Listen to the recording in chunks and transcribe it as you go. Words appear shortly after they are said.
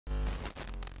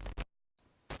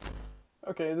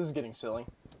Okay, this is getting silly.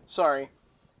 Sorry.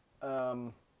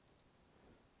 I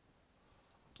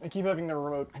keep having the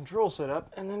remote control set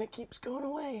up, and then it keeps going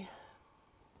away.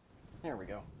 There we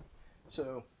go.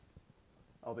 So,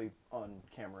 I'll be on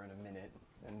camera in a minute,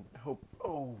 and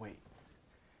oh, wait.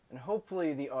 And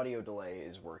hopefully the audio delay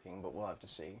is working, but we'll have to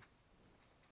see.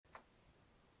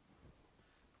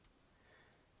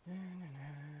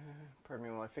 Pardon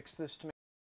me while I fix this to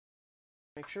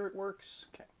make sure it works.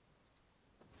 Okay.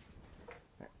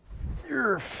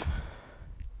 Yerf.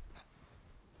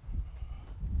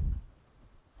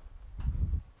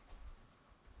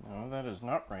 No, that is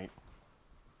not right.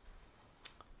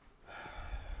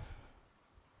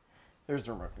 There's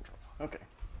the remote control. Okay.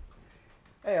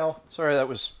 Hey, Al. Sorry that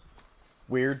was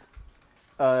weird.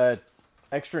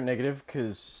 Extra negative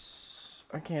because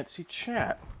I can't see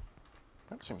chat.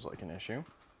 That seems like an issue.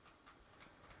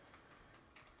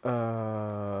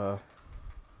 Why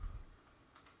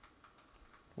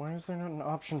is there not an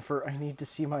option for I need to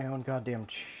see my own goddamn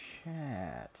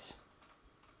chat?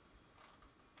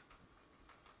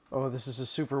 Oh, this is a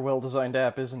super well-designed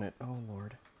app, isn't it? Oh,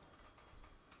 Lord.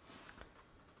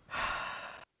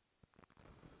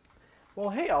 Well,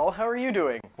 hey, all, how are you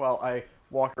doing? While I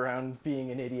walk around being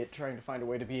an idiot trying to find a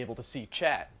way to be able to see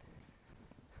chat.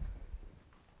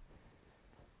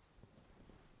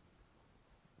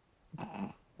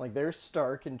 Like, there's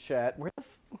Stark in chat. Where the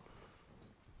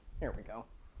Here we go.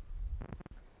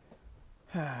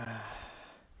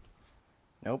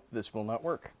 Nope, this will not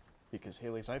work, because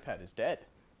Haley's iPad is dead.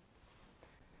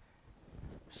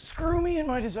 Screw me and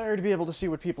my desire to be able to see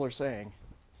what people are saying.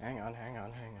 Hang on.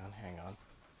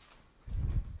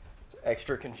 It's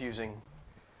extra confusing,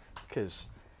 because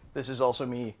this is also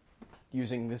me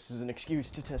using this as an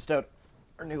excuse to test out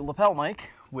our new lapel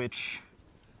mic, which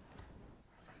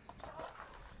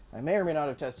I may or may not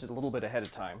have tested a little bit ahead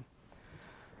of time.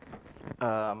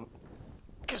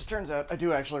 Because turns out I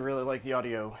do actually really like the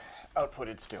audio output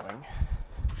it's doing.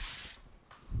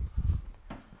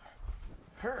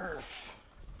 Perf.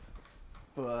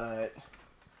 But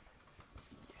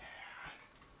yeah,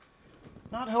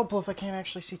 not helpful if I can't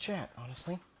actually see chat,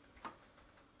 honestly.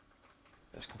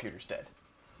 This computer's dead.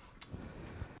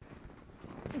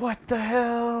 What the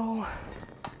hell?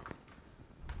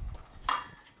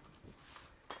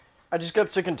 I just got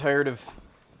sick and tired of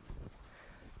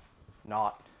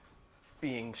not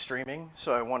being streaming,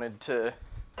 so I wanted to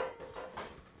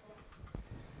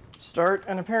start,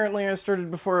 and apparently I started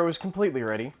before I was completely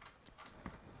ready.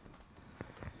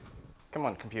 Come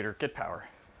on, computer, get power.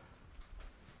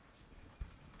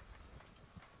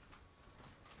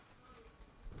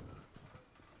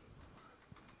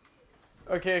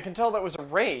 Okay, I can tell that was a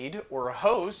raid or a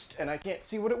host, and I can't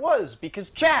see what it was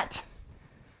because chat!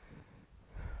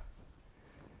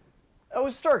 Oh,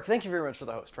 it's Stark. Thank you very much for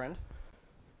the host, friend.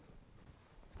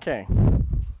 Okay.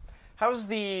 How's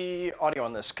the audio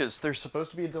on this? Because there's supposed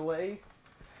to be a delay.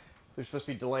 There's supposed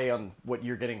to be a delay on what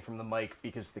you're getting from the mic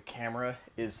because the camera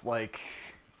is like...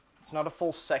 It's not a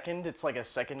full second, it's like a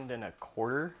second and a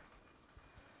quarter.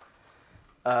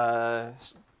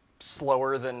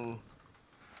 Slower than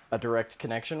a direct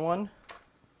connection one.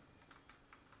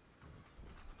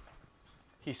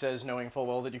 He says, knowing full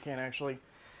well that you can't actually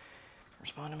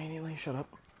respond immediately. Shut up.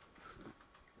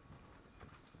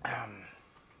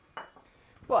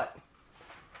 But,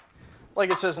 like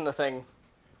it says in the thing,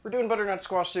 we're doing butternut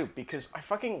squash soup because I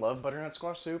fucking love butternut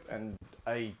squash soup and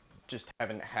I just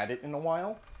haven't had it in a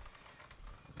while.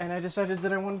 And I decided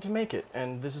that I wanted to make it,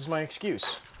 and this is my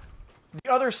excuse. The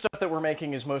other stuff that we're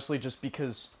making is mostly just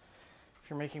because if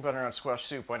you're making butternut squash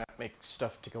soup, why not make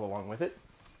stuff to go along with it?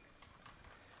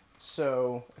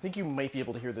 So, I think you might be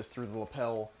able to hear this through the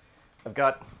lapel. I've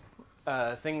got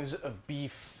things of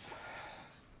beef.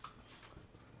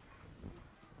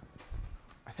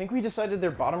 I think we decided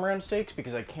they're bottom round steaks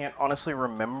because I can't honestly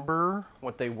remember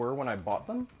what they were when I bought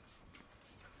them.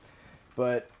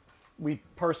 But we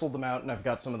parceled them out and I've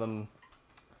got some of them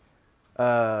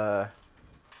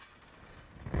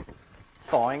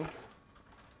thawing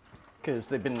because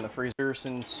they've been in the freezer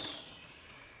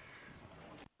since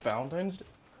Valentine's Day.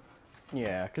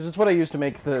 Yeah, because it's what I used to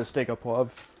make the steak au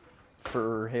poivre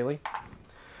for Haley.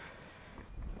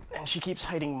 And she keeps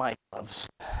hiding my gloves.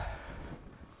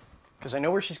 Because I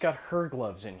know where she's got her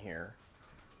gloves in here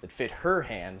that fit her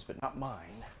hands, but not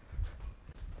mine.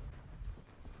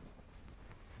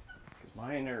 Because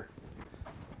mine are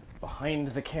behind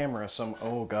the camera some...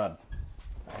 Oh, God.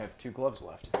 I have 2 gloves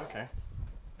left. Okay.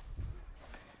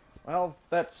 Well,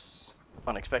 that's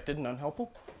unexpected and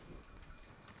unhelpful.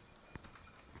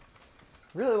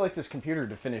 Really like this computer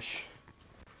to finish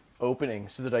opening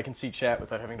so that I can see chat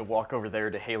without having to walk over there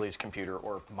to Haley's computer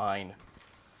or mine.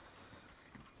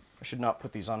 I should not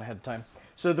put these on ahead of time.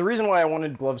 So the reason why I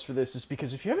wanted gloves for this is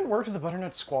because if you haven't worked with the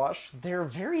butternut squash, they're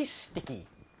very sticky.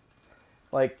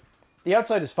 Like, the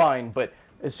outside is fine, but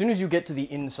as soon as you get to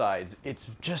the insides,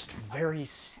 it's just very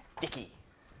sticky.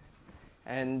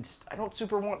 And I don't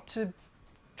super want to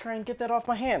try and get that off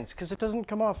my hands, because it doesn't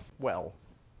come off well.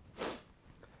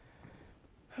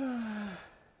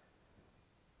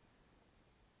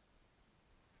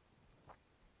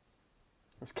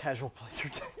 This casual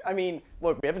playthrough. I mean,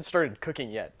 look, we haven't started cooking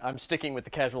yet. I'm sticking with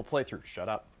the casual playthrough. Shut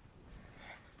up.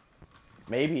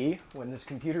 Maybe when this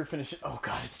computer finishes... Oh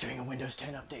god, it's doing a Windows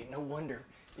 10 update. No wonder.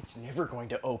 It's never going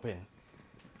to open.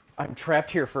 I'm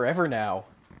trapped here forever now.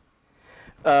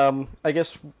 I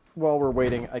guess while we're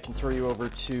waiting, I can throw you over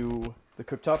to the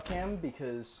cooktop cam,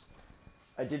 because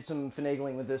I did some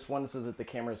finagling with this, one, so that the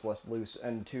camera's less loose,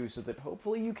 and two, so that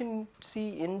hopefully you can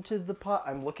see into the pot.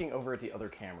 I'm looking over at the other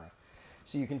camera,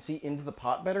 so you can see into the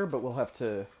pot better, but we'll have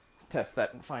to test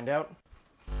that and find out.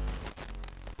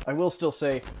 I will still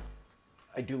say,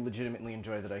 I do legitimately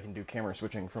enjoy that I can do camera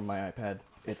switching from my iPad.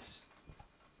 It's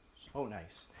so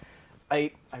nice.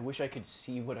 I wish I could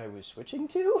see what I was switching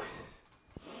to,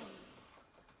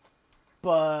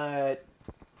 but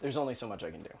there's only so much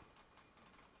I can do.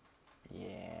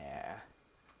 Yeah.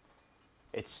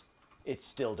 It's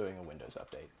still doing a Windows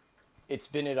update. It's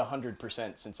been at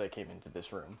 100% since I came into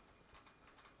this room.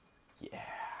 Yeah.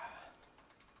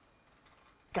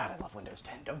 God, I love Windows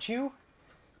 10, don't you?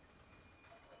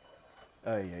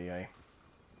 Ay, ay,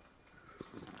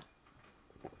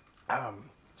 ay.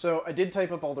 So I did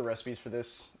type up all the recipes for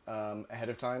this ahead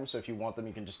of time, so if you want them,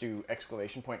 you can just do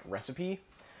 !recipe.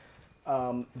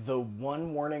 The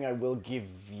one warning I will give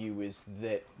you is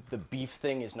that the beef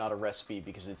thing is not a recipe,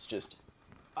 because it's just,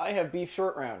 I have beef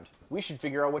short round. We should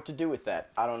figure out what to do with that.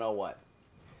 I don't know what.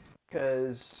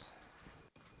 Because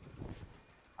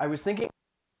I was thinking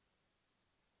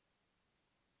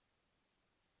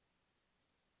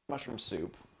mushroom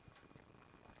soup.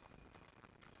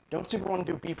 Don't super want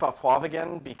to do beef au poivre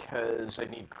again, because I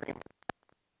need cream.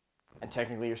 And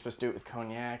technically you're supposed to do it with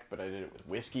cognac, but I did it with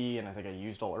whiskey, and I think I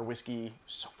used all our whiskey.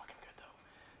 So fucking good,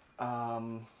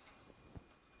 though.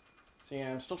 So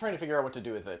yeah, I'm still trying to figure out what to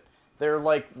do with it. They're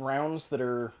like rounds that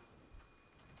are...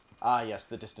 Ah, yes,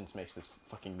 the distance makes this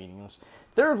fucking meaningless.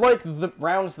 They're like the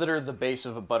rounds that are the base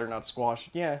of a butternut squash.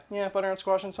 Yeah, butternut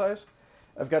squash in size.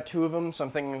 I've got 2 of them, so I'm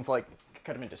thinking of, like,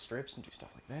 cut them into strips and do stuff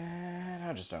like that.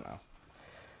 I just don't know.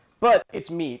 But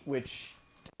it's meat, which...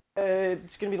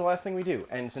 it's going to be the last thing we do,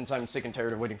 and since I'm sick and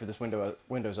tired of waiting for this Windows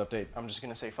update, I'm just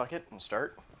going to say fuck it and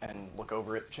start and look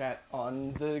over at chat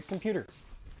on the computer.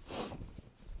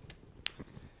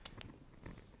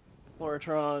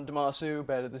 Loratron, Damasu,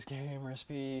 bad at this game,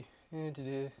 recipe,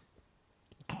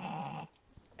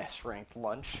 S-ranked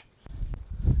lunch.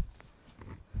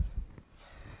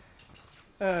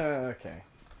 Okay.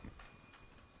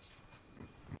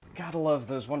 Gotta love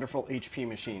those wonderful HP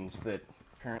machines that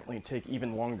apparently take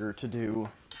even longer to do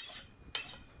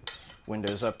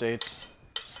Windows updates.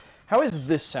 How is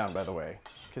this sound, by the way?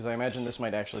 Because I imagine this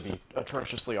might actually be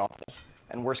atrociously awful.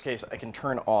 And worst case, I can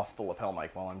turn off the lapel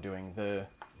mic while I'm doing this.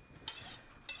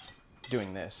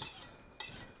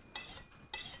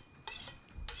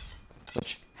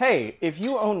 Which, hey, if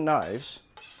you own knives,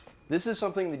 this is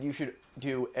something that you should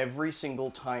do every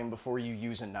single time before you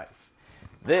use a knife.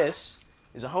 This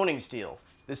is a honing steel.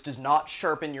 This does not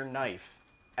sharpen your knife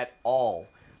at all.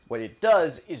 What it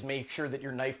does is make sure that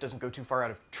your knife doesn't go too far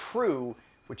out of true,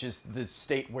 which is the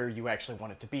state where you actually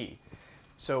want it to be.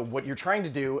 So what you're trying to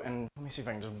do, and let me see if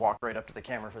I can just walk right up to the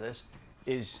camera for this,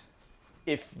 is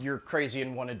if you're crazy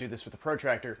and want to do this with a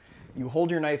protractor, you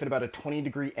hold your knife at about a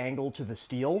 20-degree angle to the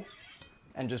steel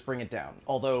and just bring it down.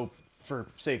 Although, for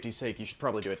safety's sake, you should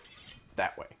probably do it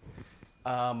that way.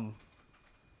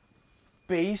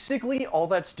 Basically, all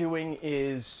that's doing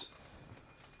is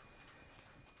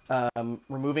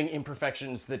removing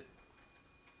imperfections that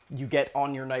you get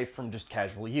on your knife from just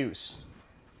casual use.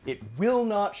 It will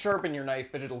not sharpen your knife,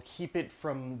 but it'll keep it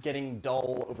from getting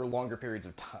dull over longer periods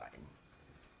of time.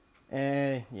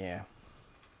 Yeah.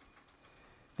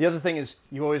 The other thing is,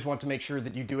 you always want to make sure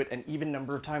that you do it an even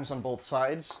number of times on both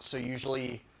sides, so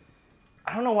usually...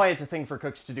 I don't know why it's a thing for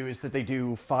cooks to do, is that they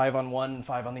do 5 on one,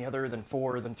 5 on the other, then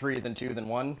 4, then 3, then 2, then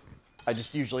 1. I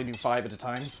just usually do 5 at a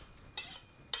time.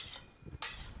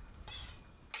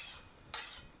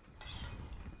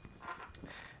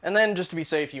 And then, just to be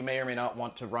safe, you may or may not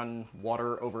want to run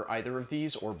water over either of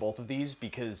these, or both of these,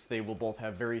 because they will both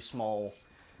have very small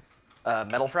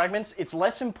metal fragments. It's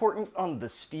less important on the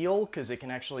steel, because it can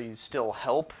actually still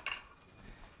help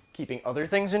keeping other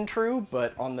things in true,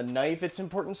 but on the knife it's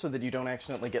important so that you don't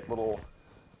accidentally get little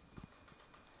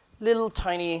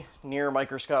tiny, near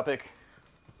microscopic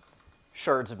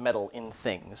shards of metal in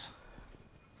things.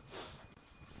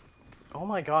 Oh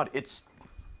my god, it's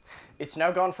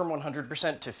now gone from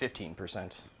 100% to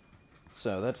 15%.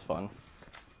 So that's fun.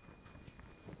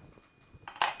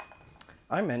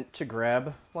 I meant to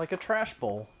grab, like, a trash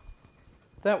bowl.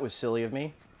 That was silly of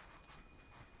me.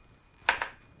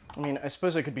 I mean, I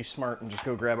suppose I could be smart and just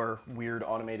go grab our weird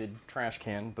automated trash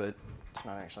can, but it's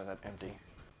not actually that empty.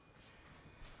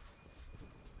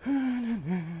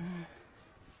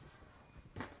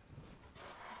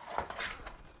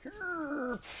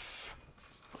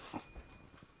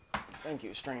 Thank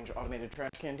you, strange automated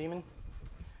trash can demon.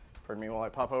 Pardon me while I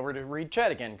pop over to read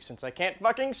chat again, since I can't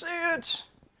fucking see it!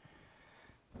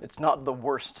 It's not the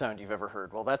worst sound you've ever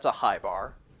heard. Well, that's a high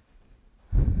bar.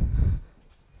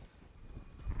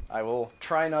 I will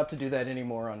try not to do that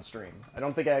anymore on stream. I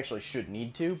don't think I actually should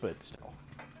need to, but still.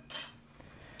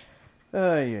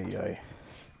 Ay, ay, ay.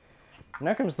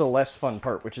 Now comes the less fun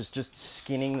part, which is just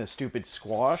skinning the stupid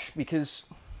squash, because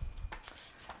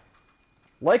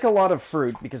like a lot of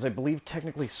fruit, because I believe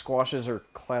technically squashes are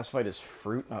classified as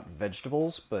fruit, not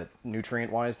vegetables, but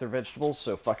nutrient-wise they're vegetables,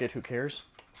 so fuck it, who cares?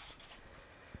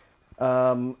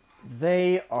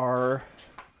 They are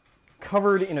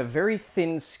covered in a very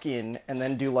thin skin and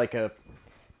then do like a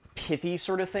pithy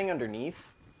sort of thing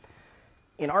underneath.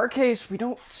 In our case, we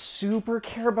don't super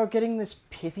care about getting this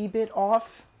pithy bit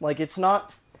off. Like, it's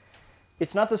not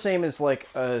the same as like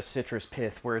a citrus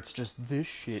pith where it's just, this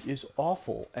shit is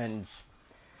awful and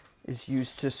is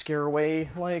used to scare away,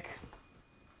 like,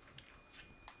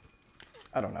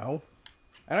 I don't know.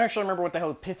 I don't actually remember what the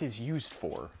hell pith is used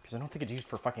for, because I don't think it's used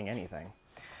for fucking anything.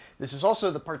 This is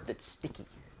also the part that's sticky.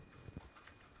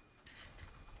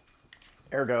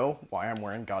 Ergo, why I'm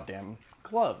wearing goddamn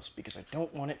gloves, because I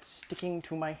don't want it sticking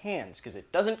to my hands, because it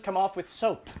doesn't come off with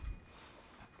soap.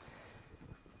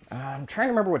 I'm trying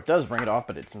to remember what does bring it off,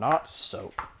 but it's not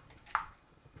soap.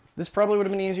 This probably would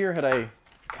have been easier had I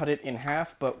cut it in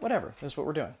half, but whatever, that's what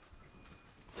we're doing.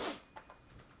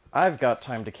 I've got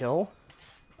time to kill.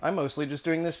 I'm mostly just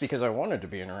doing this because I wanted to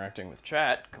be interacting with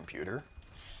chat, computer.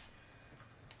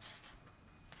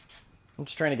 I'm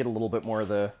just trying to get a little bit more of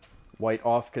the white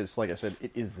off, because, like I said, it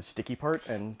is the sticky part,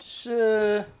 and,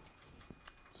 yeah.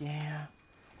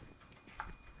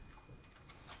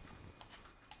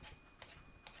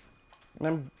 And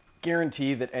I'm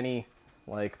guaranteed that any,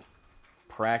 like,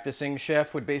 practicing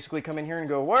chef would basically come in here and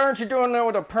go, why aren't you doing that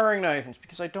with a paring knife? And it's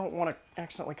because I don't want to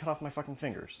accidentally cut off my fucking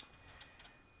fingers.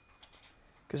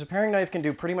 Because a paring knife can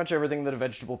do pretty much everything that a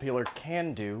vegetable peeler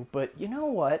can do, but you know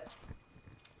what?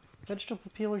 Vegetable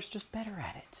peeler's just better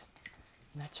at it.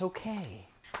 And that's okay.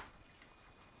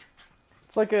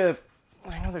 It's like I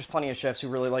know there's plenty of chefs who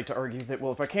really like to argue that,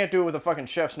 well, if I can't do it with a fucking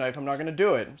chef's knife, I'm not going to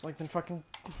do it. It's like, then fucking...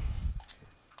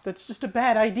 That's just a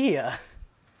bad idea.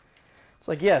 It's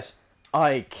like, yes,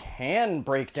 I can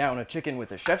break down a chicken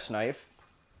with a chef's knife,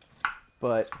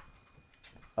 but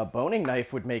a boning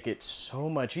knife would make it so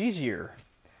much easier.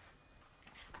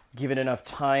 Given enough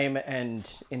time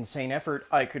and insane effort,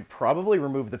 I could probably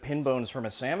remove the pin bones from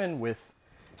a salmon with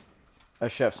a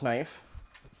chef's knife.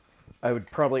 I would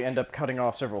probably end up cutting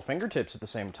off several fingertips at the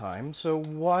same time, so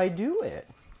why do it?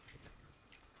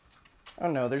 I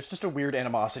don't know, there's just a weird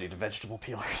animosity to vegetable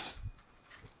peelers.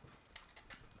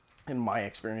 In my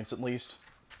experience, at least.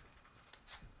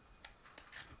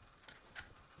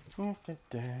 Come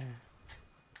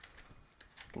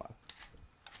on.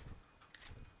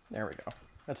 There we go.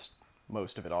 That's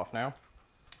most of it off now.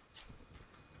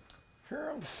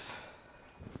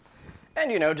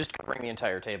 And, you know, just covering the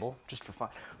entire table, just for fun.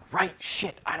 Right,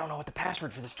 shit, I don't know what the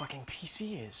password for this fucking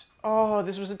PC is. Oh,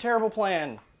 this was a terrible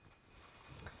plan.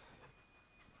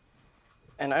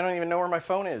 And I don't even know where my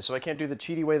phone is, so I can't do the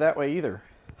cheaty way that way either.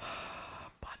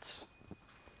 Butts.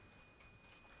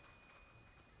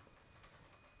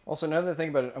 Also, another thing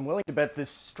about it, I'm willing to bet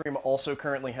this stream also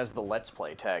currently has the Let's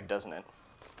Play tag, doesn't it?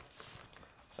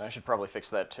 So I should probably fix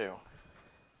that too.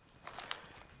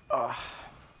 What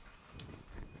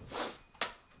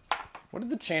are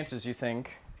the chances, you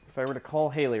think, if I were to call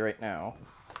Haley right now,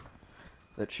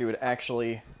 that she would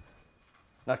actually...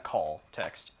 Not call,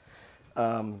 text.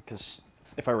 Because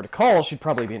if I were to call, she'd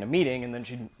probably be in a meeting, and then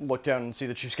she'd look down and see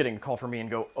that she was getting a call from me and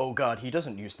go, oh god, he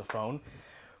doesn't use the phone.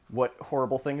 What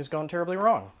horrible thing has gone terribly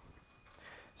wrong?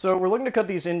 So we're looking to cut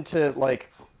these into,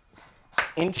 like,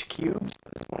 inch cubes.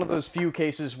 It's one of those few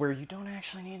cases where you don't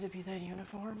actually need to be that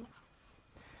uniform.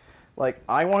 Like,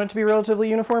 I want it to be relatively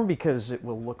uniform because it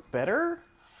will look better,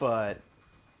 but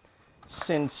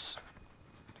since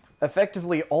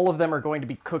effectively all of them are going to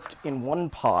be cooked in one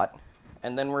pot,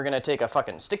 and then we're going to take a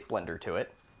fucking stick blender to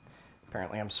it.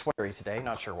 Apparently I'm sweary today,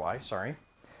 not sure why, sorry.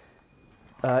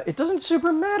 It doesn't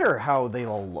super matter how they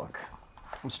all look.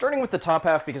 I'm starting with the top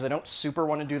half because I don't super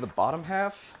want to do the bottom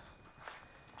half,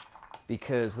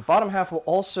 because the bottom half will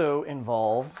also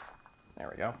involve, there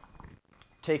we go,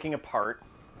 taking apart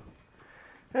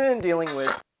and dealing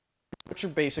with, which are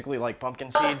basically like pumpkin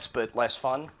seeds, but less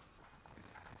fun.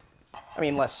 I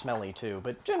mean, less smelly too,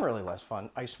 but generally less fun.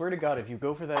 I swear to God, if you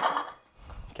go for that...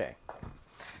 Okay.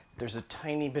 There's a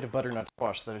tiny bit of butternut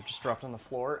squash that I just dropped on the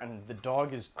floor, and the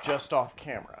dog is just off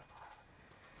camera,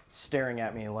 staring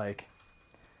at me like,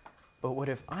 but what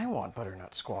if I want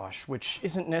butternut squash? Which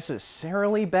isn't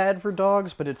necessarily bad for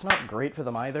dogs, but it's not great for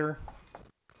them either,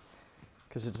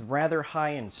 because it's rather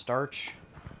high in starch.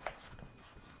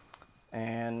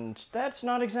 And that's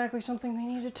not exactly something they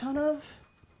need a ton of.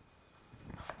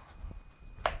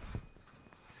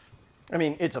 I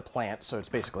mean, it's a plant, so it's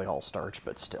basically all starch,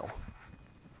 but still.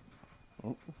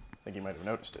 I think you might have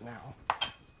noticed it now.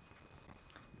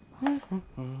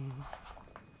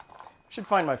 Should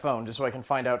find my phone just so I can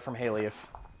find out from Haley if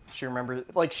she remembers.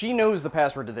 Like, she knows the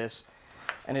password to this,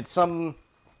 and it's some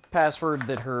password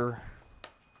that her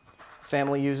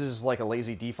family uses, like a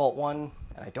lazy default one,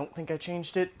 and I don't think I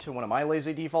changed it to one of my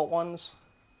lazy default ones.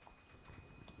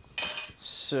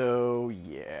 So,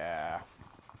 yeah.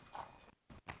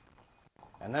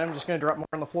 And then I'm just going to drop more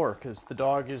on the floor, because the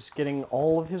dog is getting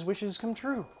all of his wishes come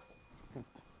true.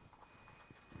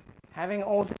 Having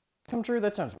all of his wishes come true?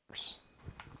 That sounds worse.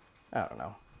 I don't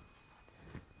know.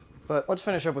 But let's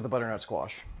finish up with the butternut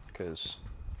squash, because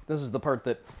this is the part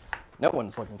that no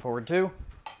one's looking forward to.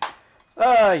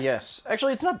 Yes.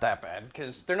 Actually, it's not that bad,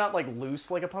 because they're not, like, loose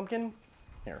like a pumpkin.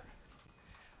 Here.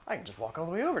 I can just walk all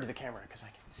the way over to the camera, because I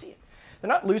can see it. They're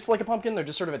not loose like a pumpkin, they're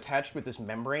just sort of attached with this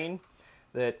membrane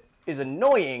that is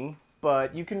annoying,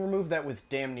 but you can remove that with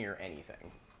damn near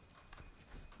anything.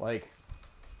 Like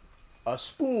a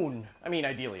spoon. I mean,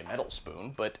 ideally a metal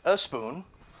spoon, but a spoon.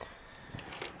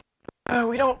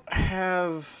 We don't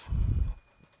have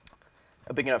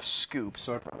a big enough scoop,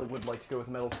 so I probably would like to go with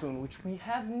a metal spoon, which we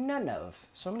have none of.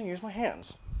 So I'm going to use my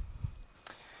hands.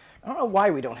 I don't know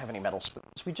why we don't have any metal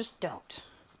spoons. We just don't.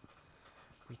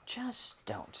 We just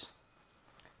don't.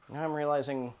 Now I'm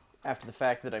realizing after the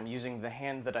fact that I'm using the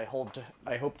hand that I hope the...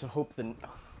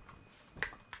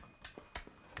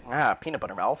 peanut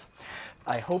butter mouth.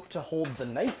 I hope to hold the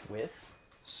knife with,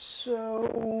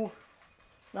 so...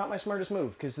 Not my smartest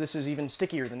move, because this is even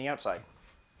stickier than the outside.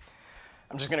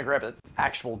 I'm just going to grab an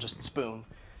actual just spoon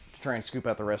to try and scoop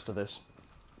out the rest of this.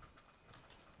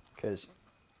 Because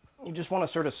you just want to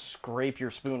sort of scrape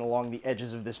your spoon along the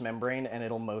edges of this membrane, and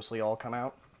it'll mostly all come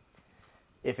out.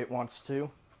 If it wants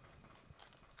to.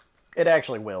 It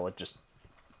actually will, it just...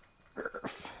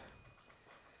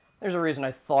 There's a reason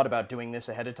I thought about doing this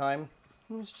ahead of time.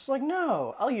 I was just like,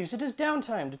 no, I'll use it as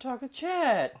downtime to talk with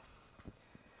chat.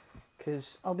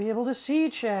 Because I'll be able to see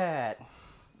chat.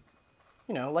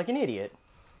 You know, like an idiot.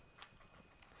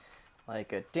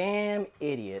 Like a damn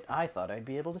idiot. I thought I'd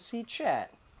be able to see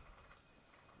chat.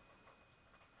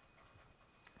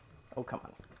 Oh, come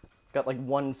on. Got like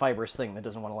one fibrous thing that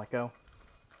doesn't want to let go.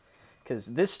 Because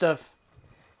this stuff,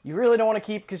 you really don't want to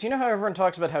keep... Because you know how everyone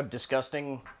talks about how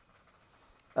disgusting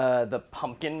the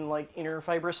pumpkin, like, inner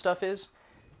fibrous stuff is?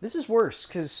 This is worse,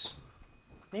 because...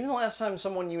 Even the last time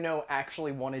someone you know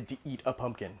actually wanted to eat a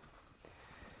pumpkin.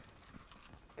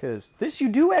 Because this you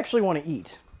do actually want to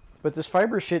eat. But this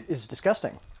fiber shit is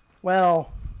disgusting. Well,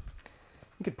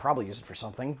 you could probably use it for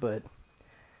something, but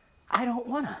I don't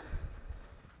wanna.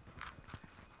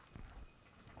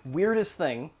 Weirdest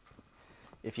thing,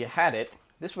 if you had it,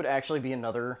 this would actually be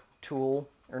another tool,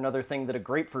 or another thing that a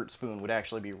grapefruit spoon would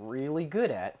actually be really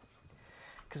good at.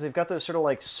 Because they've got those sort of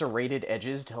like serrated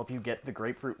edges to help you get the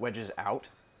grapefruit wedges out.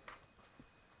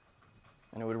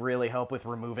 And it would really help with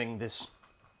removing this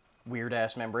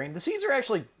weird-ass membrane. The seeds are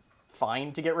actually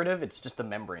fine to get rid of, it's just the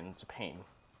membrane that's a pain.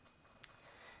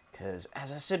 Because,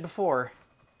 as I said before,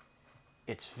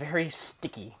 it's very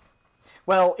sticky.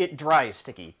 Well, it dries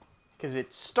sticky, because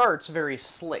it starts very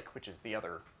slick, which is the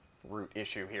other root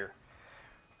issue here.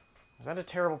 Was that a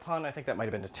terrible pun? I think that might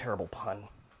have been a terrible pun.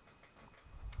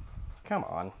 Come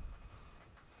on.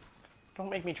 Don't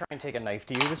make me try and take a knife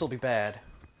to you, this'll be bad.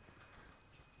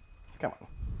 Come on.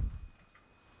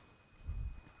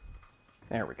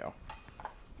 There we go.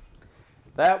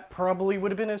 That probably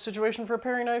would have been a situation for a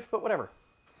paring knife, but whatever.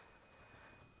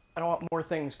 I don't want more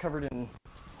things covered in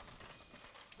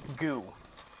goo.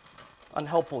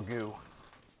 Unhelpful goo.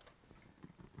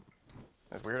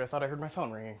 That's weird, I thought I heard my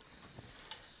phone ringing.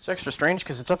 It's extra strange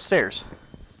because it's upstairs.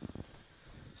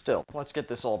 Still, let's get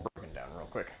this all broken down real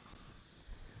quick,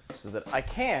 so that I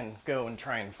can go and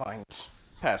try and find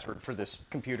password for this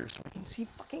computer so we can see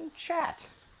fucking chat.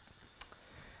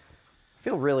 I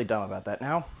feel really dumb about that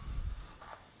now.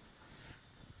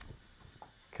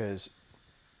 Because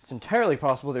it's entirely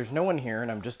possible there's no one here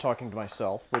and I'm just talking to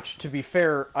myself, which, to be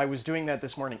fair, I was doing that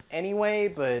this morning anyway,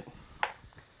 but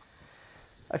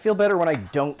I feel better when I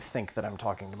don't think that I'm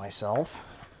talking to myself.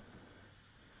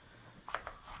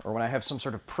 Or when I have some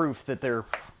sort of proof that there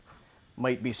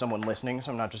might be someone listening,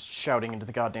 so I'm not just shouting into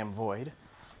the goddamn void.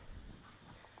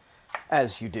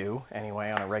 As you do,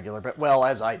 anyway, on a regular basis. Well,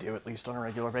 as I do, at least, on a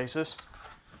regular basis.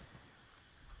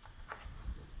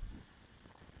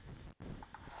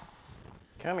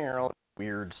 Come here, all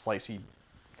weird, slicey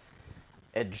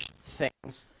edge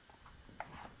things.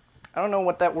 I don't know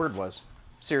what that word was.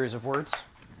 Series of words.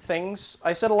 Things.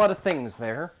 I said a lot of things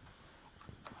there.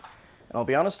 And I'll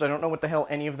be honest, I don't know what the hell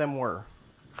any of them were.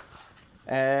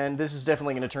 And this is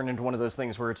definitely going to turn into one of those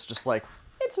things where it's just like,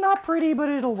 it's not pretty, but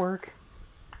it'll work.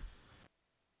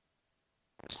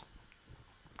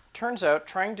 Turns out,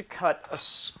 trying to cut a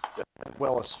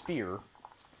sphere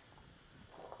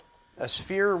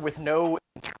with no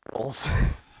internals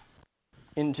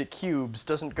into cubes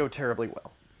doesn't go terribly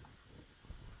well.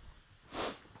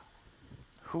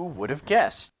 Who would have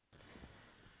guessed?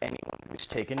 Anyone who's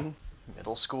taken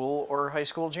middle school or high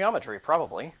school geometry,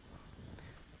 probably.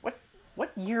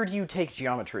 What year do you take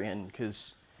geometry in?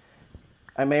 Because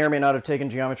I may or may not have taken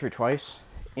geometry twice,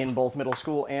 in both middle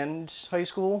school and high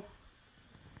school,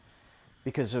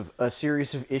 because of a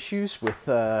series of issues with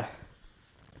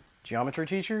geometry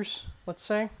teachers, let's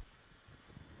say.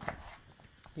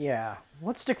 Yeah,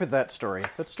 let's stick with that story.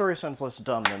 That story sounds less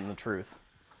dumb than the truth.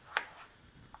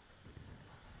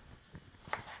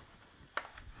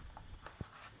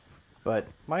 But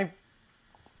my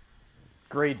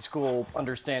grade school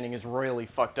understanding is royally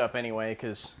fucked up anyway,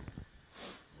 because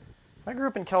I grew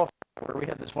up in California where we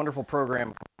had this wonderful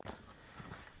program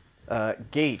called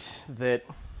GATE that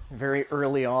very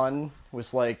early on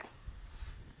was like,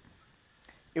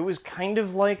 it was kind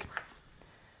of like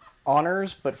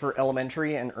honors, but for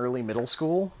elementary and early middle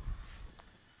school.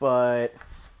 But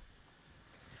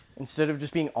instead of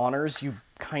just being honors, you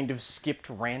kind of skipped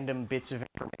random bits of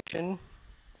information.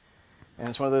 And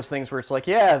it's one of those things where it's like,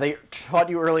 yeah, they taught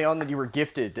you early on that you were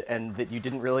gifted and that you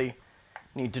didn't really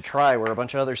need to try, where a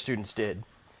bunch of other students did.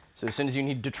 So as soon as you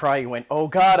needed to try, you went, oh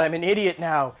god, I'm an idiot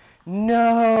now.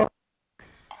 No!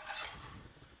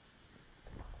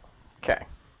 Okay.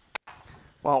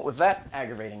 Well, with that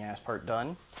aggravating ass part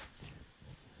done,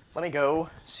 let me go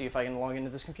see if I can log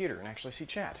into this computer and actually see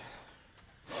chat.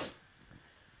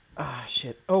 Ah,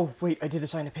 shit. Oh, wait, I did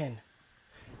assign a pin.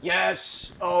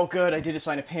 Yes! Oh, good, I did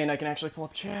assign a pin. I can actually pull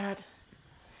up chat.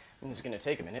 And this is going to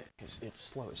take a minute, because it's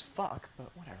slow as fuck,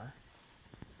 but whatever.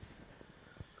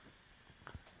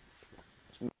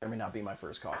 This may or may not be my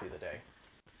first coffee of the day.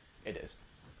 It is.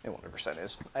 It 100%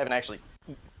 is. I haven't actually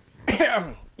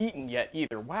eaten yet,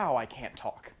 either. Wow, I can't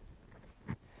talk.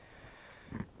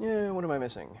 Yeah, what am I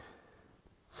missing?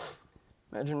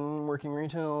 Imagine working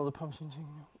retail, the pumps...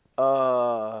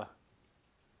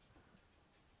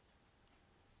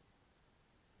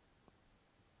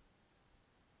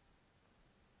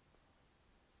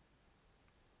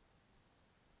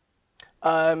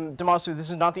 Damasu,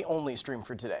 this is not the only stream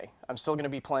for today. I'm still going to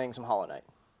be playing some Hollow Knight.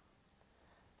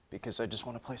 Because I just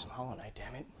want to play some Hollow Knight,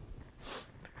 damn it.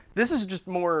 This is just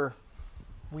more...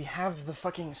 We have the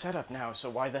fucking setup now, so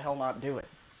why the hell not do it?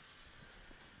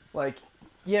 Like,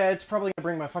 yeah, it's probably going to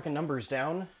bring my fucking numbers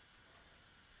down.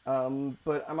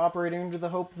 But I'm operating under the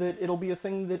hope that it'll be a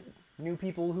thing that new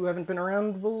people who haven't been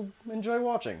around will enjoy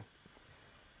watching.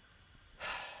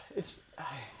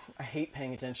 I hate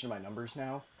paying attention to my numbers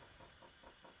now.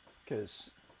 Because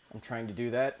I'm trying to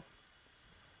do that,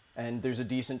 and there's a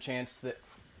decent chance that...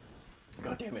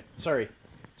 God damn it, sorry.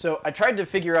 So I tried to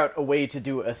figure out a way to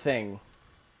do a thing,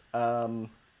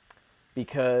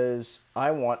 because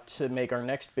I want to make our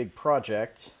next big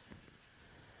project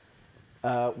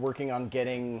working on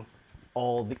getting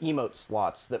all the emote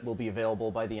slots that will be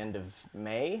available by the end of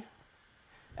May,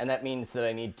 and that means that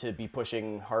I need to be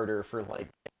pushing harder for, like,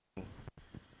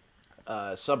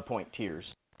 sub-point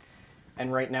tiers.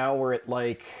 And right now we're at,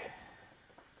 like,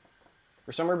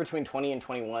 we're somewhere between 20 and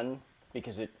 21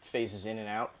 because it phases in and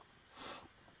out.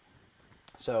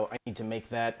 So I need to make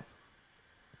that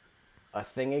a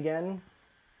thing again.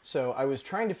 So I was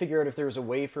trying to figure out if there was a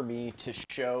way for me to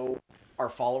show our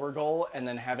follower goal and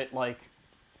then have it, like,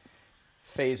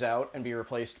 phase out and be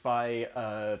replaced by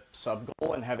a sub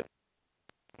goal and have it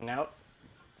out.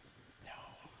 No.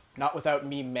 Not without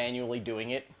me manually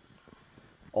doing it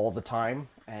all the time,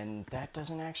 and that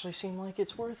doesn't actually seem like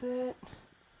it's worth it,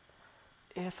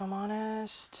 if I'm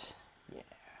honest. Yeah.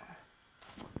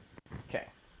 Okay.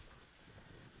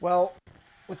 Well,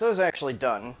 with those actually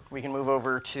done, we can move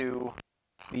over to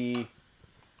the,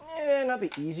 not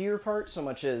the easier part so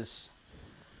much as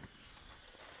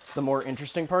the more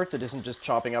interesting part that isn't just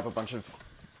chopping up a bunch of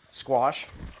squash.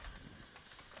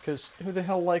 Because who the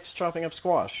hell likes chopping up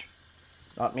squash?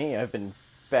 Not me. I've been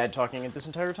bad talking it this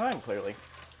entire time, clearly.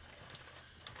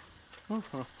 Why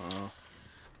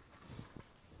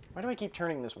do I keep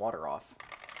turning this water off?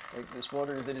 Like, this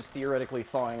water that is theoretically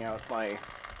thawing out my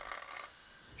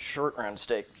short round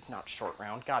steak. Not short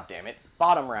round, god damn it.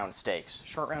 Bottom round steaks.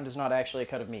 Short round is not actually a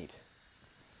cut of meat.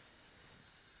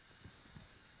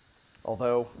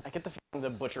 Although, I get the feeling the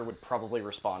butcher would probably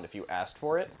respond if you asked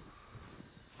for it.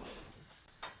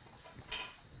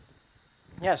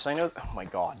 Yes, I know. Oh my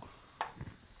god.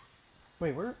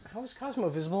 Wait, how is Cosmo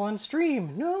visible on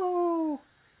stream? No!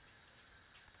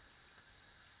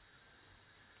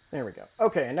 There we go.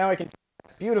 Okay, and now I can...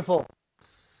 Beautiful!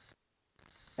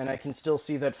 And I can still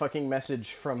see that fucking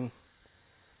message from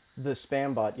the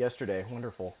spam bot yesterday.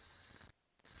 Wonderful.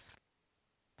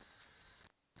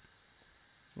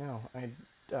 No,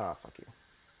 fuck you.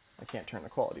 I can't turn the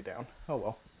quality down. Oh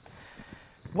well.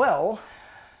 Well...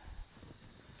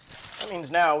 That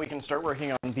means now we can start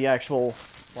working on the actual,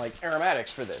 like,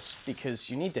 aromatics for this,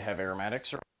 because you need to have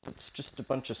aromatics, or it's just a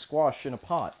bunch of squash in a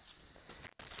pot.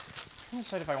 I'm gonna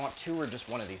decide if I want two or just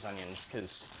one of these onions,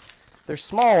 because they're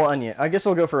small onion. I guess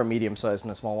I'll go for a medium size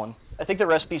and a small one. I think the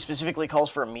recipe specifically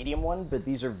calls for a medium one, but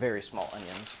these are very small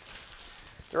onions.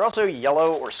 They're also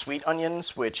yellow or sweet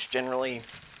onions, which generally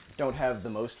don't have the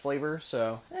most flavor,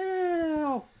 so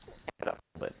I'll amp it up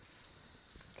a little bit.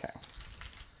 Okay.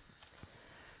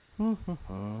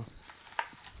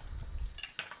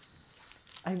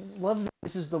 I love that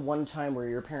this is the one time where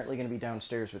you're apparently going to be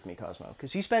downstairs with me, Cosmo,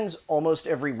 because he spends almost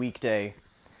every weekday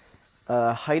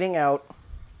hiding out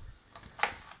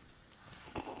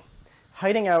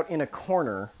in a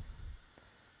corner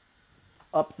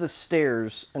up the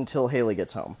stairs until Haley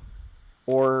gets home,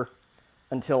 or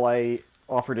until I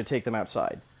offer to take them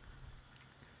outside.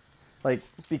 Like,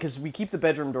 because we keep the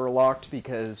bedroom door locked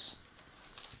because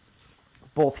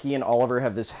both he and Oliver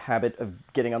have this habit of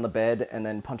getting on the bed and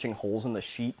then punching holes in the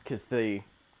sheet because they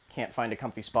can't find a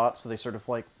comfy spot, so they sort of,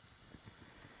 like,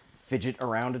 fidget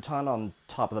around a ton on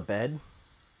top of the bed.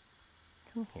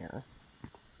 Come here.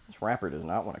 This wrapper does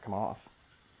not want to come off.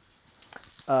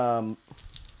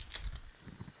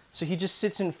 So he just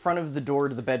sits in front of the door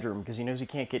to the bedroom because he knows he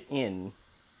can't get in,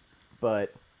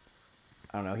 but,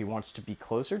 I don't know, he wants to be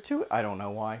closer to it? I don't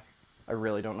know why. I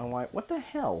really don't know why. What the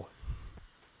hell?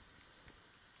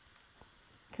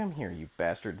 Come here, you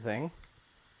bastard thing.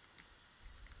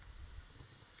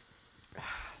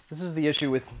 This is the issue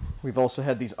with... We've also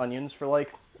had these onions for,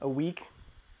 like, a week.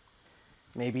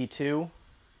 Maybe two.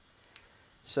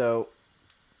 So,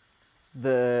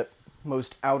 the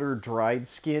most outer dried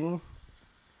skin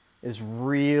is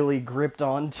really gripped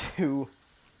onto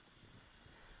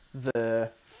the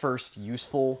first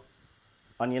useful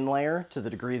onion layer to the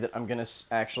degree that I'm gonna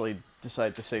actually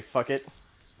decide to say fuck it.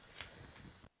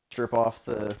 Strip off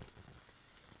the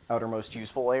outermost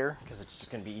useful layer, because it's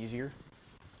just going to be easier.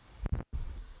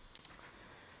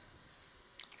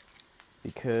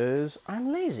 Because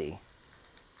I'm lazy.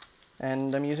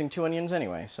 And I'm using 2 onions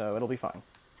anyway, so it'll be fine.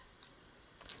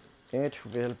 It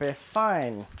will be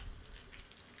fine.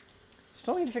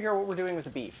 Still need to figure out what we're doing with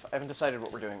the beef. I haven't decided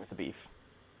what we're doing with the beef.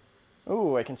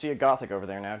 Ooh, I can see a Gothic over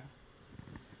there now.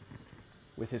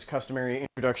 With his customary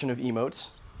introduction of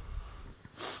emotes.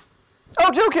 Oh,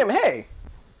 Joachim, hey!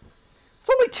 It's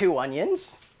only 2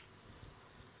 onions.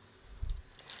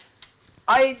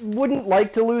 I wouldn't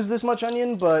like to lose this much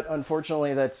onion, but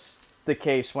unfortunately that's the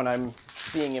case when I'm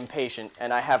being impatient,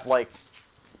 and I have, like,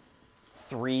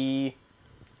 3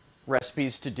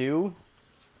 recipes to do,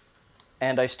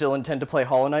 and I still intend to play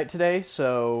Hollow Knight today,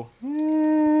 so...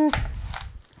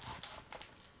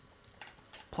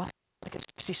 Plus, like a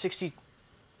 60-60...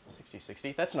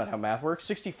 60-60? That's not how math works.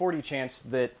 60-40 chance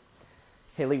that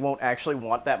Haley won't actually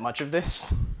want that much of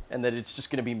this, and that it's just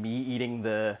going to be me eating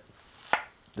the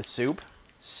soup.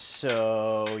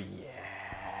 So,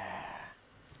 yeah.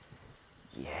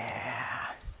 Yeah.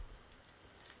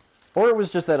 Or it was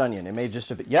just that onion. It may just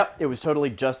have been... Yep, it was totally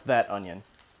just that onion.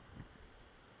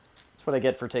 That's what I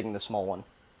get for taking the small one.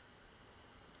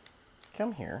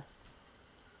 Come here.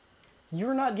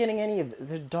 You're not getting any of...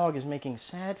 The dog is making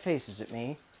sad faces at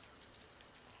me.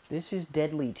 This is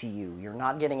deadly to you. You're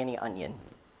not getting any onion.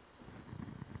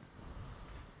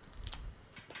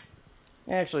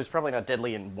 Actually, it's probably not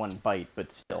deadly in one bite,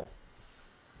 but still.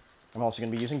 I'm also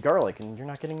going to be using garlic, and you're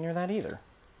not getting near that either.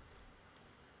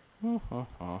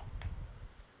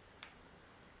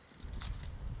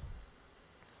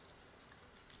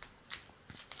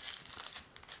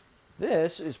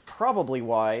 This is probably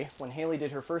why, when Haley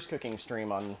did her first cooking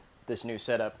stream on this new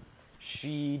setup,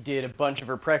 she did a bunch of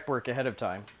her prep work ahead of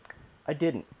time. I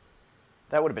didn't.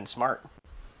 That would have been smart.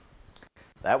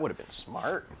 That would have been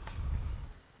smart.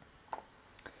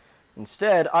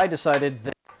 Instead, I decided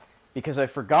that because I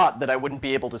forgot that I wouldn't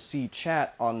be able to see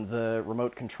chat on the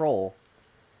remote control,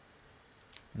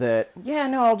 that, yeah,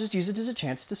 no, I'll just use it as a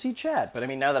chance to see chat. But I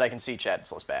mean, now that I can see chat,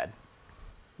 it's less bad.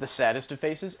 The saddest of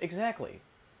faces? Exactly.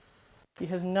 He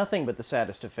has nothing but the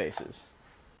saddest of faces.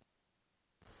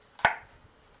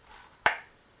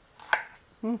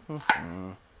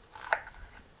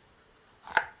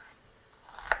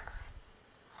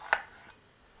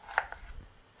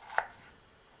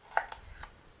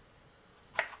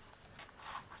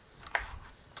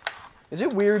 Is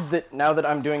it weird that now that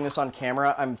I'm doing this on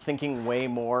camera, I'm thinking way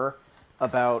more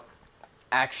about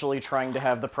actually trying to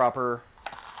have the proper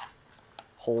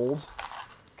hold?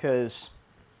 Because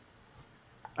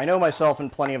I know myself and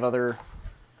plenty of other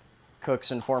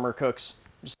cooks and former cooks,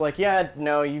 just like, yeah,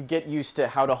 no, you get used to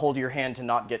how to hold your hand to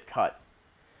not get cut.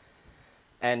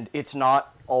 And it's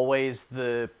not always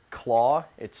the claw,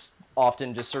 it's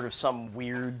often just sort of some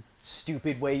weird,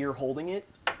 stupid way you're holding it.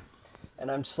 And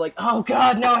I'm just like, oh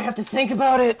god, now I have to think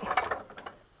about it!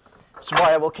 That's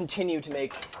why I will continue to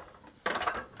make...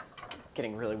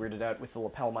 Getting really weirded out with the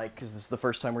lapel mic, because this is the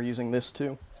first time we're using this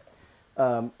too.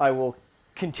 I will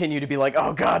continue to be like,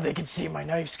 oh god, they can see my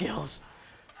knife skills.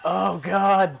 Oh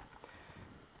god.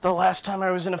 The last time I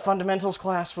was in a fundamentals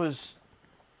class was...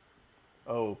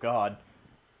 Oh god.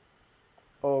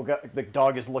 Oh god, the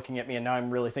dog is looking at me and now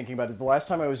I'm really thinking about it. The last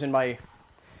time I was in my...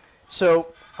 So,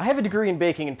 I have a degree in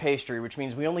baking and pastry, which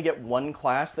means we only get one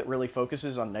class that really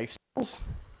focuses on knife skills.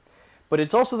 But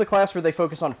it's also the class where they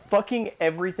focus on fucking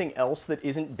everything else that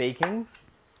isn't baking.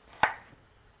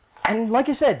 And like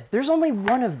I said, there's only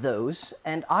one of those,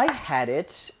 and I had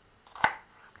it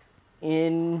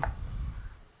in...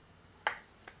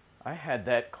 I had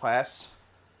that class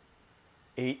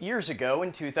 8 years ago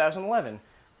in 2011.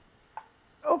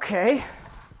 Okay.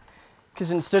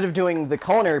 Because instead of doing the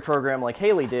culinary program like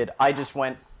Haley did, I just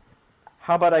went,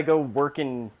 how about I go work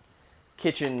in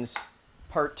kitchens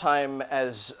part-time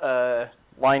as a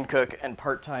line cook and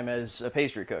part-time as a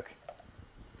pastry cook.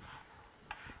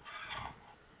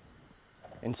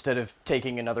 Instead of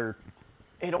taking another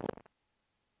 8.5,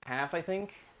 I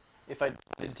think, if I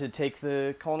wanted to take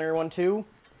the culinary one too.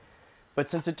 But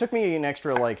since it took me an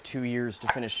extra, like, 2 years to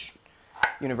finish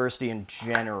university in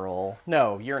general,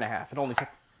 no, 1.5 years, it only took...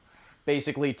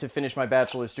 Basically, to finish my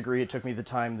bachelor's degree, it took me the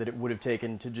time that it would have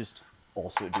taken to just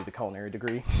also do the culinary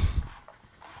degree.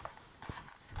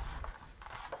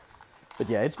 But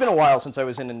yeah, it's been a while since I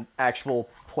was in an actual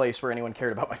place where anyone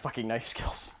cared about my fucking knife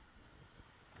skills.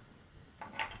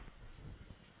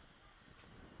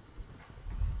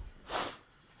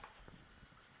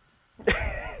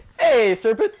 Hey,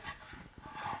 Serpent!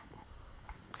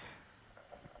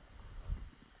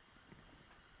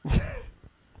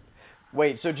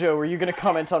 Wait, so Joe, were you going to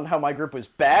comment on how my grip was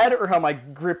bad, or how my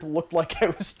grip looked like I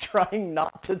was trying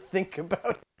not to think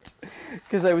about it?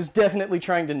 Because I was definitely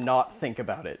trying to not think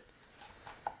about it.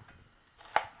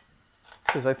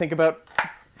 Because I think about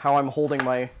how I'm holding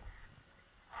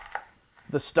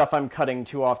the stuff I'm cutting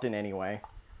too often anyway.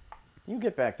 You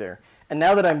get back there. And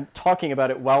now that I'm talking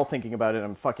about it while thinking about it,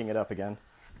 I'm fucking it up again.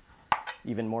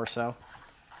 Even more so.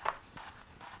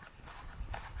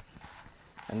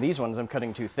 And these ones I'm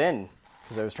cutting too thin,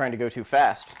 because I was trying to go too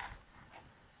fast.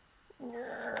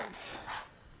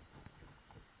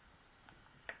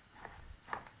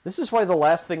 This is why the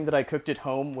last thing that I cooked at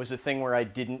home was a thing where I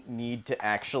didn't need to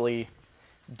actually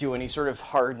do any sort of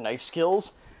hard knife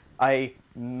skills. I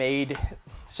made...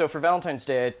 So for Valentine's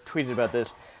Day, I tweeted about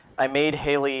this. I made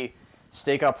Haley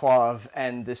steak au poivre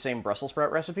and the same Brussels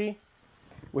sprout recipe,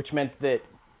 which meant that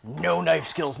no knife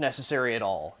skills necessary at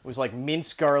all. It was like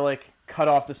minced garlic, cut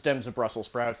off the stems of Brussels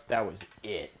sprouts, that was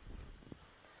it.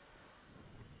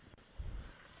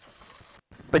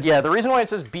 But yeah, the reason why it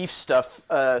says beef stuff,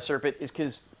 Serpent, is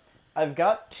because I've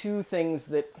got two things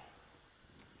that...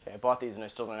 Okay, I bought these and I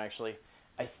still don't actually...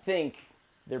 I think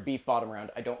they're beef bottom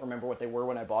round. I don't remember what they were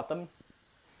when I bought them.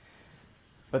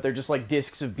 But they're just like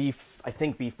discs of beef, I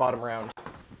think beef bottom round.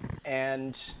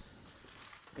 And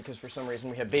because for some reason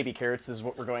we have baby carrots, this is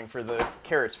what we're going for the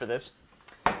carrots for this.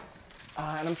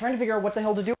 And I'm trying to figure out what the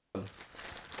hell to do with them.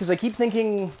 Because I keep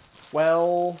thinking,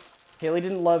 well, Haley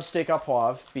didn't love steak au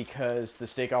poivre because the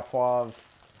steak au poivre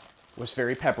was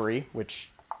very peppery, which,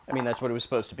 I mean, that's what it was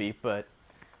supposed to be, but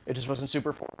it just wasn't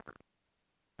super full.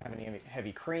 I didn't have any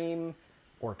heavy cream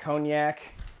or cognac,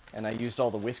 and I used all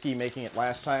the whiskey making it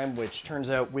last time, which turns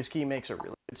out whiskey makes a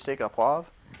really good steak au poivre.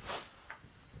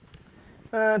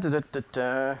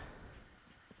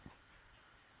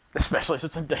 Especially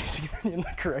since I'm dicing it in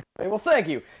the correct way. Well, thank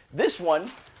you. This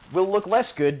one will look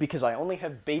less good because I only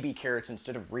have baby carrots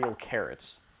instead of real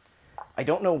carrots. I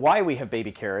don't know why we have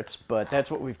baby carrots, but that's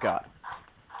what we've got.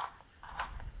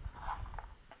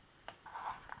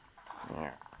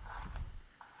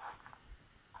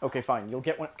 Okay, fine. You'll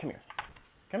get one. Come here.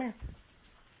 Come here.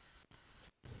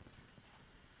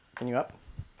 Can you up?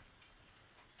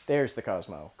 There's the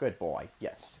Cosmo. Good boy.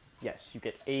 Yes. Yes, you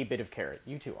get a bit of carrot.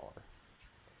 You too, Oliver.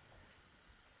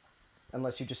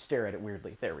 Unless you just stare at it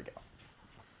weirdly. There we go.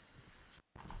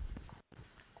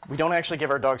 We don't actually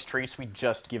give our dogs treats, we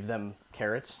just give them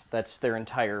carrots. That's their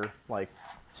entire, like,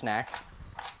 snack.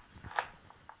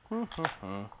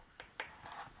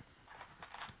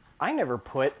 I never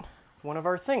put one of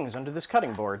our things under this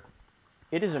cutting board.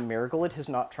 It is a miracle it has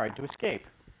not tried to escape.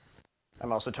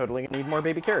 I'm also totally gonna need more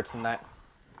baby carrots than that.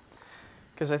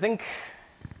 Because I think,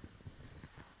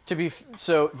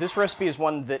 so this recipe is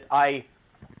one that I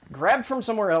grabbed from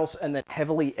somewhere else and then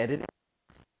heavily edited.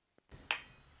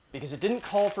 Because it didn't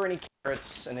call for any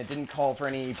carrots, and it didn't call for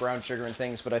any brown sugar and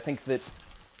things, but I think that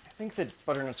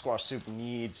butternut squash soup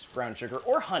needs brown sugar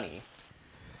or honey.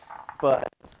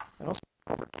 But it also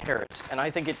calls for carrots, and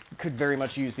I think it could very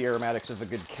much use the aromatics of a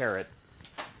good carrot.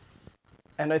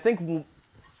 And I think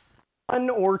 1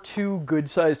 or 2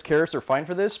 good-sized carrots are fine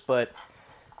for this, but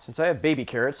since I have baby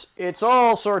carrots, it's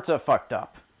all sorts of fucked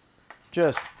up.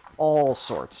 Just all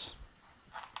sorts.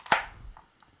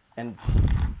 And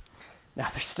now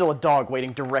there's still a dog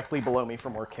waiting directly below me for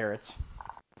more carrots.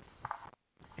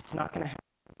 It's not gonna happen,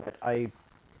 but I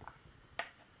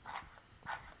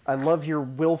love your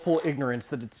willful ignorance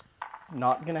that it's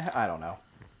not gonna I don't know.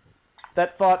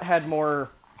 That thought had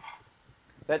more...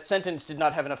 That sentence did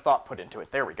not have enough thought put into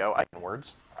it. There we go, I can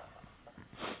words.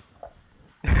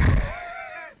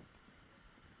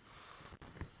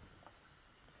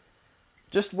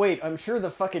 Just wait, I'm sure the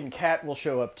fucking cat will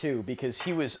show up too, because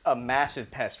he was a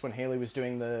massive pest when Haley was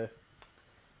doing the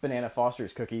Banana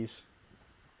Foster's cookies.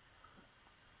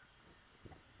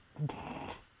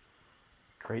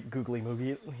 Great googly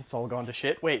movie, it's all gone to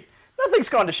shit. Wait, nothing's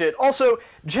gone to shit. Also,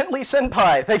 Gently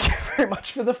Senpai, thank you very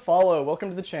much for the follow.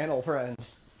 Welcome to the channel, friend.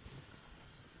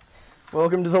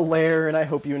 Welcome to the lair, and I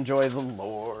hope you enjoy the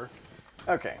lore.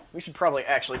 Okay, we should probably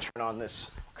actually turn on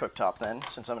this cooktop then,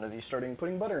 since I'm going to be starting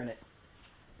putting butter in it.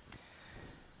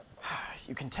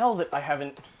 You can tell that I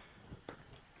haven't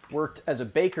worked as a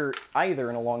baker either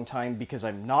in a long time because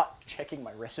I'm not checking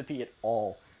my recipe at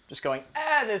all. Just going,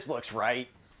 this looks right.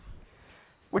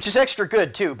 Which is extra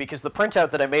good too, because the printout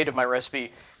that I made of my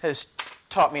recipe has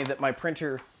taught me that my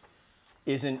printer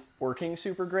isn't working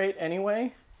super great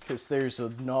anyway, because there's a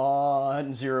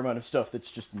non-zero amount of stuff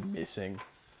that's just missing.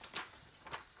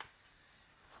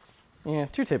 Yeah,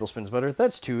 2 tablespoons of butter.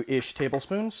 That's 2-ish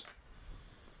tablespoons.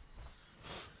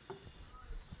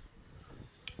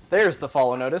 There's the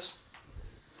follow notice.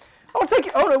 Oh, thank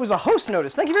you. Oh, no, it was a host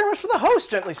notice. Thank you very much for the host,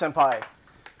 Gently Senpai.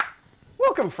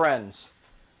 Welcome, friends.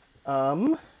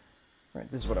 Right,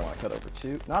 this is what I want to cut over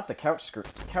to. Not the couch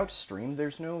stream.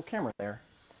 There's no camera there.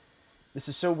 This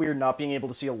is so weird not being able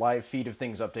to see a live feed of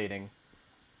things updating.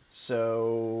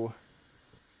 So,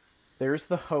 there's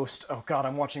the host. Oh god,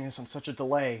 I'm watching this on such a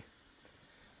delay.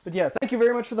 But yeah, thank you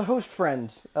very much for the host,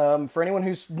 friend. For anyone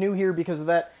who's new here because of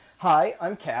that, hi,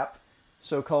 I'm Cap.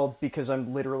 So-called because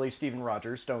I'm literally Steven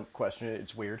Rogers. Don't question it,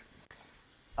 it's weird.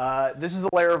 This is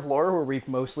the Lair of Lore, where we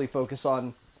mostly focus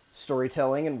on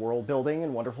storytelling and world building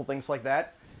and wonderful things like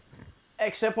that.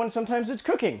 Except when sometimes it's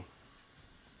cooking.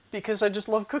 Because I just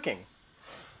love cooking.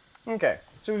 Okay,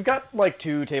 so we've got like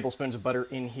 2 tablespoons of butter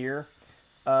in here.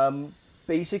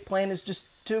 Basic plan is just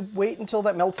to wait until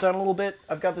that melts down a little bit.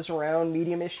 I've got this around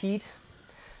medium-ish heat.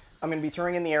 I'm going to be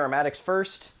throwing in the aromatics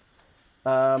first.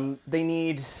 They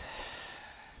need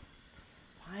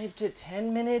 5 to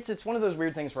 10 minutes. It's one of those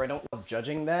weird things where I don't love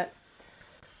judging that.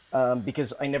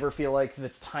 Because I never feel like the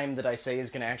time that I say is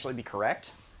going to actually be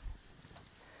correct.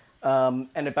 And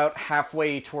about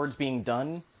halfway towards being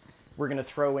done, we're going to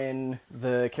throw in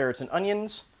the carrots and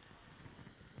onions.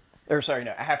 Or sorry,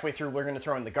 no, halfway through we're going to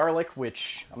throw in the garlic,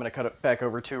 which I'm going to cut it back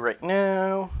over to right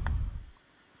now.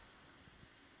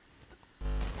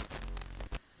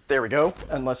 There we go,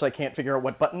 unless I can't figure out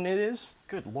what button it is.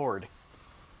 Good lord.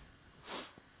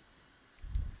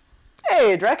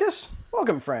 Hey, Dracus!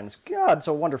 Welcome, friends. God, it's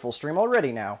a wonderful stream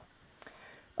already now.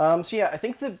 So yeah, I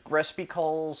think the recipe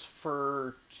calls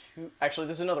for two... Actually,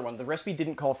 this is another one. The recipe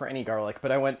didn't call for any garlic,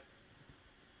 but I went...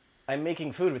 I'm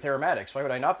making food with aromatics. Why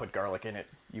would I not put garlic in it,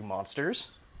 you monsters?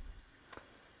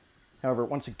 However,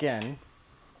 once again,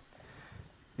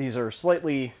 these are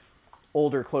slightly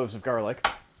older cloves of garlic,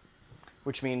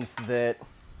 which means that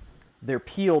their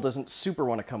peel doesn't super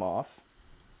want to come off.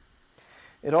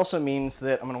 It also means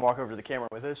that, I'm going to walk over to the camera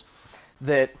with this,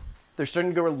 that they're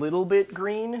starting to go a little bit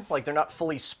green, like they're not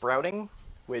fully sprouting,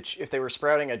 which if they were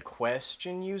sprouting I'd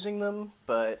question using them,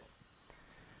 but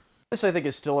this I think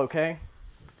is still okay.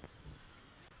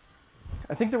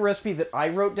 I think the recipe that I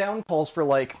wrote down calls for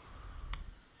like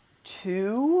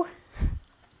 2?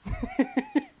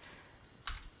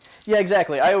 Yeah,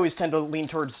 exactly. I always tend to lean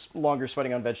towards longer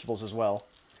sweating on vegetables as well.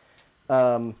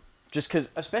 Just because,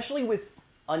 especially with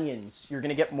onions, you're going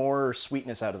to get more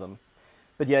sweetness out of them.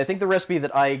 But yeah, I think the recipe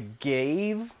that I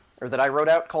gave, or that I wrote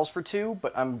out, calls for 2,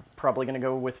 but I'm probably going to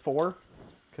go with 4,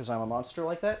 because I'm a monster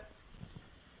like that.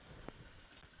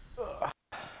 Ugh.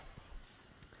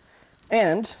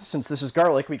 And, since this is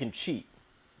garlic, we can cheat.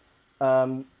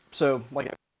 So,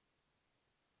 like,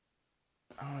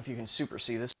 I don't know if you can super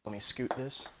see this. Let me scoot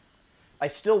this. I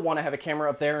still want to have a camera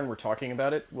up there and we're talking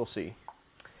about it. We'll see.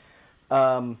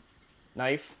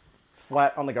 Knife,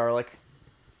 flat on the garlic.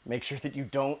 Make sure that you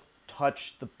don't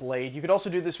touch the blade. You could also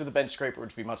do this with a bench scraper,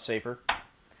 which would be much safer.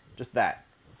 Just that.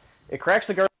 It cracks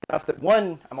the garlic enough that,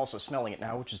 1, I'm also smelling it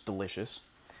now, which is delicious.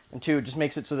 And 2, it just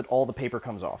makes it so that all the paper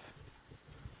comes off.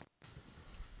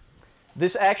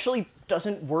 This actually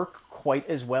doesn't work quite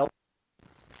as well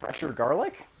with fresher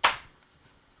garlic,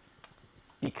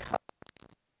 because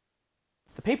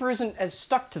the paper isn't as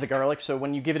stuck to the garlic, so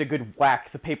when you give it a good whack,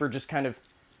 the paper just kind of,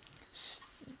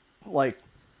 like,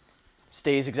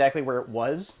 stays exactly where it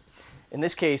was. In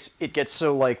this case, it gets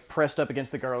so, like, pressed up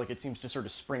against the garlic, it seems to sort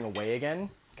of spring away again.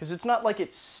 Because it's not like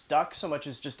it's stuck so much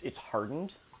as just it's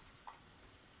hardened.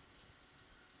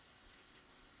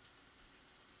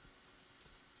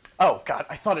 Oh, God,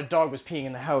 I thought a dog was peeing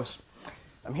in the house.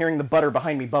 I'm hearing the butter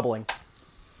behind me bubbling.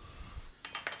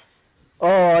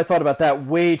 Oh, I thought about that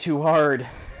way too hard.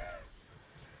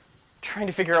 Trying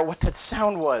to figure out what that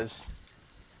sound was.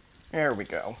 There we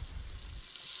go.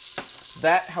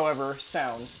 That, however,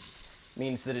 sound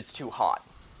means that it's too hot.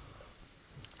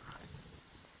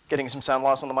 Getting some sound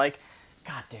loss on the mic.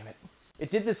 God damn it.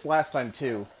 It did this last time,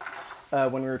 too,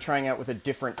 when we were trying out with a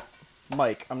different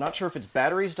mic. I'm not sure if it's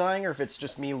batteries dying or if it's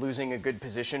just me losing a good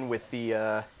position with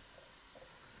the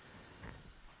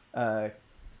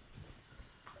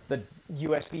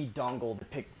USB dongle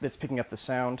that's picking up the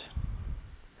sound.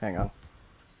 Hang on.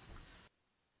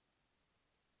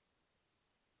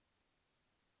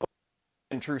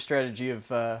 And true strategy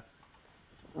of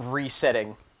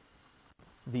resetting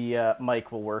the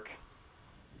mic will work.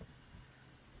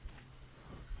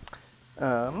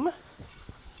 Here,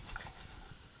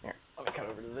 let me cut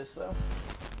over to this though.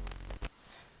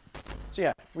 So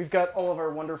yeah, we've got all of our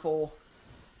wonderful,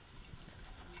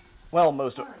 well,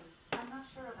 most of... I'm not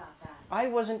sure about that. I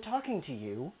wasn't talking to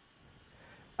you.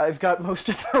 I've got most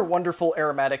of our wonderful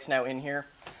aromatics now in here,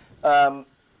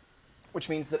 which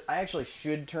means that I actually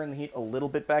should turn the heat a little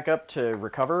bit back up to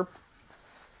recover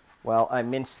while I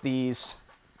mince these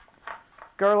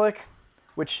garlic,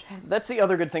 which, that's the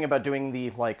other good thing about doing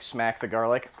the, like, smack the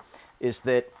garlic, is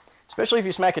that, especially if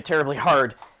you smack it terribly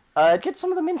hard, it gets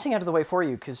some of the mincing out of the way for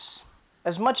you, because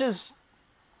as much as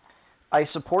I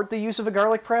support the use of a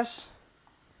garlic press,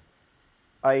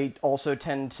 I also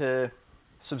tend to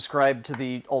subscribe to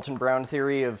the Alton Brown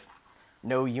theory of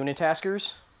no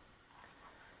unitaskers.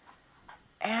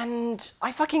 And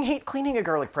I fucking hate cleaning a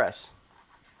garlic press.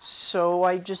 So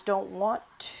I just don't want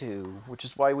to, which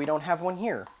is why we don't have one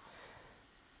here.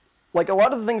 Like, a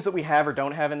lot of the things that we have or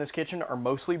don't have in this kitchen are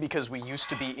mostly because we used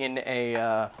to be in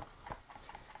an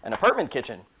apartment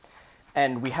kitchen.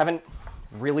 And we haven't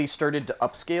really started to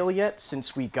upscale yet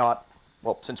since we bought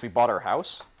our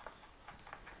house.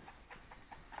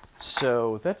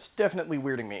 So that's definitely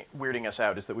weirding us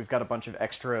out, is that we've got a bunch of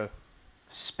extra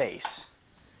space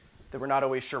that we're not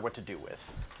always sure what to do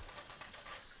with.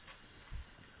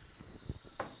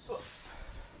 Oof.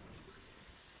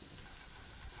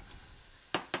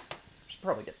 Should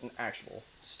probably get an actual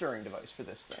stirring device for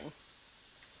this thing.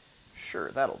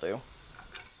 Sure, that'll do.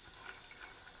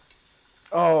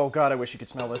 Oh god, I wish you could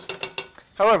smell this.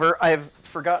 However, I've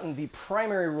forgotten the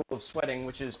primary rule of sweating,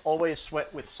 which is always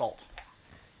sweat with salt.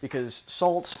 Because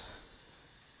salt,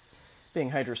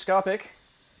 being hydroscopic,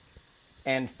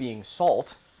 and being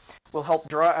salt, will help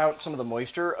draw out some of the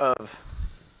moisture of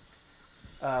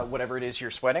whatever it is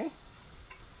you're sweating.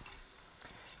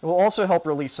 It will also help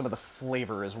release some of the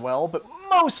flavor as well, but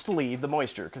mostly the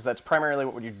moisture, because that's primarily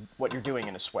what you're doing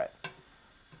in a sweat.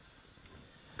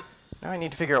 Now I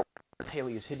need to figure out where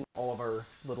Haley has hidden all of our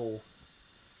little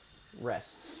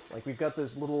rests. Like, we've got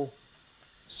those little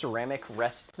ceramic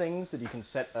rest things that you can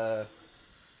set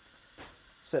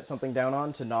something down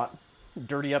on to not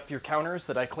dirty up your counters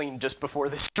that I cleaned just before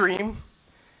this stream,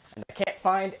 and I can't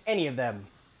find any of them.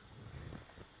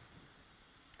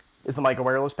 Is the mic a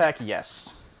wireless pack?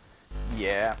 Yes.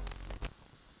 Yeah.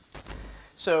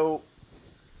 So,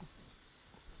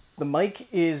 the mic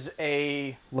is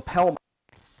a lapel mic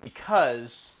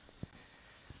because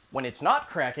when it's not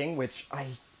cracking, which I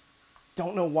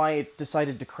don't know why it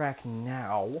decided to crack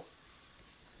now,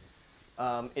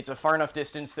 it's a far enough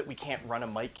distance that we can't run a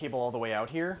mic cable all the way out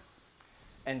here.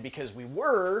 And because we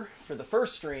were, for the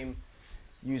first stream,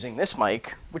 using this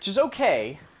mic, which is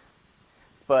okay,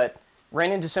 but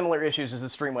ran into similar issues as the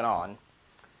stream went on,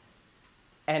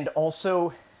 and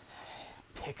also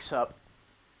picks up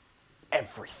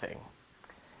everything.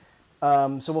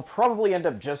 So we'll probably end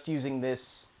up just using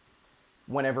this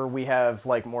whenever we have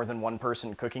like more than one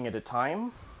person cooking at a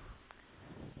time.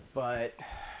 But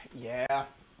yeah,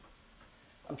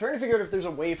 I'm trying to figure out if there's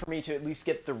a way for me to at least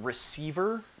get the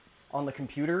receiver on the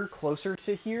computer closer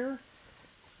to here,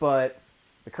 but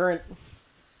the current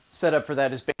setup for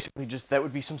that is basically just, that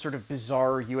would be some sort of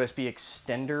bizarre USB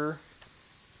extender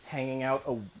hanging out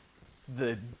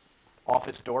the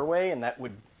office doorway, and that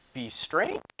would be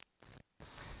strange.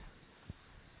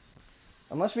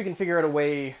 Unless we can figure out a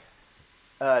way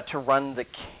to run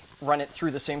it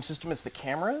through the same system as the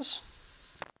cameras.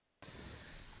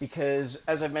 Because,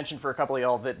 as I've mentioned for a couple of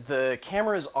y'all, that the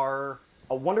cameras are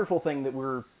a wonderful thing that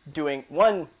we're doing.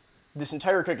 One, this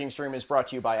entire cooking stream is brought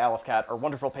to you by Aleph our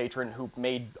wonderful patron who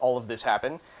made all of this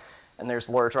happen. And there's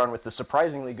Loratron with the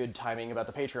surprisingly good timing about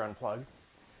the Patreon plug.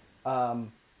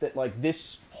 That, like,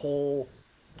 this whole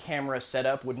camera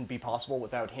setup wouldn't be possible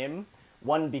without him.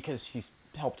 One, because he's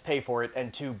helped pay for it,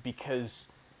 and two,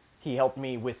 because he helped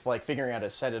me with, like, figuring out how to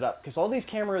set it up. Because all these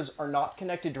cameras are not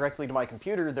connected directly to my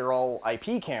computer, they're all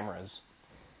IP cameras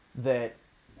that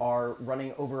are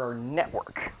running over our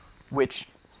network, which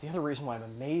is the other reason why I'm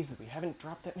amazed that we haven't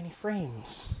dropped that many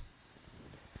frames.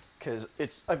 Because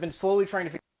I've been slowly trying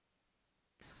to figure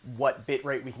out what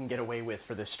bitrate we can get away with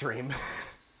for this stream.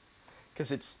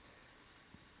 Because it's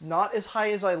not as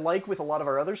high as I like with a lot of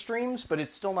our other streams, but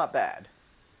it's still not bad.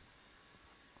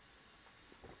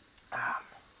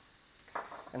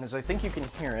 And as I think you can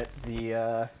hear it,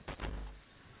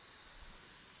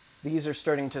 these are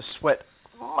starting to sweat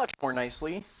much more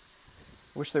nicely.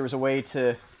 Wish there was a way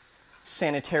to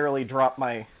sanitarily drop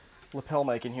my lapel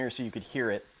mic in here so you could hear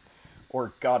it.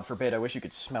 Or, God forbid, I wish you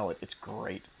could smell it. It's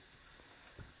great.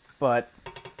 But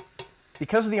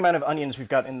because of the amount of onions we've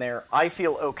got in there, I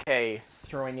feel okay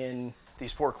throwing in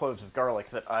these 4 cloves of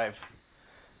garlic that I've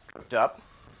cooked up.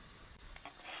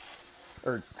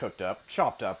 Or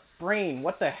chopped up. Brain,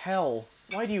 what the hell?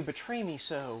 Why do you betray me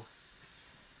so?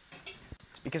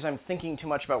 It's because I'm thinking too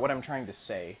much about what I'm trying to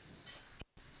say.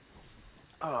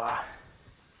 I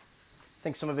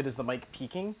think some of it is the mic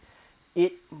peaking.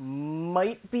 It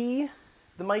might be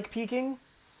the mic peaking.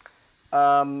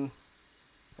 And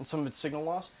some of it's signal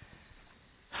loss.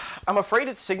 I'm afraid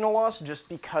it's signal loss just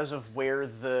because of where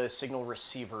the signal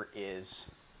receiver is.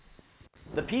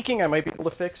 The peaking I might be able to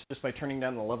fix just by turning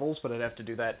down the levels, but I'd have to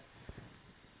do that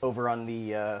over on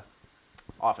the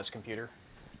office computer,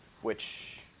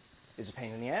 which is a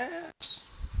pain in the ass.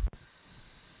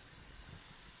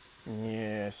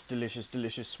 Yes, delicious,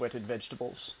 delicious sweated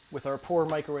vegetables with our poor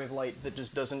microwave light that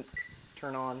just doesn't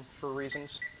turn on for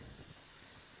reasons.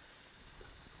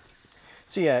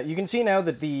 So yeah, you can see now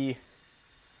that the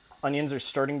onions are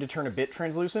starting to turn a bit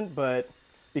translucent, but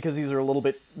because these are a little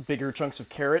bit bigger chunks of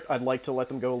carrot, I'd like to let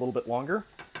them go a little bit longer.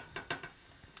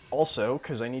 Also,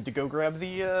 because I need to go grab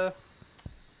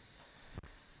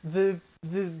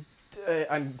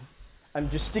I'm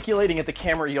gesticulating at the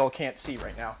camera y'all can't see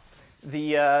right now.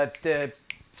 The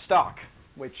stock,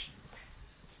 which,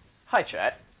 hi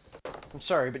chat. I'm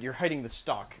sorry, but you're hiding the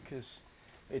stock because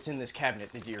it's in this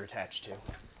cabinet that you're attached to.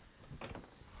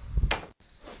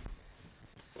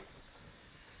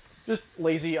 Just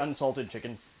lazy, unsalted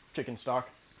chicken stock.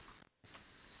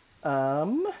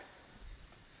 I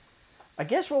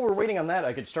guess while we're waiting on that,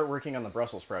 I could start working on the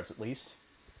Brussels sprouts at least.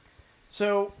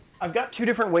 So, I've got 2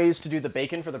 different ways to do the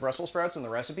bacon for the Brussels sprouts in the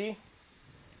recipe.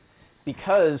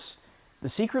 Because the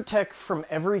secret tech from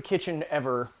every kitchen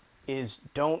ever is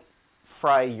don't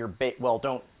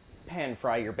don't pan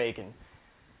fry your bacon.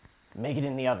 Make it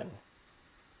in the oven.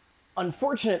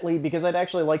 Unfortunately, because I'd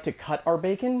actually like to cut our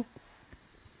bacon,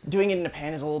 Doing it in a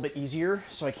pan is a little bit easier,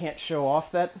 so I can't show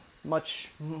off that much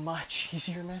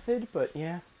easier method, but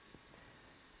yeah.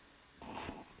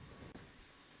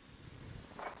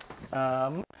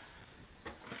 How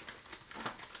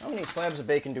many slabs of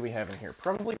bacon do we have in here?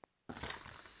 Probably...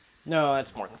 No,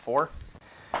 that's more than 4.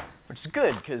 Which is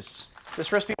good, because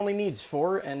this recipe only needs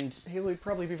 4, and Haley would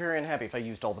probably be very unhappy if I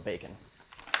used all the bacon.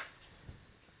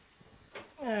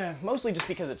 Mostly just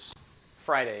because it's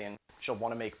Friday, and she'll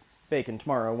want to make bacon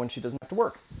tomorrow when she doesn't have to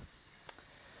work.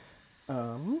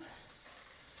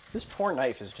 This poor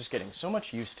knife is just getting so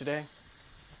much use today.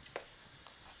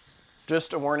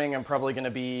 Just a warning, I'm probably going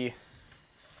to be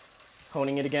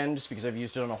honing it again, just because I've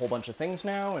used it on a whole bunch of things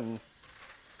now, and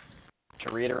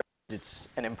to reiterate, it's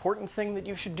an important thing that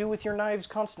you should do with your knives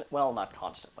well, not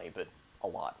constantly, but a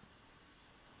lot.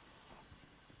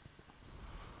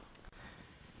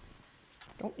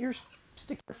 Don't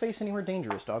stick your face anywhere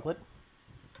dangerous, doglet.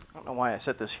 I don't know why I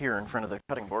set this here in front of the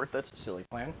cutting board. That's a silly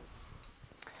plan.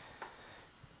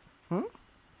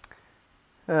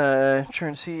 Try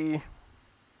and see...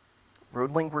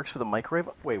 Road link works with a microwave?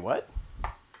 Wait, what?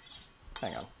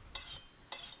 Hang on.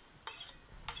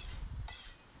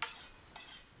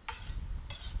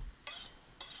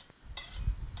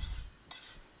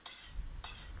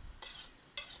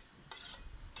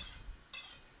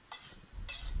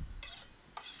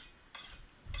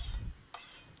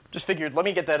 Just figured, let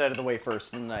me get that out of the way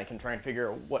first, and then I can try and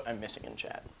figure out what I'm missing in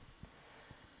chat.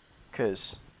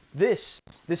 Because this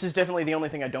is definitely the only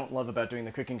thing I don't love about doing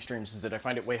the cooking streams, is that I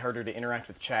find it way harder to interact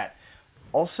with chat.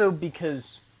 Also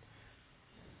because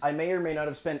I may or may not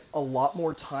have spent a lot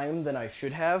more time than I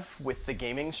should have with the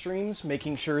gaming streams,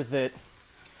 making sure that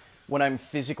when I'm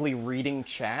physically reading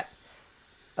chat,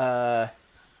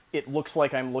 it looks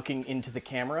like I'm looking into the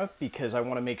camera, because I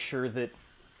want to make sure that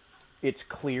it's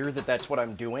clear that that's what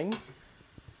I'm doing.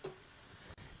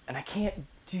 And I can't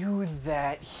do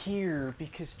that here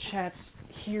because chat's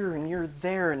here and you're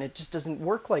there, and it just doesn't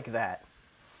work like that.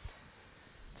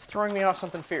 It's throwing me off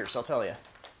something fierce, I'll tell you.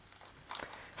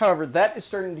 However, that is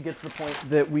starting to get to the point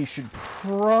that we should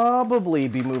probably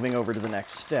be moving over to the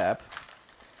next step.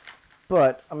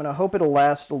 But I'm going to hope it'll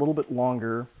last a little bit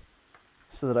longer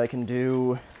so that I can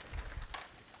do...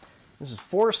 This is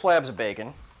 4 slabs of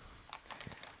bacon.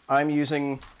 I'm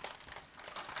using...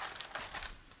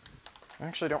 I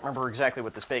actually don't remember exactly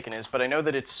what this bacon is, but I know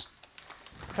that it's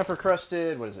pepper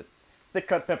crusted, what is it? Thick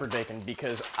cut peppered bacon,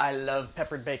 because I love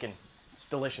peppered bacon. It's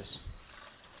delicious.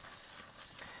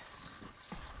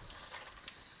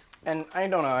 And I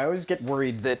don't know, I always get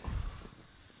worried that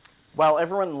while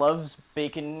everyone loves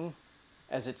bacon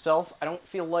as itself, I don't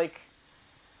feel like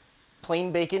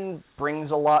plain bacon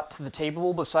brings a lot to the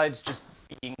table besides just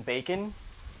being bacon.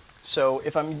 So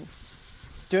if I'm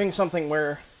doing something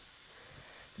where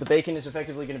the bacon is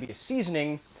effectively going to be a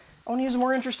seasoning, I want to use a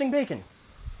more interesting bacon.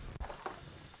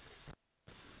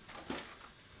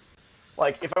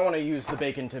 Like, if I want to use the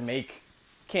bacon to make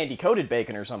candy-coated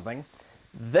bacon or something,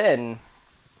 then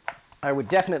I would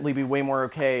definitely be way more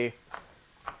okay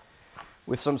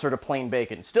with some sort of plain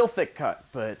bacon. Still thick cut,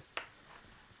 but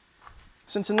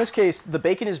since in this case, the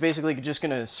bacon is basically just going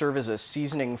to serve as a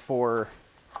seasoning for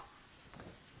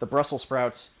the Brussels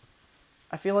sprouts,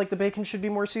 I feel like the bacon should be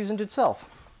more seasoned itself.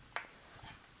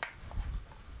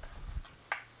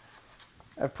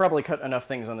 I've probably cut enough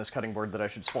things on this cutting board that I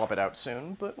should swap it out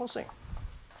soon, but we'll see.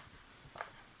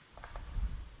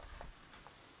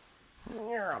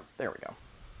 There we go.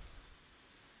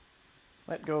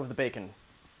 Let go of the bacon.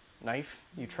 Knife,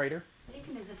 you traitor.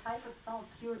 Bacon is a type of salt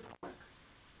cured pork.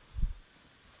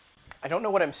 I don't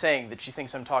know what I'm saying that she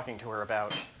thinks I'm talking to her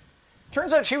about.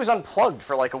 Turns out she was unplugged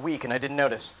for like a week and I didn't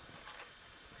notice.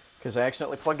 Because I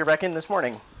accidentally plugged her back in this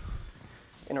morning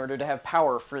in order to have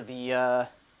power for the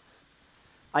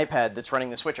iPad that's running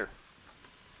the switcher.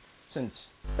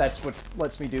 Since that's what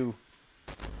lets me do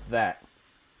that.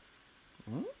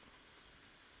 Hmm?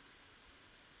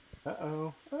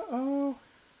 Uh-oh. Uh-oh.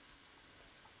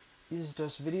 Is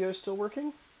this video still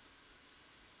working?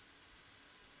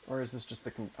 Or is this just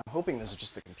the... I'm hoping this is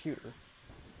just the computer.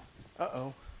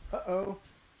 Uh-oh. Uh-oh.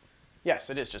 Yes,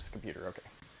 it is just the computer. Okay.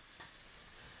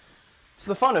 It's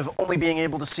the fun of only being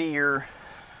able to see your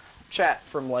chat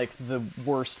from, like, the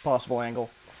worst possible angle.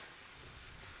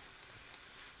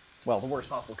 Well, the worst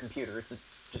possible computer. It's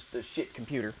just a shit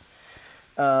computer.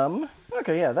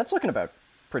 Okay, yeah, that's looking about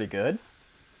pretty good.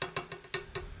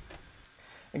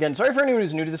 Again, sorry for anyone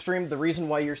who's new to the stream. The reason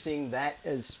why you're seeing that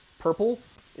as purple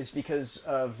is because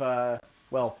of,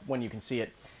 well, when you can see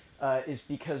it, is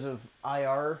because of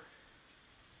IR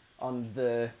on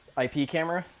the IP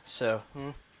camera. So,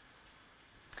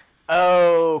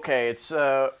 Okay, it's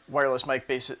wireless mic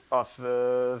based off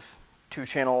of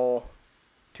 2-channel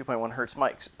 2.1 hertz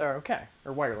mics. Okay,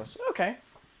 or wireless. Okay.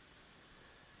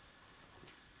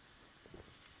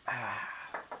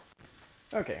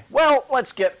 Okay, well,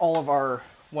 let's get all of our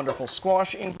wonderful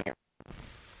squash in here.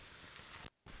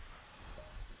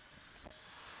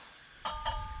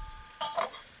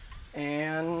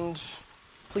 And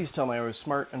please tell me I was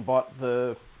smart and bought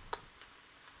the...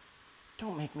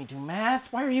 Don't make me do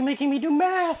math. Why are you making me do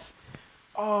math?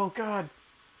 Oh, God.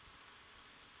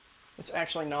 It's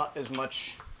actually not as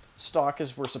much stock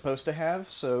as we're supposed to have,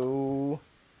 so...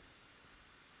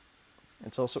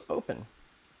 It's also open.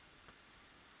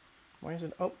 Why is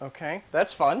it... Oh, okay.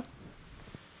 That's fun.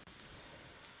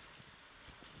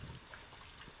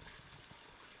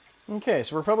 Okay,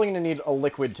 so we're probably going to need a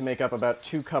liquid to make up about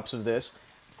 2 cups of this.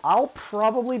 I'll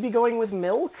probably be going with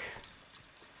milk,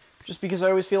 just because I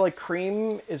always feel like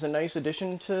cream is a nice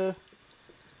addition to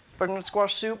butternut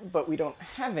squash soup, but we don't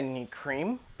have any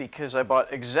cream, because I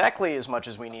bought exactly as much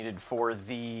as we needed for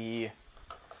the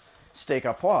steak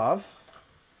à poivre.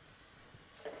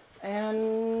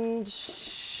 And...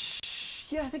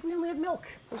 yeah, I think we only have milk.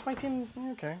 This might be...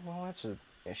 okay, well, that's an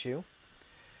issue.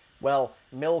 Well,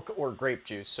 milk or grape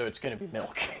juice, so it's going to be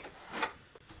milk.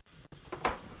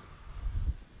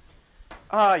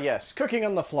 Ah, yes, cooking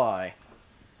on the fly.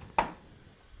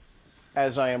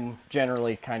 As I am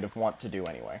generally kind of want to do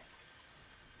anyway.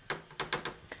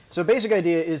 So basic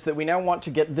idea is that we now want to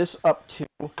get this up to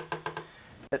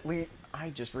at least...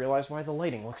 I just realized why the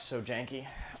lighting looks so janky.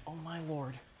 Oh my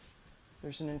lord.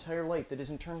 There's an entire light that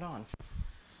isn't turned on.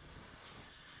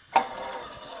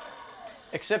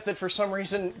 Except that for some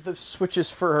reason the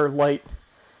switches for our light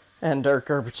and our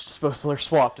garbage disposal are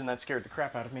swapped, and that scared the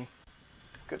crap out of me.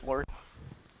 Good lord.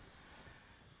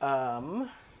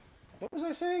 What was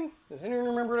I saying? Does anyone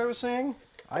remember what I was saying?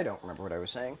 I don't remember what I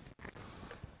was saying.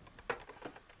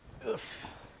 Ugh.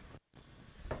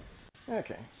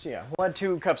 Okay, so yeah, we'll add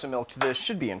 2 cups of milk to this.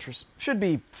 Should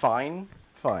be fine.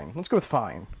 Fine. Let's go with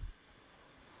fine.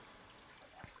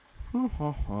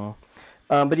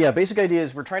 But yeah, basic idea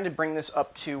is we're trying to bring this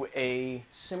up to a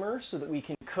simmer so that we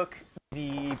can cook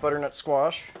the butternut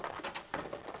squash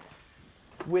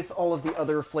with all of the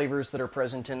other flavors that are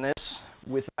present in this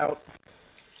without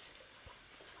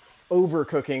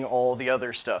overcooking all the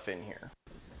other stuff in here.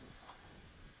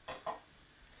 So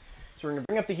we're going to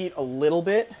bring up the heat a little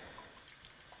bit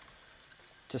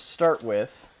to start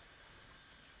with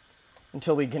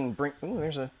until we can bring... Ooh,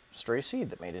 there's a stray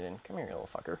seed that made it in. Come here, you little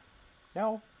fucker.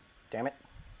 No. Damn it.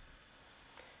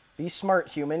 Be smart,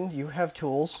 human. You have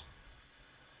tools.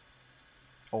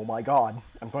 Oh my god.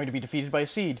 I'm going to be defeated by a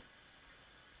seed.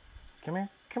 Come here.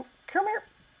 Come here.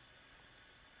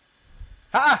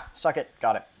 Ha! Suck it.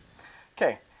 Got it.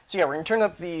 Okay. So yeah, we're going to turn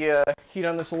up the heat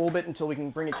on this a little bit until we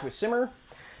can bring it to a simmer.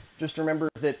 Just remember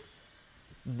that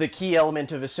the key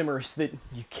element of a simmer is that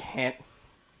you can't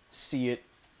see it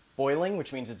boiling,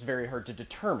 which means it's very hard to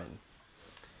determine.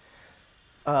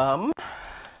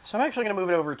 So I'm actually going to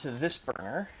move it over to this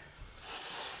burner,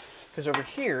 because over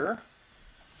here,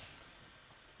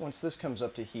 once this comes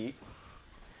up to heat,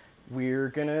 we're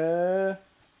going to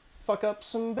fuck up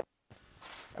some bacon.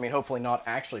 I mean, hopefully not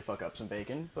actually fuck up some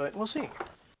bacon, but we'll see.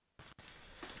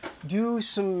 Do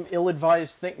some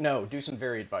ill-advised things. No, do some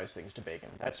very advised things to bacon.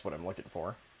 That's what I'm looking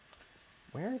for.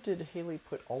 Where did Haley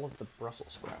put all of the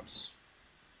Brussels sprouts?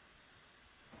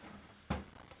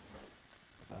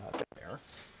 There.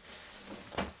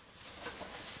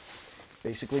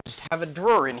 Basically just have a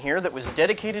drawer in here that was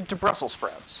dedicated to Brussels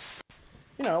sprouts.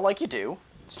 You know, like you do.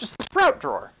 It's just the sprout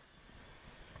drawer.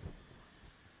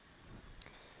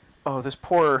 Oh, this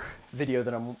poor video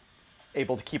that I'm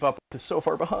able to keep up with is so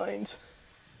far behind.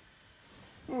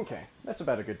 Okay, that's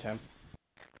about a good temp.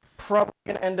 Probably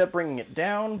going to end up bringing it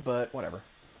down, but whatever.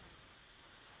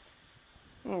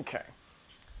 Okay.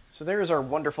 So there's our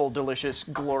wonderful, delicious,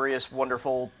 glorious,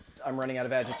 wonderful, I'm running out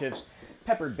of adjectives,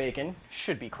 peppered bacon.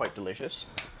 Should be quite delicious.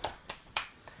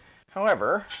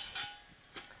 However,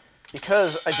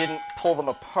 because I didn't pull them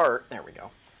apart, there we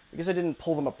go. Because I didn't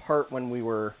pull them apart when we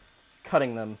were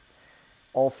cutting them,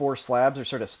 all 4 slabs are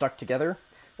sort of stuck together.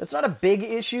 That's not a big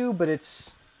issue, but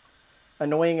it's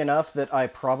annoying enough that I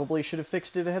probably should have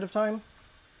fixed it ahead of time.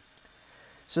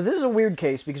 So this is a weird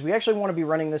case because we actually want to be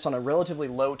running this on a relatively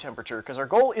low temperature because our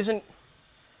goal isn't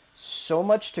so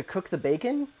much to cook the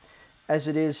bacon as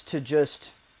it is to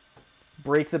just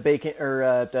break the bacon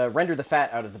or render the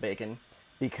fat out of the bacon,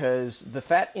 because the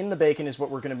fat in the bacon is what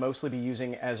we're going to mostly be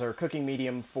using as our cooking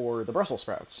medium for the Brussels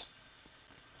sprouts.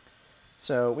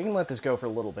 So we can let this go for a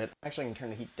little bit. Actually, I can turn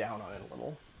the heat down on it a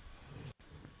little.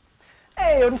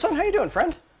 Hey, Odin-san, how you doing,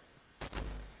 friend?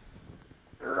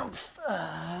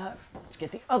 Let's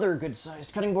get the other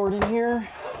good-sized cutting board in here.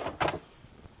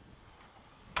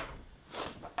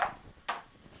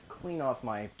 Clean off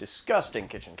my disgusting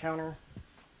kitchen counter.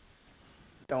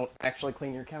 Don't actually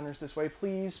clean your counters this way,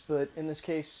 please, but in this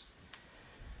case,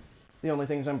 the only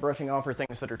things I'm brushing off are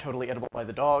things that are totally edible by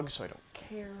the dog, so I don't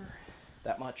care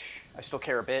that much. I still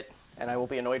care a bit, and I will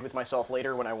be annoyed with myself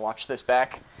later when I watch this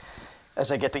back. As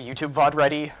I get the YouTube VOD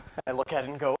ready, I look at it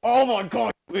and go, oh my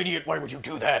god, you idiot, why would you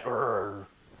do that? Urgh.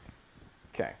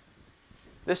 Okay.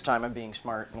 This time I'm being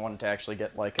smart and wanted to actually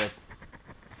get like a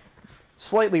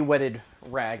slightly wetted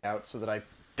rag out so that I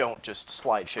don't just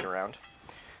slide shit around.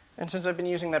 And since I've been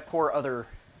using that poor other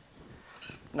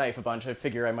knife a bunch, I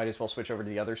figure I might as well switch over to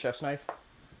the other chef's knife.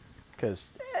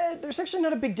 Because there's actually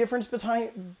not a big difference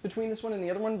between this one and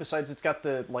the other one, besides it's got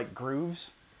the, like,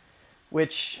 grooves,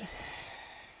 which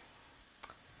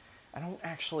I don't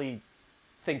actually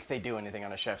think they do anything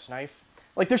on a chef's knife.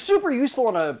 Like, they're super useful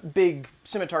on a big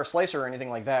scimitar slicer or anything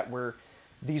like that, where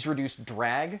these reduce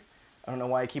drag. I don't know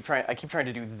why I keep trying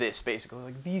to do this, basically.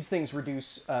 Like, these things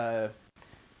reduce the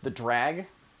drag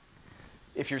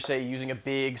if you're, say, using a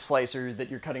big slicer that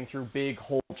you're cutting through big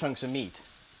whole chunks of meat.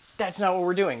 That's not what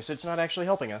we're doing, so it's not actually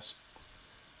helping us.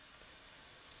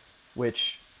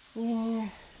 Which, so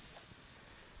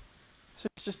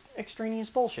it's just extraneous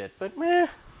bullshit, but meh.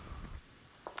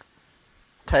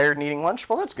 Tired and eating lunch?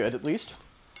 Well, that's good, at least.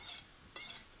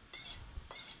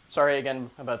 Sorry again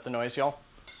about the noise, y'all.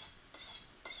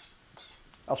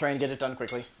 I'll try and get it done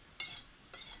quickly.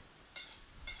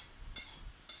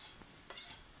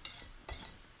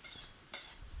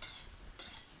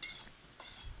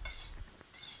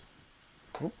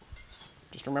 Oop.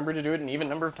 Just remember to do it an even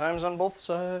number of times on both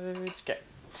sides. Okay.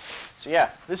 So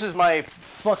yeah, this is my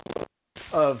fuck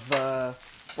of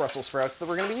Brussels sprouts that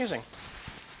we're going to be using.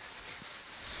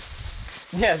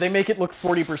 Yeah, they make it look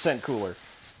 40% cooler.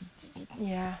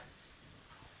 Yeah.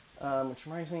 Which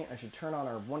reminds me, I should turn on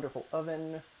our wonderful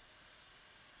oven.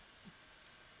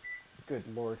 Good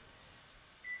lord.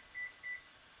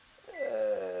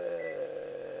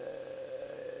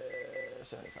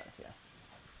 75, yeah.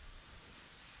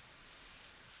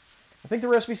 I think the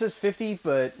recipe says 50,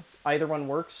 but either one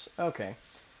works. Okay.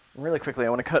 And really quickly, I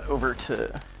want to cut over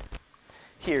to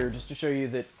here just to show you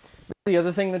that the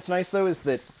other thing that's nice, though, is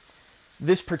that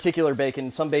this particular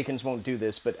bacon, some bacons won't do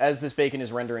this, but as this bacon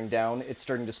is rendering down, it's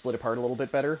starting to split apart a little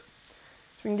bit better.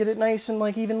 So we can get it nice and,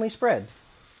 like, evenly spread.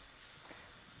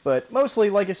 But mostly,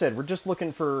 like I said, we're just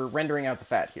looking for rendering out the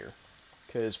fat here,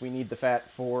 because we need the fat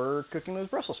for cooking those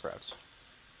Brussels sprouts.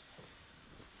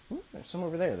 Ooh, there's some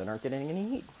over there that aren't getting any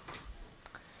heat.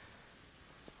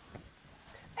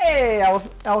 Hey,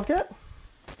 Olive Cat!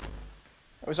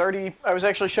 I was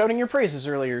actually shouting your praises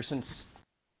earlier, since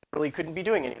I really couldn't be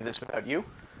doing any of this without you.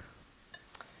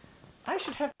 I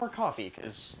should have more coffee,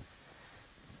 because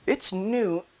it's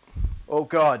new. Oh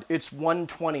god, it's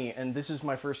 1:20, and this is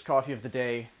my first coffee of the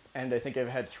day, and I think I've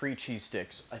had 3 cheese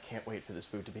sticks. I can't wait for this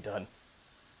food to be done.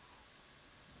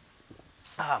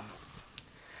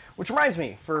 Which reminds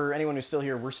me, for anyone who's still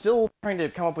here, we're still trying to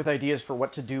come up with ideas for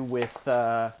what to do with,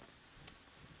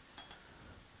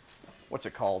 what's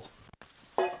it called?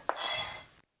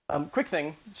 Quick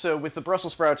thing, so with the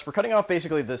Brussels sprouts, we're cutting off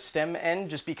basically the stem end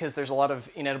just because there's a lot of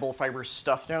inedible fiber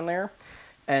stuff down there,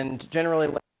 and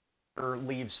generally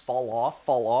leaves fall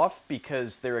off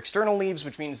because they're external leaves,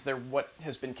 which means they're what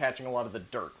has been catching a lot of the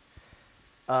dirt.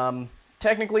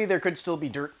 Technically, there could still be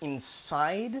dirt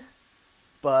inside,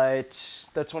 but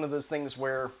that's one of those things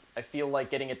where I feel like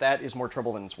getting at that is more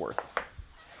trouble than it's worth.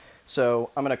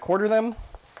 So I'm going to quarter them.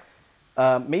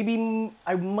 Maybe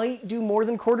I might do more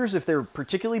than quarters if they're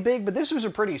particularly big, but this was a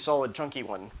pretty solid chunky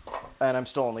one, and I'm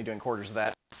still only doing quarters of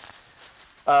that.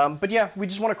 But yeah, we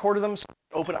just want to quarter them, so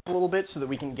open up a little bit so that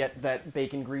we can get that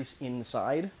bacon grease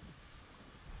inside.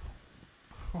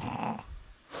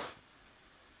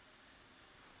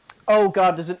 Oh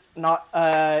god, does it not,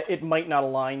 it might not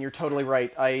align, you're totally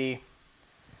right.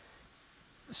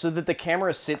 So that the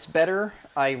camera sits better,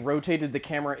 I rotated the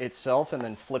camera itself and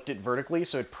then flipped it vertically,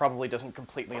 so it probably doesn't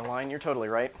completely align. You're totally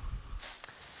right.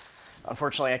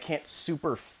 Unfortunately, I can't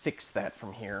super fix that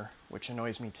from here, which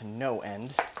annoys me to no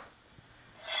end.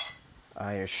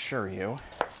 I assure you.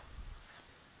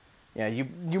 Yeah,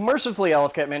 you mercifully,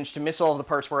 Olive Cat, managed to miss all of the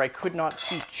parts where I could not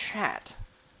see chat.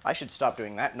 I should stop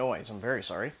doing that noise, I'm very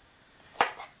sorry.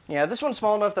 Yeah, this one's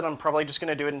small enough that I'm probably just going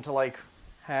to do it into, like,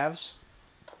 halves.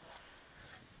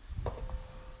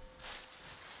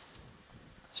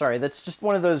 Sorry, that's just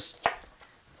one of those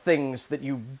things that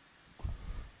you...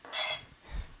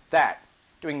 That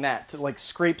doing that to like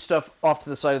scrape stuff off to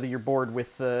the side of your board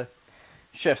with the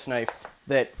chef's knife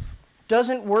that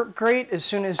doesn't work great as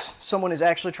soon as someone is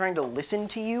actually trying to listen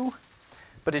to you,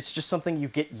 but it's just something you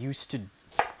get used to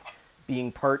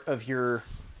being part of your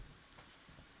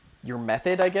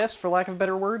method, I guess, for lack of a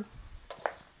better word.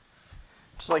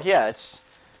 Just like, yeah, it's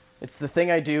the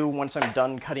thing I do once I'm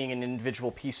done cutting an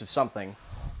individual piece of something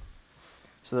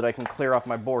so that I can clear off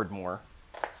my board more.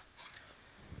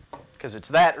 Because it's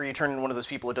that, or you turn into one of those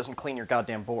people that doesn't clean your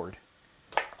goddamn board.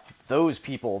 Those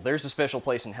people, there's a special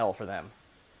place in hell for them.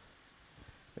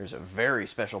 There's a very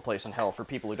special place in hell for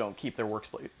people who don't keep their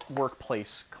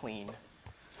workplace clean.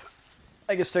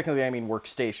 I guess technically I mean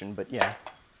workstation, but yeah.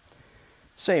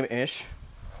 Same-ish.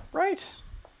 Right?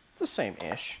 It's the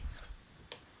same-ish.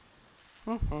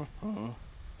 Now,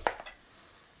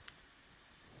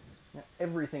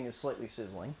 everything is slightly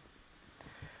sizzling.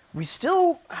 We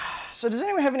still... So does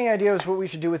anyone have any ideas what we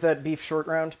should do with that beef short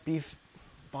round? Beef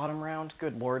bottom round?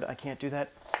 Good lord, I can't do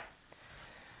that.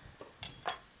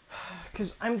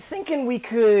 Because I'm thinking we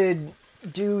could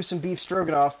do some beef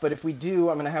stroganoff, but if we do,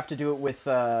 I'm going to have to do it with,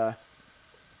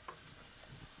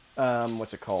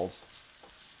 what's it called?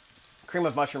 Cream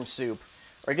of mushroom soup.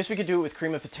 Or I guess we could do it with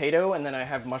cream of potato, and then I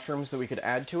have mushrooms that we could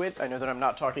add to it. I know that I'm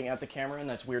not talking at the camera, and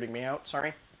that's weirding me out.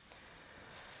 Sorry.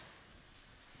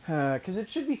 Because it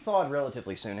should be thawed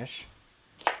relatively soonish.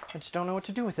 I just don't know what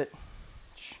to do with it.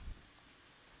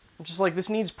 I'm just like, this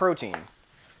needs protein.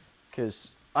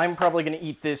 Because I'm probably going to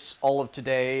eat this all of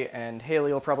today, and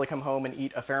Haley will probably come home and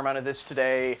eat a fair amount of this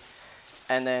today,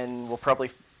 and then we'll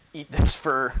probably eat this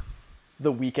for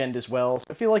the weekend as well.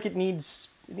 I feel like it needs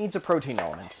a protein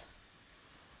element.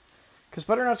 Because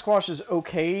butternut squash is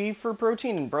okay for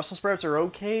protein, and Brussels sprouts are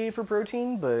okay for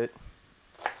protein, but...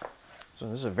 So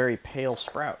this is a very pale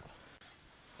sprout.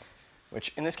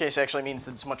 Which, in this case, actually means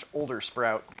that it's a much older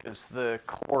sprout, because the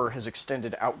core has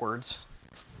extended outwards.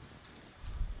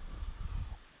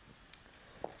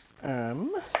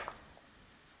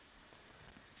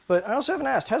 But I also haven't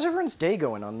asked, how's everyone's day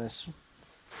going on this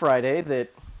Friday that,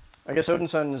 I guess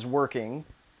Odinson is working,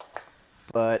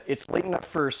 but it's late enough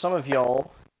for some of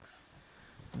y'all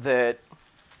that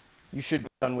you should be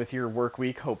done with your work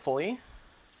week, hopefully.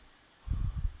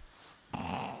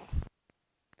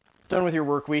 Done with your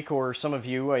work week, or some of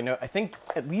you, I think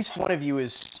at least one of you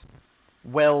is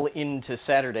well into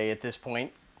Saturday at this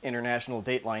point, International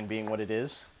Dateline being what it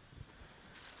is.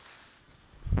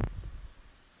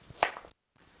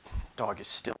 Dog is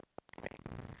still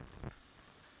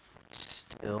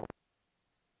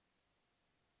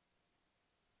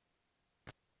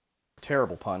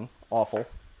terrible pun. Awful.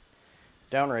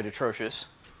 Downright atrocious.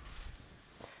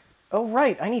 Oh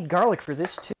right, I need garlic for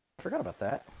this too. I forgot about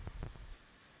that.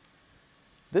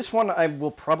 This one I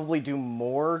will probably do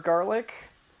more garlic.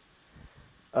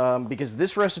 Because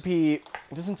this recipe,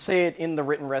 it doesn't say it in the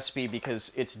written recipe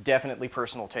because it's definitely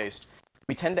personal taste.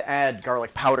 We tend to add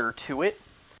garlic powder to it.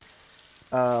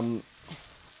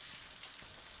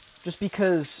 Just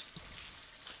because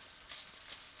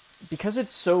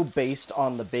it's so based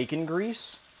on the bacon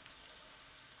grease,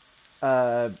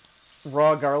 raw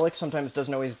garlic sometimes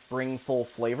doesn't always bring full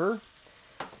flavor.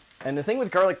 And the thing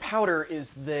with garlic powder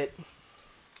is that,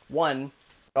 one,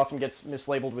 it often gets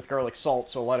mislabeled with garlic salt,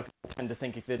 so a lot of people tend to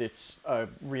think that it's a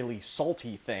really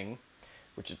salty thing,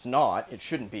 which it's not, it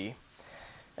shouldn't be.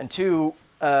 And two,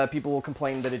 people will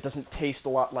complain that it doesn't taste a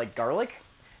lot like garlic,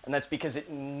 and that's because it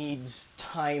needs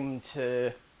time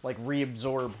to, like,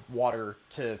 reabsorb water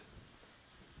to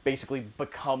basically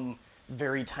become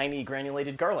very tiny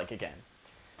granulated garlic again.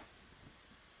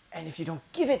 And if you don't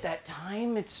give it that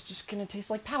time, it's just gonna taste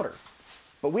like powder.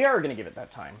 But we are gonna give it that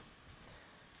time.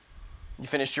 You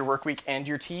finished your work week and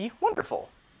your tea? Wonderful.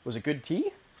 Was it good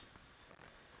tea?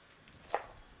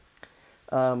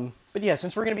 But yeah,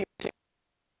 since we're gonna be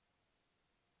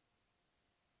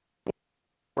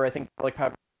where I think garlic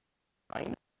powder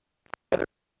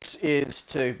is,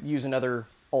 to use another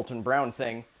Alton Brown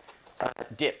thing,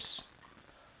 dips.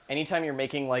 Anytime you're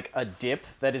making like a dip,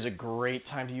 that is a great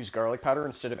time to use garlic powder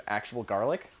instead of actual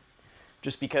garlic.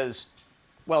 Just because,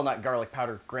 well, not garlic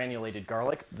powder, granulated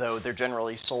garlic, though they're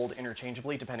generally sold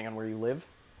interchangeably depending on where you live.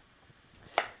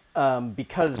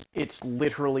 Because it's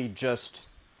literally just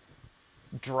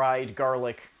dried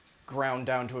garlic ground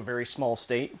down to a very small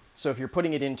state. So if you're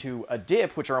putting it into a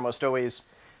dip, which are almost always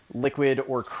liquid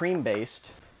or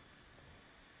cream-based,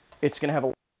 it's going to have a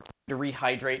lot to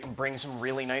rehydrate and bring some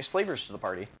really nice flavors to the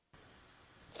party.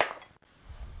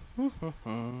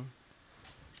 Well,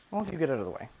 if you get out of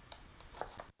the way.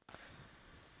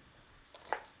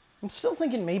 I'm still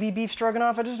thinking maybe beef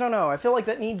stroganoff, I just don't know. I feel like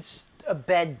that needs a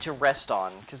bed to rest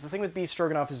on. Because the thing with beef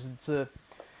stroganoff is it's a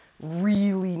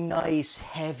really nice,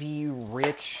 heavy,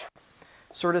 rich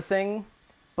sort of thing.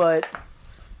 But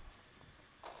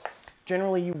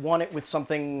generally you want it with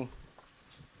something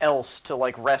else to,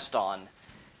 like, rest on.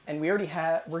 And we already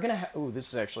have, we're gonna have, ooh, this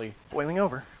is actually boiling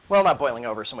over. Well, not boiling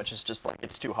over so much as just, like,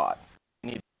 it's too hot.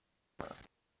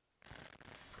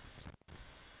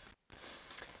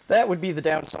 That would be the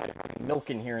downside of having milk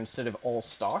in here instead of all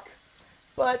stock.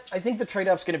 But I think the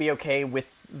trade-off's going to be okay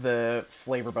with the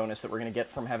flavor bonus that we're going to get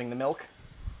from having the milk.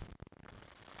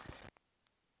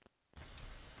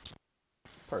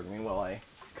 Pardon me while I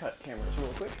cut cameras real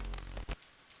quick.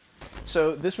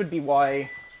 So this would be why...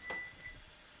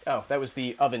 Oh, that was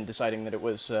the oven deciding that it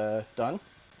was done.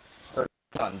 Or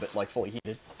done, but like fully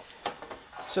heated.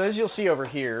 So as you'll see over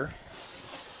here,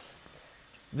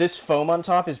 this foam on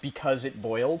top is because it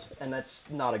boiled, and that's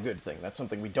not a good thing. That's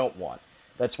something we don't want.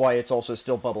 That's why it's also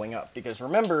still bubbling up. Because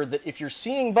remember that if you're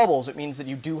seeing bubbles, it means that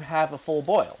you do have a full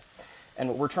boil. And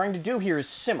what we're trying to do here is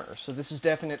simmer, so this is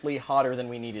definitely hotter than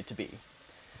we need it to be.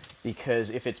 Because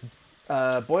if it's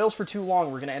boils for too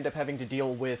long, we're going to end up having to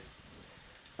deal with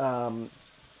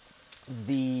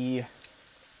the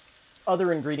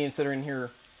other ingredients that are in here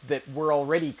that were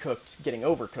already cooked getting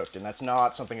overcooked, and that's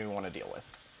not something we want to deal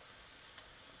with.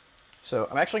 So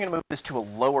I'm actually going to move this to a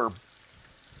lower,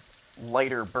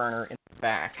 lighter burner in the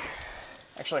back.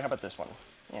 Actually, how about this one?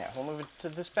 Yeah, we'll move it to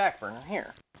this back burner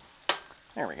here.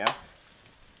 There we go.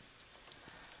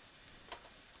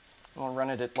 We'll run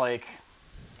it at, like,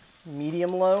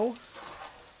 medium-low.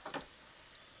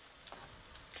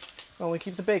 Well, we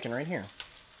keep the bacon right here.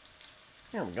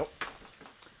 There we go.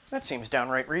 That seems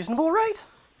downright reasonable, right?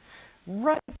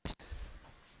 Right.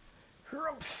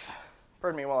 Harumph.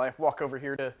 Pardon me while I walk over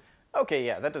here to... Okay,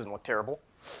 yeah, that doesn't look terrible.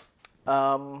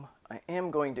 I am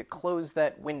going to close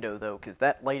that window, though, because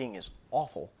that lighting is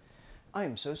awful. I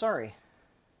am so sorry.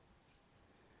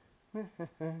 That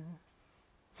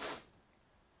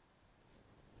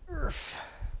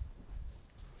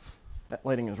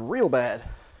lighting is real bad.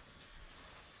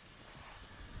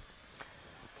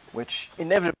 Which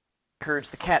inevitably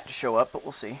encouraged the cat to show up, but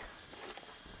we'll see.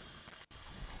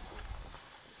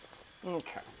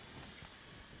 Okay.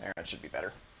 There, that should be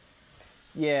better.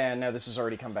 Yeah, no, this has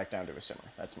already come back down to a simmer.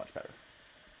 That's much better.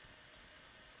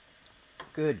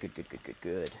 Good, good, good, good, good,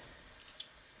 good.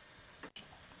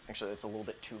 Actually, that's a little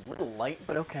bit too little light,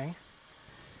 but okay.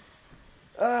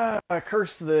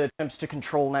 Curse the attempts to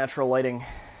control natural lighting.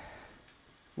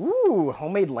 Ooh,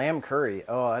 homemade lamb curry.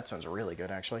 Oh, that sounds really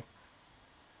good, actually.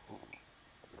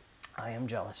 I am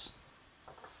jealous.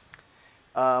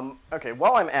 Okay,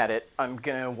 while I'm at it, I'm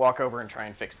gonna walk over and try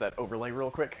and fix that overlay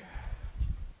real quick.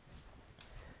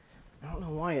 I don't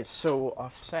know why it's so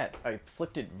offset. I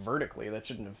flipped it vertically. That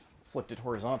shouldn't have flipped it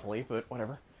horizontally, but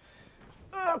whatever.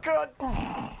 Oh, God!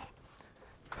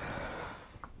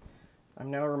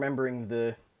 I'm now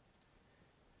remembering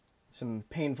some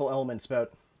painful elements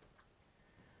about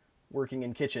working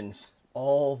in kitchens.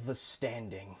 All the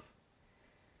standing.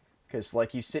 Because,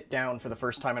 like, you sit down for the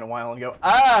first time in a while and go,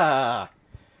 ah!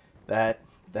 That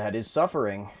is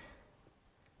suffering.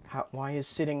 Why is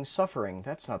sitting suffering?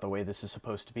 That's not the way this is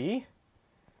supposed to be.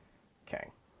 Okay.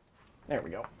 There we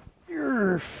go.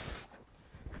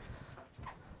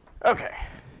 Okay.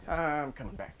 I'm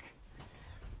coming back.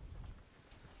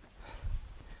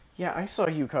 Yeah, I saw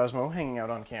you, Cosmo, hanging out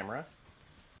on camera.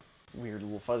 Weird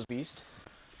little fuzz beast.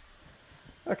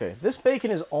 Okay, this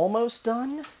bacon is almost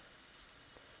done.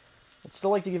 I'd still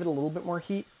like to give it a little bit more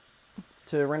heat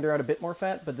to render out a bit more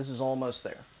fat, but this is almost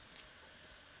there.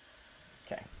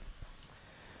 Okay.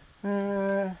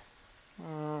 Yeah,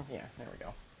 there we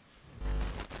go.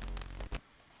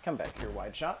 Come back here,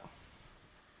 wide shot.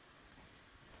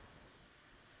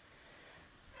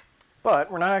 But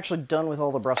we're not actually done with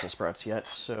all the Brussels sprouts yet,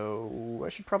 so I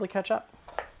should probably catch up.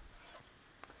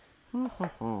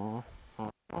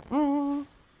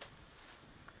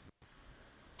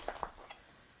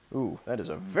 Ooh, that is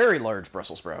a very large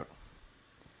Brussels sprout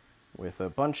with a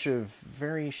bunch of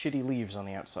very shitty leaves on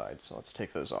the outside, so let's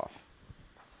take those off.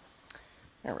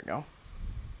 There we go.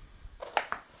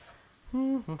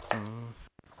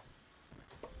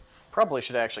 Probably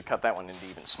should actually cut that one into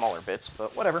even smaller bits,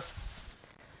 but whatever.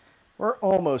 We're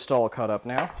almost all cut up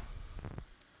now.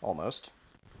 Almost.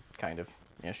 Kind of.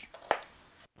 Ish.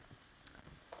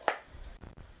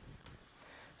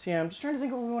 So yeah, I'm just trying to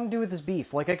think what we want to do with this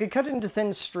beef. Like, I could cut it into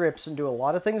thin strips and do a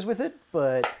lot of things with it,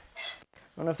 but I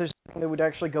don't know if there's something that would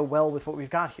actually go well with what we've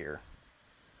got here.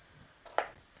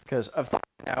 Because I've thought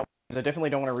now, because I definitely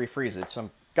don't want to refreeze it, so I've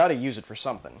got to use it for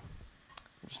something.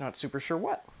 I'm just not super sure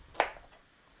what.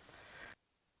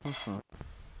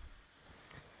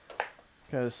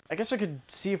 Because I guess I could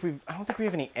see if I don't think we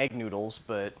have any egg noodles,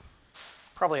 but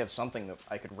probably have something that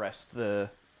I could rest the...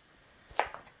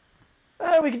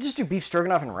 we could just do beef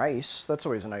stroganoff and rice. That's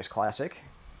always a nice classic.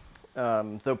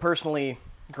 Though personally,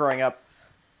 growing up,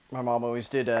 my mom always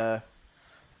did a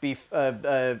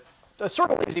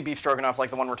sort of lazy beef stroganoff like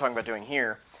the one we're talking about doing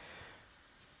here.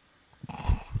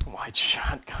 Wide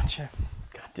shot, gotcha.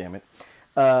 God damn it.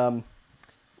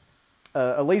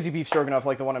 A lazy beef stroganoff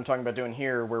like the one I'm talking about doing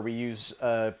here, where we use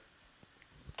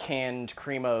canned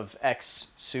cream of X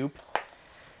soup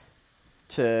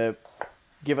to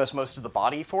give us most of the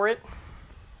body for it.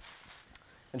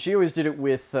 And she always did it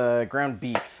with ground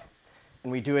beef.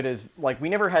 And we do it as, like, we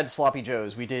never had sloppy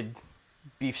joes. We did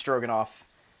beef stroganoff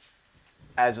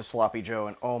as a sloppy joe,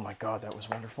 and oh my god, that was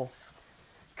wonderful.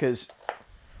 Because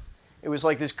it was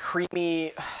like this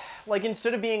creamy, like,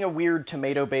 instead of being a weird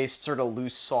tomato-based sort of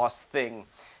loose sauce thing,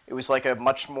 it was like a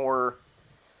much more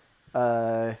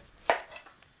tight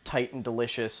and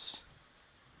delicious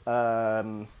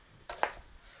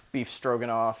beef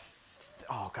stroganoff.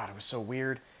 Oh god, it was so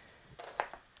weird.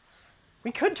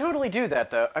 We could totally do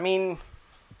that, though. I mean,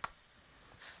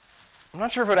 I'm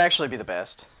not sure if it would actually be the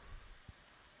best.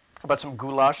 How about some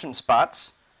goulash and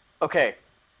spots? Okay.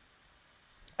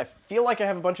 I feel like I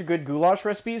have a bunch of good goulash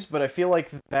recipes, but I feel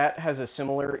like that has a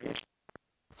similar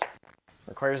issue.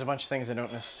 Requires a bunch of things I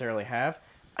don't necessarily have.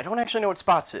 I don't actually know what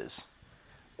spots is.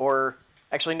 Or,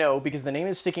 actually no, because the name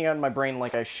is sticking out in my brain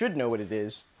like I should know what it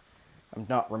is. I'm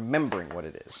not remembering what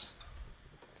it is.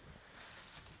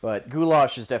 But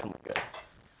goulash is definitely good.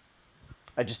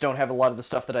 I just don't have a lot of the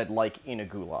stuff that I'd like in a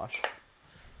goulash.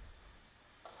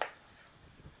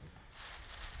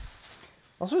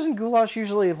 Also, isn't goulash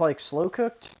usually, like,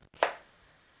 slow-cooked?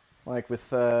 Like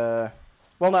with, well,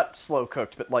 not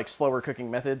slow-cooked, but, like, slower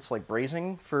cooking methods, like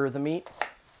braising for the meat?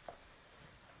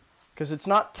 Because it's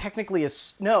not technically a...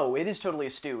 No, it is totally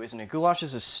a stew, isn't it? Goulash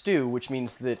is a stew, which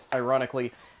means that,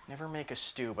 ironically, never make a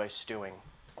stew by stewing.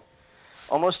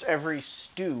 Almost every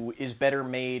stew is better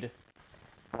made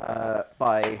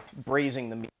by braising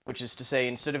the meat, which is to say,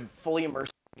 instead of fully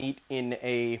immersing meat in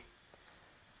a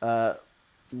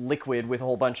liquid with a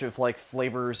whole bunch of like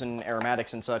flavors and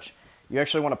aromatics and such, you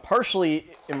actually want to partially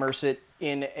immerse it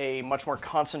in a much more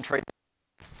concentrated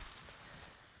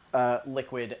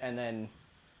liquid, and then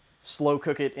slow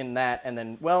cook it in that, and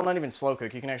then, well, not even slow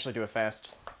cook, you can actually do a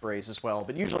fast braise as well,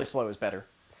 but usually slow is better.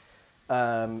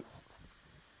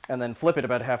 And then flip it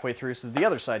about halfway through so the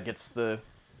other side gets the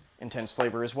intense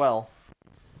flavor as well.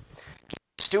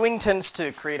 Stewing tends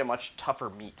to create a much tougher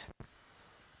meat.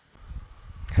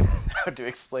 How to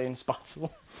explain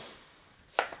spatzel.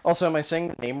 Also, am I saying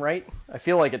the name right? I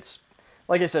feel like it's,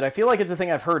 like I said, I feel like it's a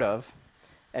thing I've heard of,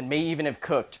 and may even have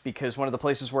cooked, because one of the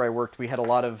places where I worked, we had a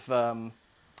lot of, I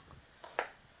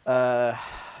don't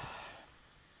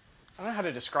know how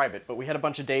to describe it, but we had a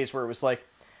bunch of days where it was like,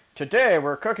 today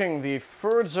we're cooking the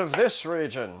foods of this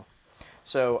region.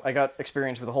 So I got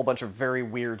experience with a whole bunch of very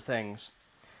weird things.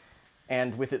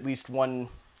 And with at least one...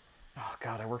 Oh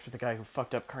god, I worked with a guy who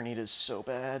fucked up carnitas so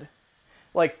bad.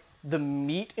 Like, the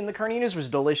meat in the carnitas was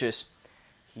delicious.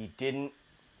 He didn't...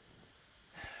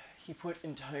 He put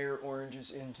entire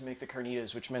oranges in to make the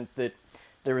carnitas, which meant that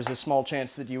there was a small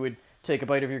chance that you would take a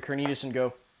bite of your carnitas and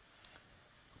go,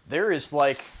 there is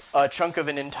like a chunk of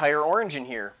an entire orange in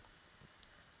here.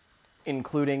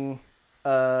 Including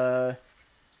the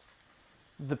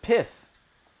pith,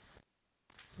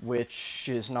 which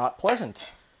is not pleasant.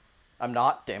 I'm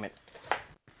not, damn it.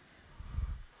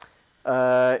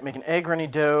 Make an egg runny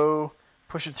dough,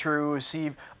 push it through a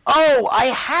sieve. Oh, I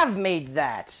have made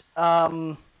that.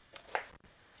 Oh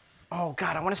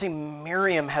god, I want to say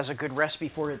Miriam has a good recipe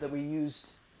for it that we used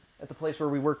at the place where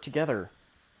we worked together.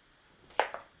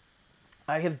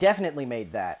 I have definitely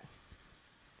made that.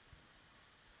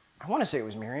 I want to say it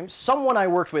was Miriam. Someone I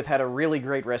worked with had a really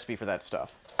great recipe for that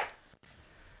stuff.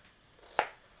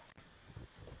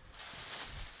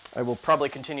 I will probably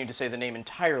continue to say the name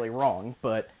entirely wrong,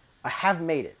 but I have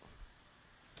made it.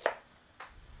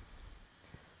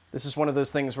 This is one of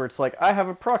those things where it's like, I have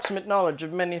approximate knowledge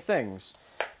of many things,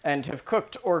 and have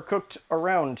cooked or cooked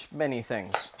around many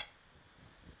things.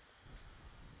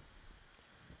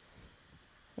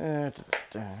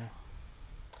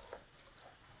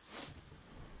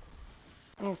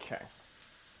 Okay,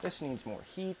 this needs more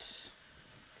heat,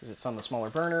 because it's on the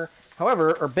smaller burner.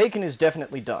 However, our bacon is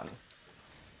definitely done.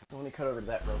 So let me cut over to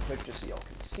that real quick, just so y'all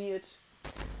can see it.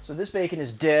 So this bacon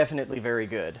is definitely very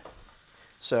good.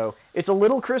 So, it's a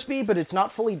little crispy, but it's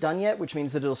not fully done yet, which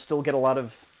means that it'll still get a lot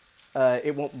of...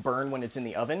 it won't burn when it's in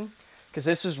the oven. Because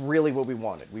this is really what we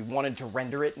wanted. We wanted to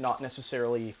render it, not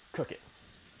necessarily cook it.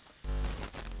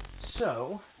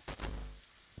 So,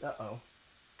 uh-oh.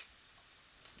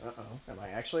 Uh-oh. Am I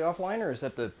actually offline, or is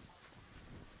that the...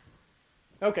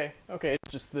 Okay,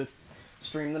 it's just the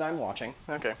stream that I'm watching.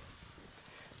 Okay.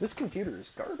 This computer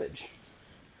is garbage.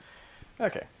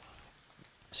 Okay.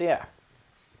 So yeah,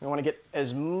 we want to get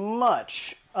as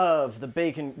much of the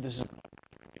bacon... This is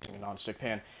using a non-stick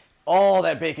pan. All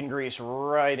that bacon grease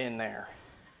right in there.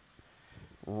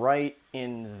 Right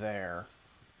in there.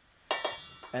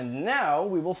 And now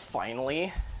we will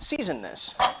finally season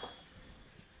this.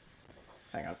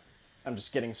 Hang on. I'm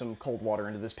just getting some cold water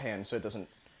into this pan so it doesn't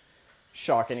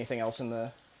shock anything else in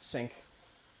the sink.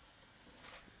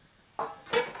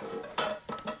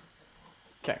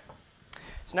 Okay.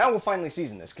 So now we'll finally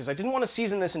season this, because I didn't want to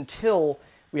season this until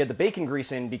we had the bacon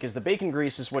grease in, because the bacon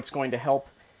grease is what's going to help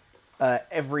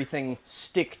everything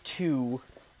stick to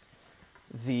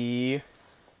the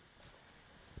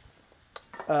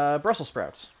Brussels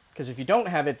sprouts. Because if you don't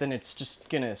have it, then it's just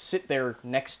going to sit there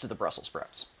next to the Brussels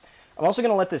sprouts. I'm also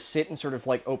going to let this sit and sort of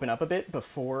like open up a bit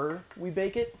before we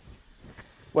bake it.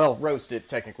 Well, roast it,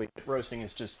 technically. Roasting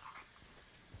is just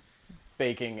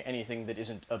baking anything that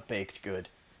isn't a baked good.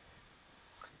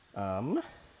 I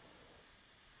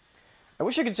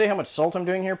wish I could say how much salt I'm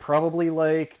doing here. Probably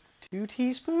like 2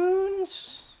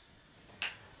 teaspoons?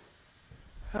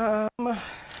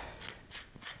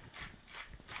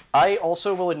 I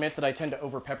also will admit that I tend to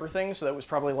over-pepper things, so that was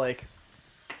probably like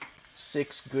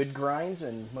 6 good grinds,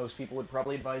 and most people would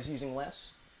probably advise using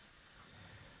less.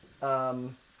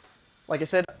 Like I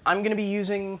said, I'm going to be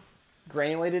using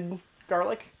granulated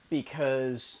garlic,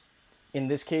 because in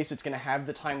this case it's going to have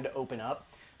the time to open up,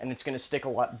 and it's going to stick a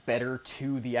lot better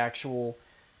to the actual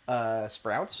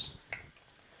sprouts.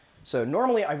 So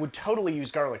normally I would totally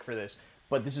use garlic for this,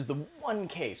 but this is the one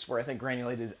case where I think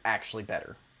granulated is actually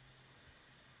better.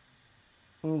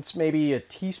 It's maybe a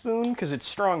teaspoon, because it's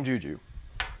strong juju.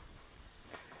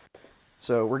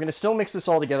 So we're going to still mix this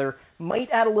all together. Might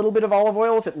add a little bit of olive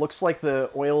oil if it looks like the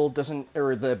oil doesn't,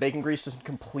 or the bacon grease doesn't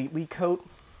completely coat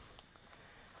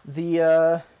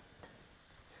the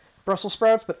Brussels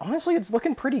sprouts, but honestly it's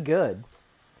looking pretty good.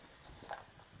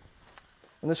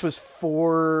 And this was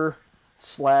 4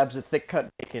 slabs of thick cut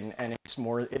bacon, and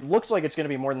it looks like it's going to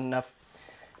be more than enough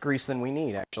grease than we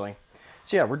need, actually.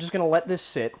 So yeah, we're just going to let this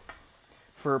sit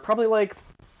for probably like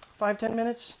 5-10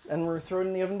 minutes, and we're throwing it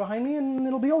in the oven behind me, and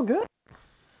it'll be all good.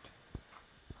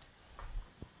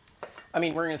 I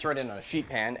mean, we're going to throw it in a sheet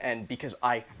pan, and because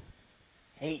I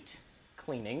hate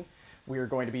cleaning, we're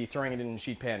going to be throwing it in a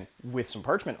sheet pan with some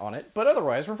parchment on it, but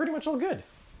otherwise we're pretty much all good.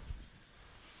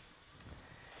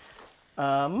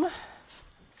 So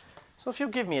if you'll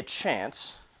give me a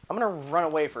chance, I'm going to run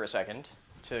away for a second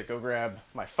to go grab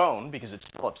my phone, because it's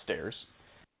still upstairs.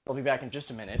 I'll be back in just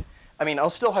a minute. I mean, I'll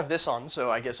still have this on,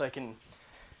 so I guess I can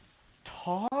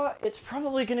talk. It's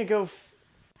probably going to go...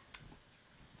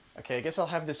 Okay, I guess I'll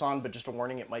have this on, but just a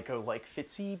warning, it might go, like,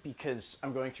 fitsy, because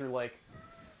I'm going through, like,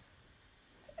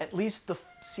 at least the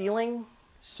ceiling,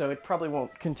 so it probably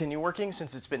won't continue working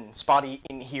since it's been spotty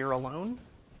in here alone.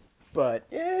 But,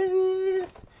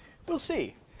 we'll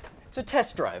see. It's a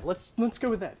test drive. Let's go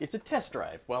with that. It's a test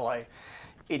drive. Well, I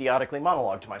idiotically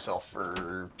monologue to myself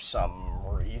for some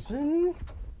reason.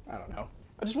 I don't know.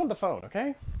 I just want the phone, okay?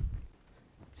 It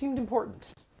seemed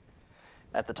important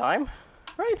at the time,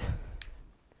 right?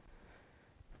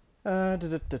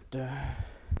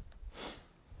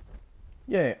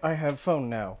 Yay, I have phone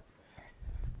now.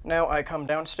 Now I come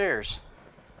downstairs.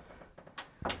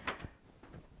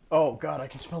 Oh god, I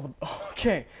can smell the...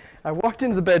 Okay, I walked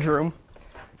into the bedroom,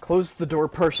 closed the door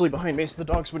partially behind me so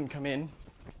the dogs wouldn't come in,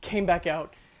 came back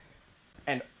out,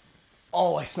 and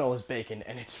all I smell is bacon,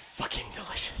 and it's fucking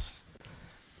delicious.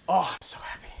 Oh, I'm so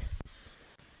happy.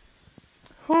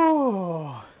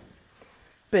 Oh,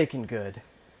 bacon good.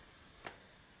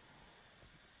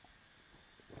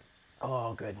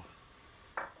 Oh, good.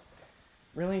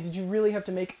 Really? Did you really have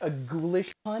to make a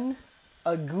ghoulish pun?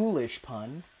 A ghoulish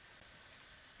pun?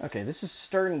 Okay, this is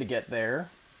starting to get there.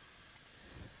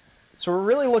 So what we're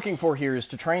really looking for here is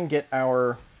to try and get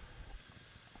our...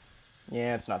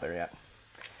 Yeah, it's not there yet.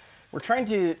 We're trying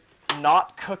to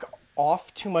not cook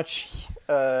off too much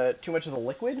of the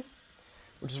liquid,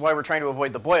 which is why we're trying to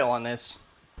avoid the boil on this.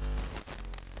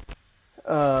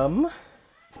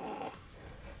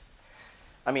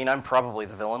 I mean, I'm probably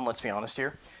the villain, let's be honest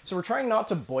here. So we're trying not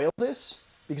to boil this,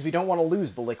 because we don't want to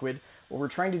lose the liquid. What we're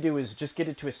trying to do is just get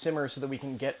it to a simmer so that we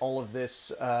can get all of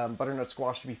this butternut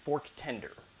squash to be fork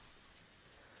tender.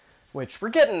 Which, we're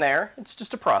getting there. It's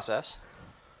just a process.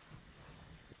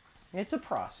 It's a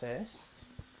process.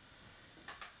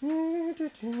 What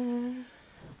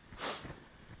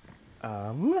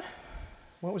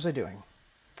was I doing?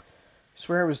 I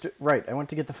swear I was right. I went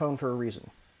to get the phone for a reason.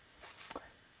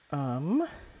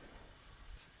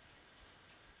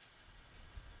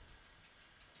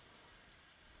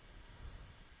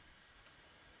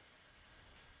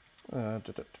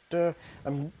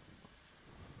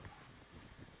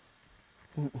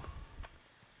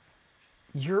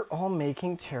 You're all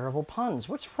making terrible puns.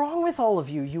 What's wrong with all of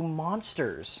you, you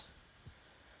monsters?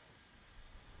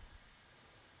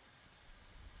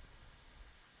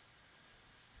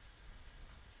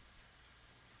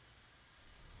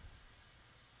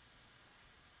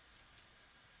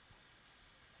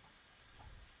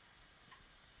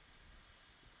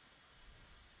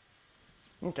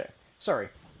 Okay, sorry.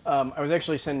 I was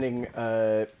actually sending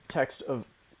a text of...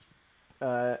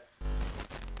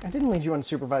 I didn't leave you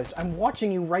unsupervised. I'm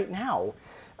watching you right now.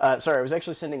 Sorry, I was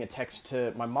actually sending a text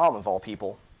to my mom, of all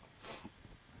people.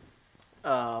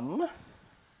 But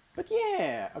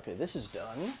yeah. Okay, this is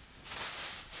done.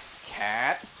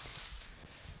 Cat.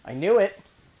 I knew it.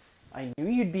 I knew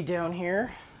you'd be down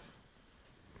here.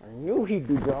 I knew he'd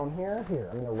be down here. Here,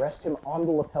 I'm gonna rest him on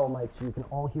the lapel mic so you can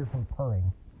all hear him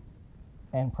purring.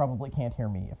 And probably can't hear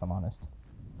me, if I'm honest.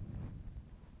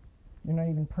 You're not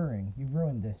even purring. You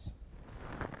ruined this.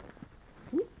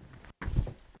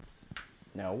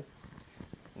 No.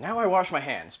 Now I wash my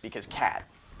hands, because cat.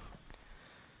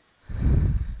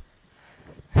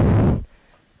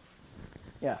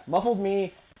 Yeah, muffled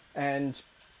me, and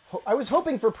I was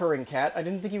hoping for purring cat. I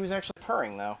didn't think he was actually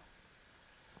purring, though.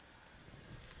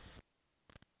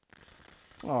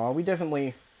 Aw, we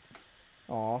definitely...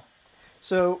 Aw.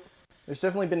 So... There's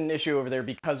definitely been an issue over there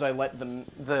because I let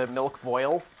the milk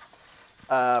boil.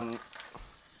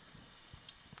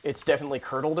 It's definitely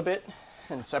curdled a bit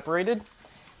and separated,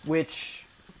 which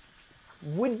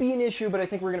would be an issue, but I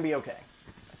think we're going to be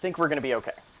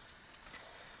okay.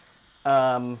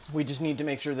 We just need to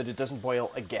make sure that it doesn't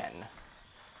boil again,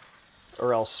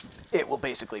 or else it will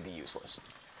basically be useless.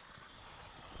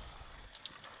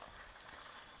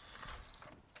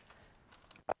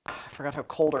 I forgot how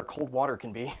cold our cold water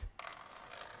can be.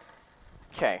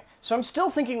 Okay, so I'm still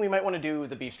thinking we might want to do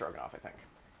the beef stroganoff, I think.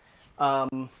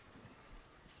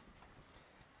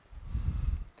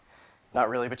 Not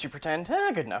really, but you pretend.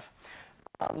 Good enough.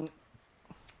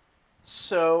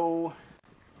 So,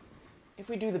 if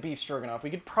we do the beef stroganoff, we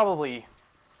could probably...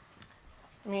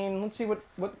 I mean, let's see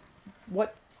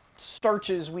what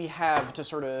starches we have to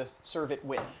sort of serve it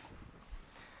with.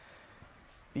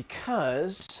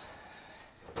 Because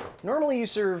normally you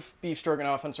serve beef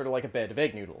stroganoff on sort of like a bed of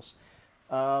egg noodles.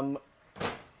 I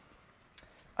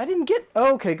didn't get...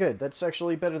 Oh, okay, good. That's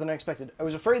actually better than I expected. I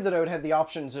was afraid that I would have the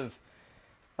options of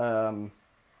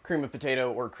cream of potato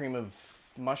or cream of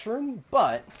mushroom,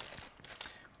 but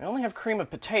I only have cream of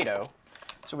potato.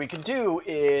 So what we could do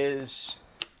is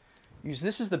use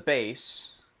this as the base,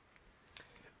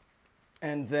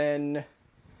 and then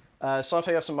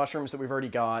saute off some mushrooms that we've already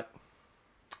got,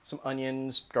 some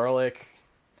onions, garlic,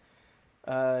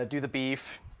 do the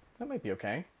beef. That might be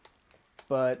okay.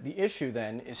 But the issue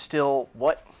then is still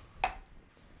what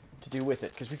to do with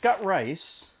it. Because we've got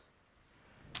rice,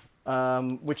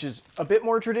 which is a bit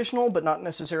more traditional, but not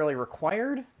necessarily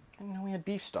required. I didn't know we had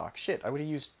beef stock. Shit, I would have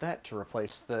used that to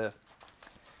replace the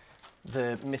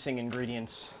missing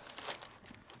ingredients.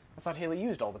 I thought Haley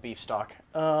used all the beef stock.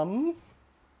 Hang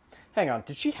on,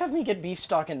 did she have me get beef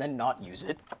stock and then not use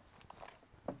it?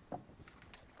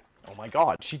 Oh my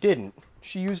god, she didn't.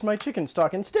 She used my chicken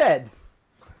stock instead.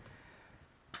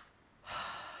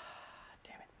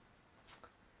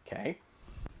 Okay.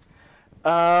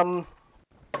 I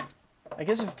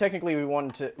guess if technically we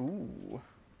wanted to... Ooh.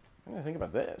 I'm gonna think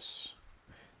about this.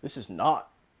 This is not...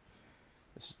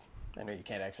 I know you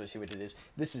can't actually see what it is.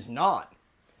 This is not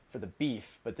for the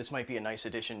beef, but this might be a nice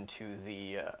addition to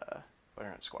the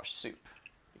butternut squash soup,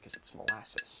 because it's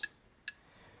molasses.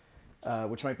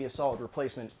 Which might be a solid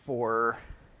replacement for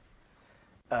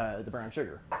the brown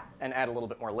sugar, and add a little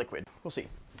bit more liquid. We'll see.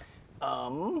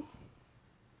 Wow,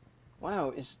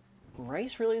 is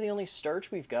rice really the only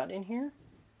starch we've got in here?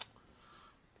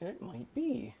 It might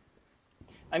be.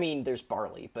 I mean, there's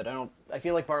barley, but I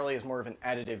feel like barley is more of an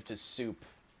additive to soup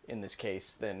in this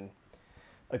case than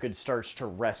a good starch to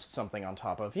rest something on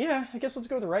top of. Yeah, I guess let's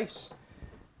go with the rice.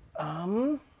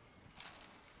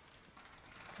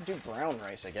 Do brown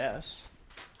rice, I guess.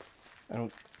 I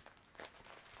don't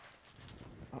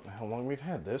know how long we've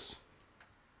had this.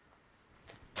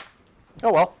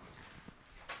 Oh well.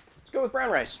 Let's go with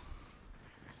brown rice.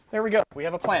 There we go. We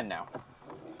have a plan now.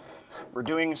 We're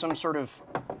doing some sort of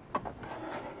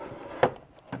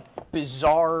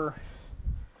bizarre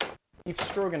beef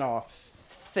stroganoff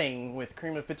thing with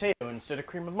cream of potato instead of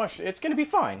cream of mushroom. It's going to be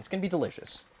fine. It's going to be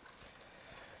delicious.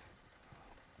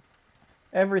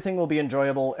 Everything will be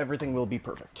enjoyable. Everything will be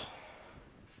perfect.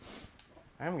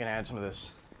 I'm going to add some of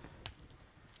this.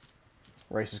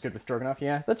 Rice is good with stroganoff?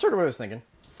 Yeah, that's sort of what I was thinking.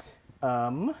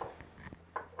 I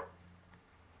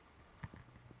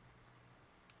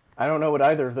don't know what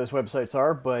either of those websites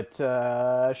are, but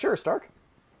sure, Stark.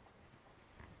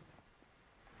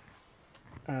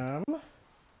 Yeah,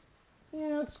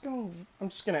 let's go. I'm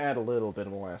just going to add a little bit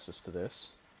of molasses to this.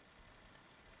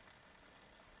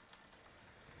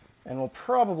 And we'll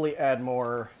probably add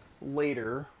more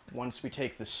later once we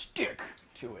take the stick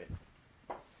to it.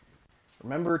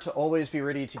 Remember to always be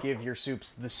ready to give your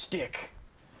soups the stick,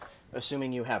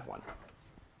 assuming you have one.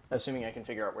 Assuming I can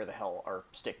figure out where the hell our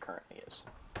stick currently is.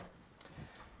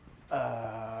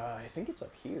 I think it's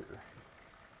up here.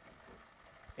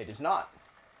 It is not.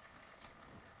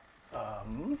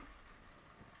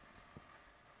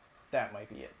 That might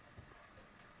be it.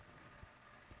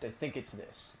 I think it's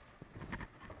this.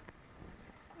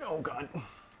 Oh god.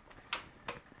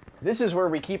 This is where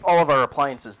we keep all of our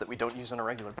appliances that we don't use on a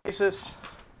regular basis.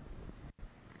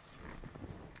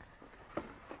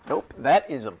 Nope, that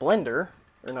is a blender.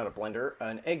 Or not a blender,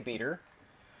 an egg beater.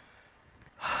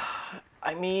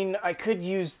 I mean, I could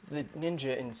use the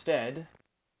Ninja instead.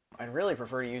 I'd really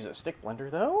prefer to use a stick blender,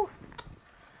 though.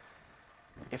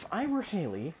 If I were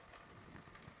Haley,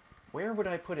 where would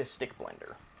I put a stick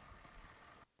blender?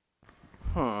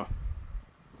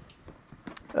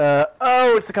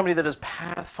 Oh, it's the company that does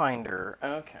Pathfinder.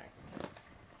 Okay.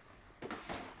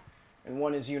 And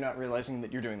one is you not realizing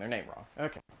that you're doing their name wrong.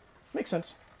 Okay. Makes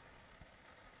sense.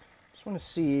 Just want to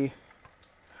see...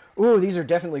 Ooh, these are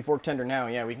definitely fork tender now.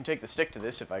 Yeah, we can take the stick to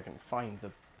this if I can find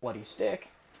the bloody stick.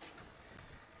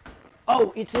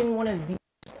 Oh, it's in one of these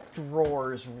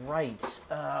drawers, right.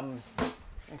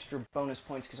 Extra bonus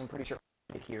points because I'm pretty sure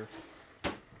I have it here.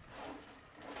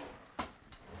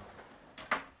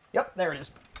 Yep, there it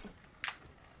is.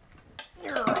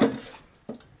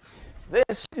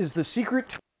 This is the secret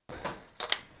tool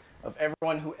of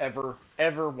everyone who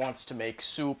ever wants to make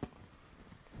soup.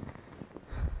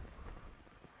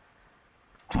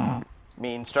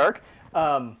 Mean Stark.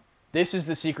 This is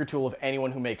the secret tool of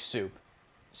anyone who makes soup.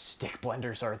 Stick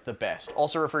blenders are the best.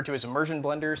 Also referred to as immersion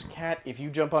blenders. Cat, if you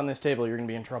jump on this table, you're going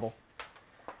to be in trouble.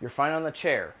 You're fine on the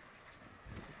chair.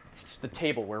 It's just the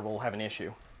table where we'll have an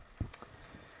issue.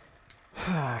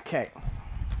 Okay.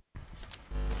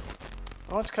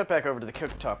 Well, let's cut back over to the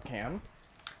cooktop cam.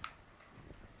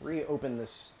 Reopen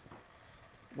this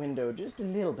window just a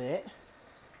little bit.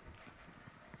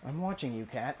 I'm watching you,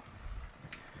 Cat.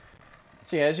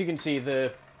 So yeah, as you can see,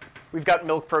 we've got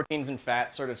milk, proteins, and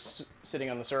fat sort of sitting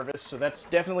on the surface, so that's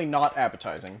definitely not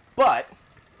appetizing. But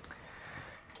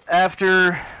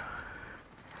after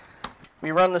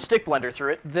we run the stick blender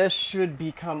through it, this should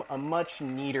become a much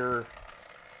neater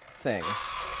thing.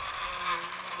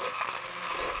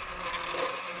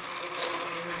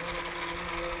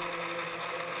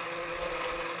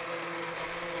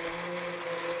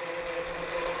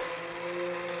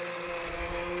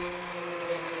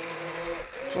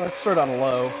 So let's start on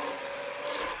low.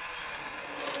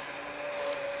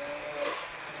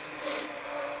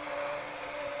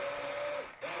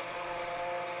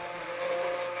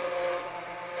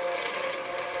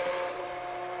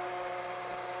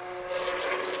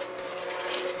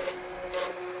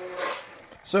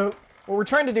 So what we're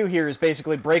trying to do here is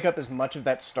basically break up as much of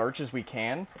that starch as we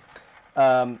can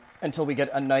until we get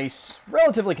a nice,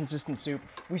 relatively consistent soup.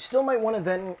 We still might want to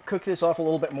then cook this off a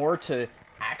little bit more to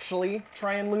actually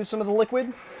try and lose some of the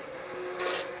liquid.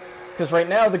 Because right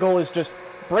now the goal is just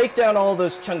break down all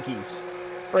those chunkies.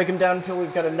 Break them down until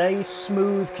we've got a nice,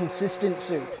 smooth, consistent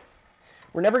soup.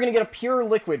 We're never going to get a pure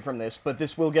liquid from this, but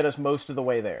this will get us most of the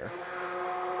way there.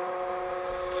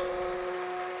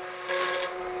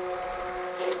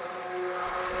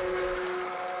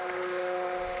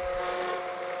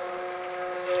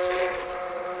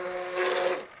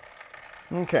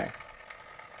 Okay.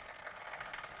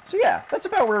 So yeah, that's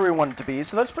about where we want it to be,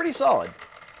 so that's pretty solid.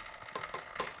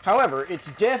 However, it's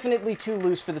definitely too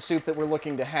loose for the soup that we're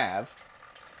looking to have.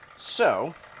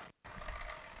 So,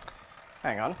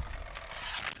 hang on.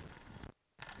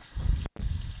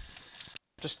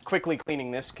 Just quickly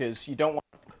cleaning this, because you don't want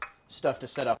stuff to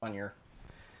set up on your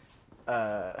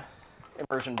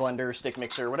immersion blender, stick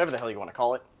mixer, whatever the hell you want to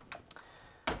call it.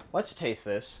 Let's taste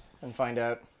this and find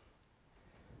out.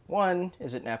 One,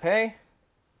 is it nappe?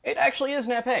 It actually is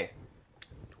nappe.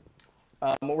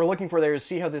 What we're looking for there is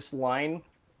see how this line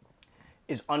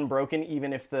is unbroken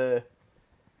even if the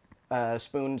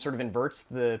spoon sort of inverts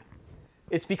the...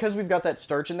 It's because we've got that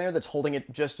starch in there that's holding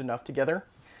it just enough together.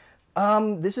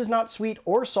 This is not sweet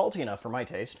or salty enough for my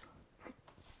taste.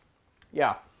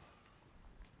 Yeah.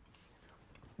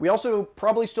 We also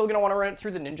probably still going to want to run it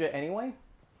through the Ninja anyway,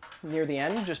 near the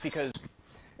end, just because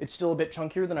it's still a bit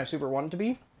chunkier than I super want it to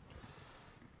be.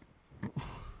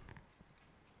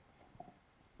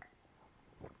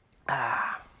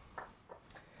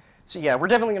 So yeah, we're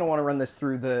definitely going to want to run this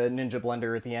through the Ninja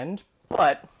blender at the end,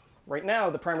 but right now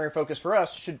the primary focus for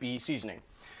us should be seasoning.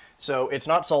 So it's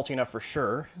not salty enough for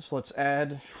sure, so let's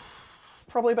add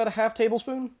probably about a half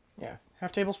tablespoon. Yeah,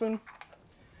 half tablespoon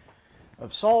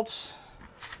of salt.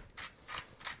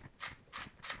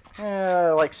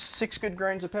 Like 6 good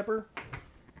grinds of pepper.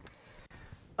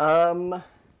 Let's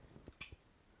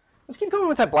keep going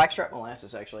with that blackstrap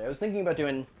molasses, actually. I was thinking about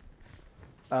doing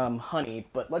honey,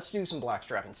 but let's do some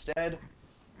blackstrap instead.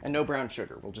 And no brown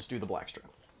sugar. We'll just do the blackstrap.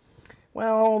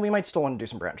 Well, we might still want to do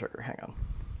some brown sugar. Hang on.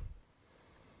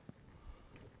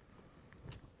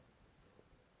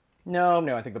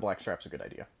 No, I think the blackstrap's a good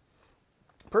idea.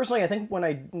 Personally, I think when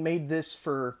I made this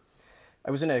for...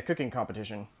 I was in a cooking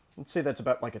competition. Let's say that's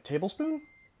about like a tablespoon?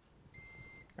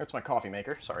 That's my coffee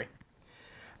maker, sorry.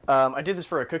 I did this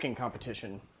for a cooking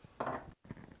competition.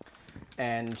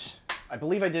 And I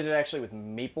believe I did it actually with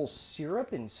maple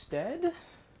syrup instead,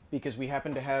 because we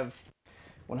happen to have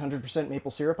 100%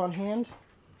 maple syrup on hand.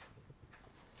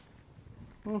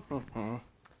 It's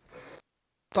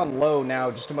on low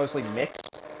now just to mostly mix.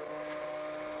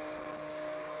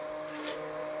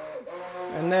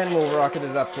 And then we'll rocket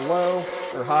it up to low,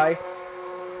 or high.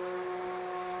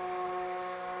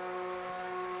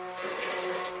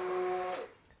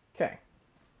 Okay.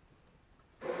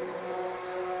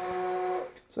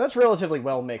 So that's relatively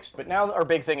well mixed, but now our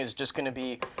big thing is just going to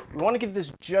be, we want to get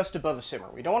this just above a simmer.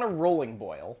 We don't want a rolling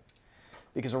boil,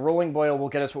 because a rolling boil will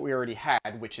get us what we already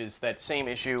had, which is that same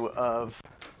issue of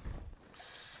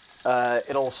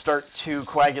it'll start to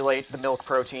coagulate the milk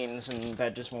proteins, and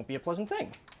that just won't be a pleasant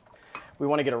thing. We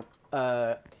want to get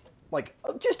like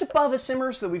just above a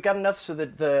simmer so that we've got enough so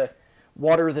that the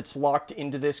water that's locked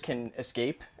into this can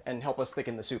escape and help us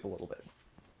thicken the soup a little bit.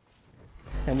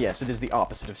 And yes, it is the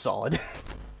opposite of solid.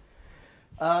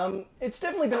 It's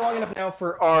definitely been long enough now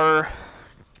for our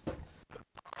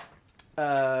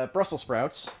Brussels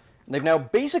sprouts. They've now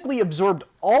basically absorbed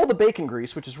all the bacon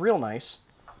grease, which is real nice,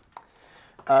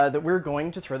 that we're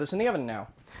going to throw this in the oven now.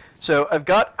 So I've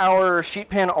got our sheet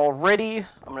pan all ready.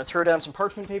 I'm going to throw down some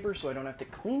parchment paper so I don't have to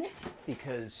clean it,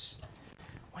 because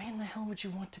why in the hell would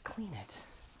you want to clean it?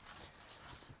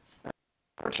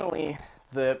 Fortunately,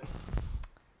 the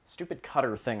stupid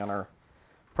cutter thing on our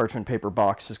parchment paper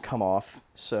box has come off,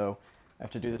 so I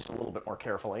have to do this a little bit more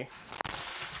carefully.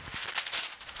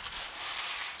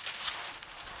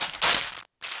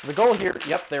 So the goal here,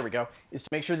 yep, there we go, is to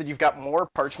make sure that you've got more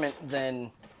parchment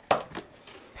than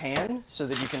pan, so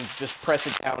that you can just press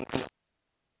it down.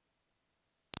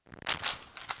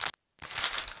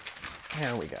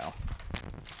 There we go.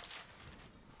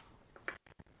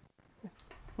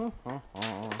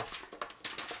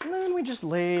 And then we just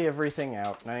lay everything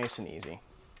out nice and easy.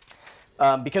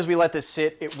 Because we let this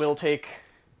sit, it will take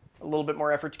a little bit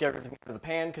more effort to get everything out of the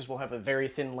pan, because we'll have a very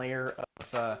thin layer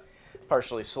of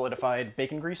partially solidified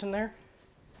bacon grease in there.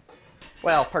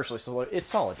 Well, partially solid. It's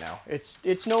solid now.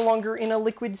 It's no longer in a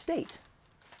liquid state.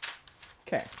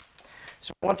 Okay.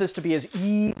 So we want this to be as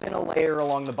even a layer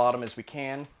along the bottom as we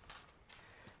can.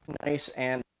 Nice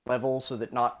and level so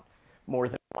that not more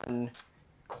than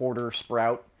 1/4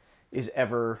 sprout is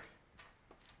ever...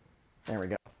 There we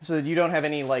go. So that you don't have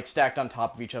any like stacked on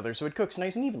top of each other, so it cooks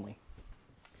nice and evenly.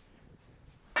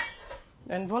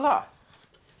 And voila.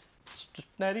 It's just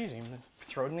that easy.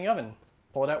 Throw it in the oven.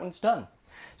 Pull it out when it's done.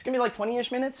 It's gonna be like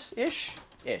 20-ish minutes-ish?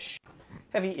 Ish.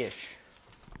 Heavy-ish.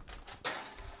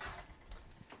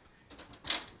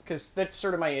 Because that's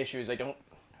sort of my issue, is I don't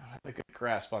have a good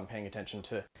grasp on paying attention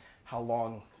to how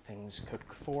long things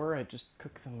cook for. I just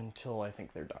cook them until I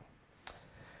think they're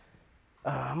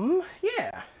done.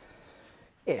 Yeah.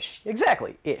 Ish.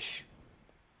 Exactly. Ish.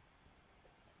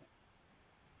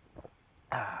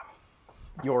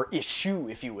 Your issue,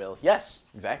 if you will. Yes,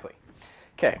 exactly.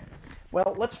 Okay.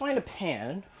 Well, let's find a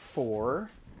pan for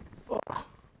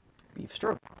beef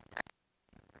stroganoff.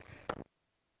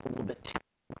 A little bit too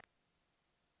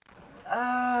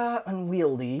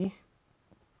unwieldy.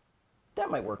 That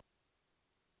might work.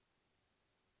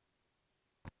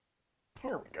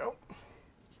 Here we go.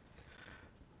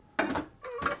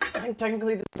 I think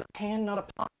technically this is a pan, not a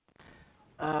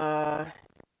pot.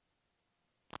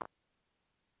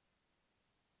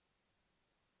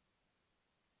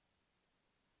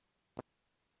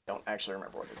 actually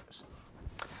remember what it is.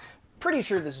 Pretty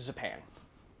sure this is a pan.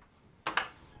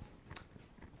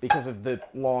 Because of the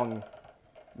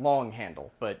long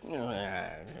handle, but who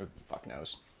the fuck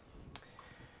knows.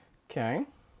 Okay.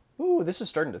 Ooh, this is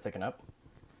starting to thicken up.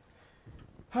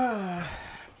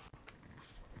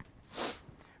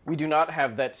 We do not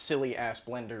have that silly-ass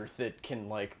blender that can,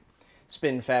 like,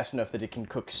 spin fast enough that it can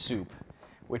cook soup.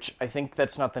 Which, I think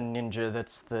that's not the Ninja,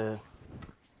 that's the...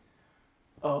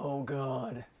 Oh,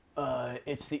 God.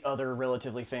 It's the other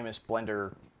relatively famous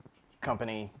blender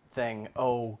company thing.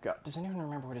 Oh, God. Does anyone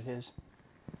remember what it is?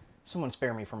 Someone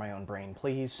spare me for my own brain,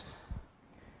 please.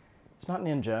 It's not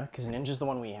Ninja, because Ninja's the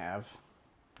one we have.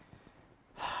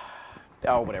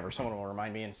 Oh, whatever. Someone will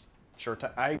remind me in short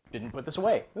time. I didn't put this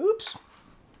away. Oops.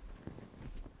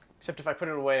 Except if I put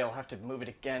it away, I'll have to move it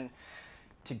again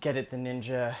to get it the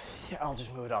Ninja. Yeah, I'll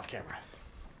just move it off camera.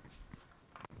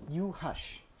 You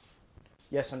hush.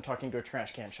 Yes, I'm talking to a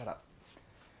trash can. Shut up.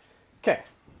 Okay.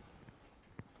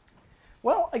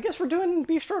 Well, I guess we're doing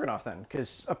beef stroganoff then,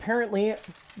 because apparently,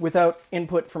 without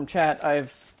input from chat,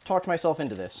 I've talked myself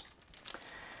into this.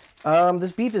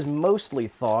 This beef is mostly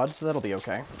thawed, so that'll be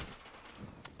okay.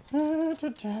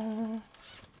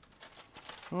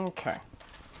 Okay.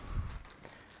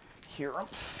 Here.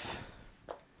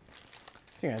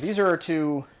 Yeah, these are our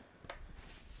two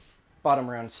bottom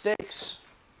round steaks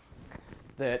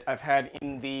that I've had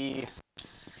in the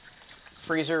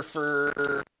freezer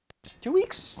for 2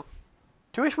 weeks?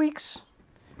 2-ish weeks?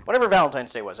 Whatever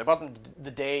Valentine's Day was. I bought them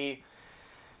the day...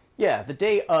 Yeah, the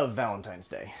day of Valentine's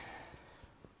Day.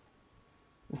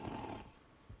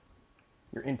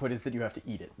 Your input is that you have to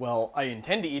eat it. Well, I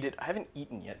intend to eat it. I haven't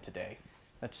eaten yet today.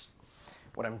 That's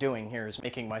what I'm doing here, is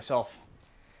making myself...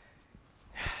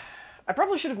 I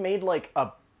probably should have made, like, a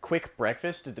quick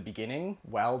breakfast at the beginning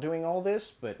while doing all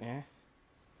this, but eh.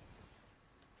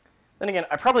 Then again,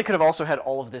 I probably could have also had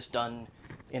all of this done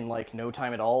in, like, no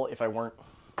time at all if I weren't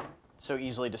so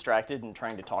easily distracted and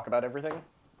trying to talk about everything.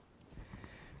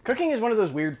 Cooking is one of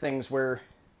those weird things where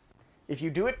if you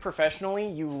do it professionally,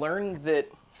 you learn that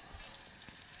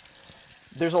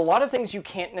there's a lot of things you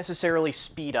can't necessarily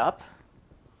speed up.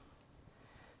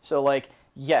 So, like,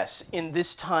 yes, in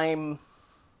this time,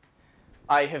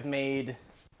 I have made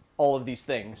all of these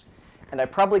things, and I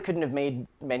probably couldn't have made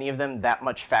many of them that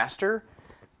much faster,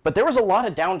 but there was a lot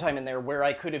of downtime in there where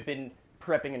I could have been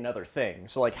prepping another thing.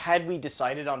 So, like, had we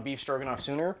decided on beef stroganoff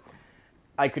sooner,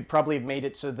 I could probably have made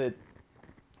it so that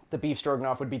the beef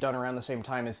stroganoff would be done around the same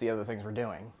time as the other things we're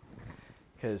doing.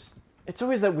 Because it's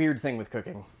always that weird thing with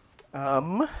cooking.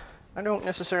 I don't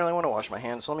necessarily want to wash my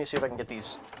hands, so let me see if I can get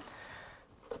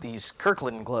these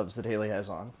Kirkland gloves that Haley has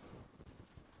on.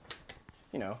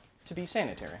 You know, to be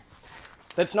sanitary.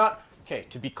 That's not... Okay,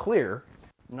 to be clear,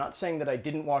 I'm not saying that I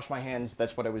didn't wash my hands,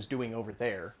 that's what I was doing over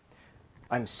there.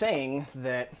 I'm saying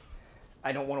that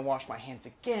I don't want to wash my hands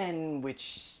again,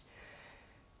 which...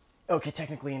 Okay,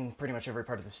 technically in pretty much every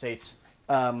part of the States,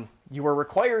 you are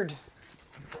required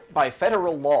by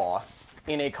federal law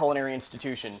in a culinary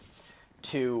institution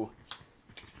to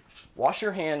wash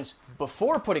your hands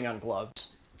before putting on gloves,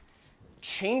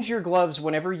 change your gloves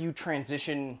whenever you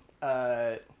transition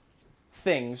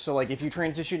things. So, like, if you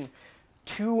transition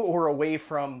to or away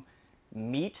from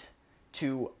meat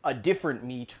to a different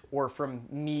meat, or from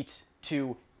meat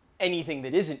to anything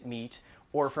that isn't meat,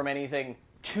 or from anything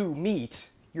to meat,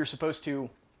 you're supposed to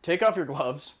take off your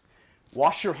gloves,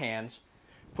 wash your hands,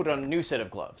 put on a new set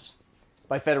of gloves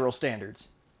by federal standards.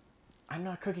 I'm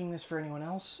not cooking this for anyone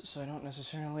else, so I don't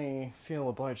necessarily feel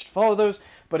obliged to follow those,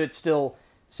 but it's still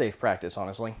safe practice,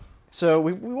 honestly. So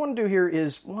what we want to do here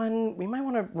is, one, we might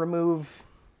want to remove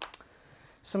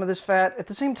some of this fat. At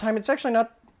the same time, it's actually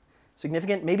not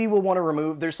significant. Maybe we'll want to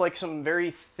remove, there's like some very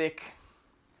thick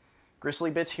gristly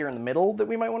bits here in the middle that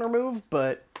we might want to remove,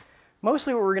 but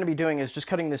mostly what we're going to be doing is just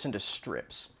cutting this into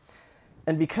strips.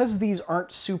 And because these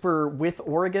aren't super with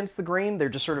or against the grain, they're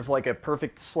just sort of like a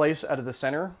perfect slice out of the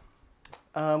center,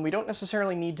 we don't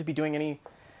necessarily need to be doing any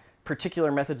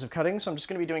particular methods of cutting, so I'm just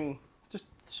going to be doing just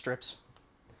strips.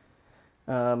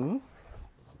 I'm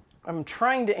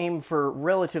trying to aim for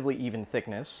relatively even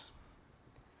thickness,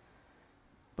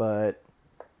 but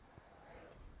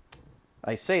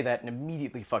I say that and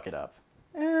immediately fuck it up.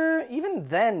 Even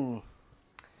then,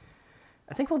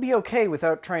 I think we'll be okay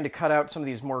without trying to cut out some of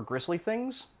these more gristly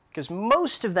things, because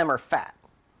most of them are fat.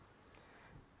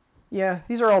 Yeah,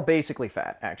 these are all basically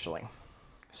fat, actually.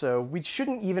 So we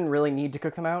shouldn't even really need to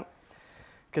cook them out,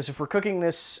 because if we're cooking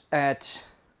this at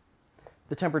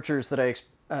the temperatures that I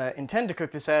intend to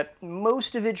cook this at,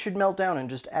 most of it should melt down and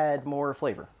just add more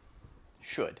flavor.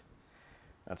 Should.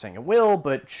 Not saying it will,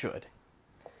 but should.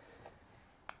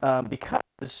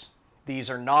 because these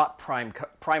are not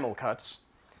primal cuts.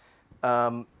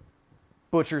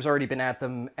 Butcher's already been at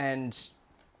them, and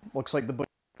looks like the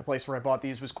place where I bought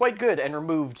these was quite good and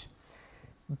removed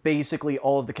basically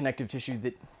all of the connective tissue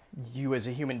that you as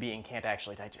a human being can't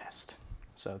actually digest.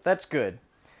 So that's good.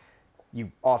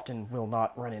 You often will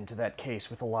not run into that case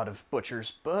with a lot of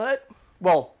butchers, but,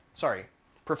 well, sorry,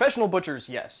 professional butchers,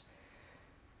 yes.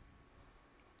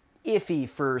 Iffy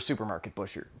for supermarket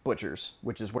butchers,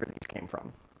 which is where these came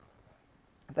from.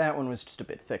 That one was just a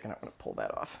bit thick, and I want to pull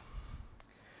that off.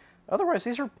 Otherwise,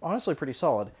 these are honestly pretty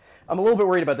solid. I'm a little bit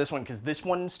worried about this one, because this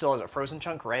one still has a frozen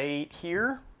chunk right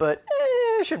here, but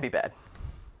it shouldn't be bad.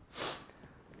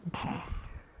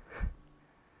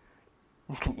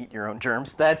 You can eat your own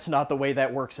germs. That's not the way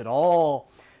that works at all.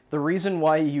 The reason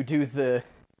why you do the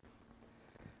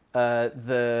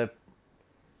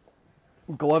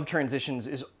glove transitions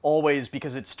is always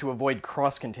because it's to avoid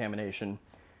cross-contamination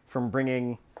from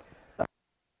bringing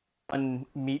one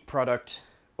meat product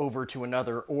over to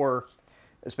another, or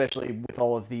especially with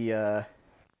all of the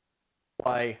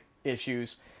supply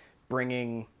issues,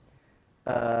 bringing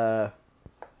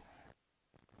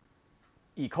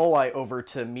E. coli over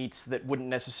to meats that wouldn't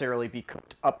necessarily be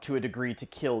cooked up to a degree to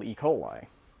kill E. coli.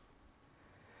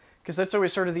 Because that's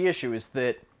always sort of the issue, is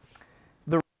that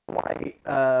the reason why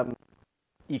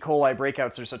E. coli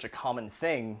breakouts are such a common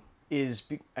thing is...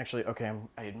 Actually, okay,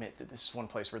 I admit that this is one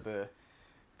place where the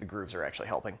grooves are actually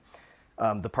helping.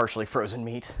 The partially frozen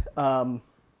meat.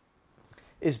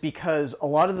 Is because a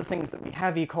lot of the things that we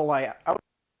have E. coli out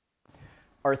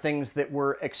are things that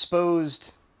were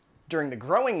exposed during the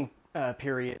growing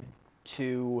period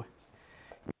to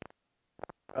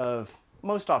of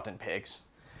most often pigs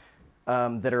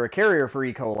that are a carrier for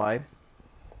E. coli,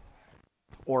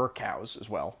 or cows as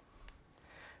well.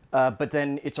 But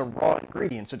then it's a raw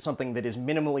ingredient, so it's something that is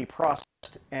minimally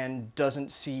processed and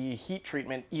doesn't see heat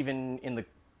treatment even in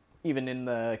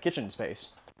the kitchen space.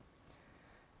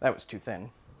 That was too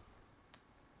thin.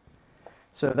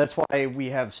 So that's why we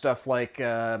have stuff like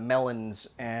melons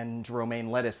and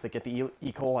romaine lettuce that get the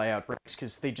E. coli outbreaks,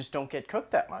 because they just don't get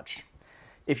cooked that much.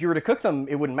 If you were to cook them,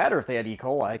 it wouldn't matter if they had E.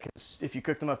 coli, because if you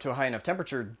cook them up to a high enough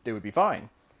temperature, they would be fine.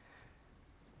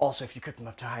 Also, if you cook them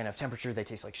up to a high enough temperature, they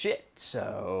taste like shit,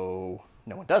 so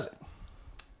no one does it.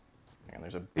 And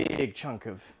there's a big chunk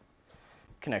of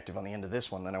connective on the end of this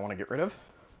one that I want to get rid of.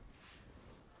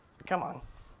 Come on.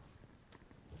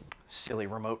 Silly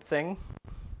remote thing.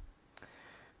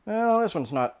 Well, this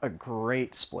one's not a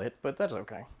great split, but that's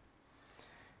okay.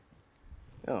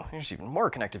 Oh, there's even more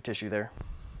connective tissue there.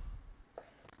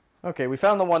 Okay, we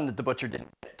found the one that the butcher didn't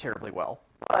get terribly well,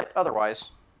 but otherwise,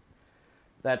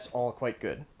 that's all quite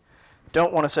good.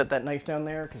 Don't want to set that knife down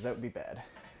there, because that would be bad.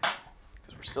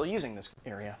 Because we're still using this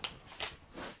area.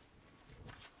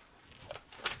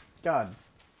 God.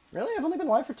 Really? I've only been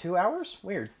live for 2 hours?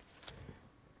 Weird.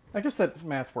 I guess that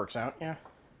math works out, yeah.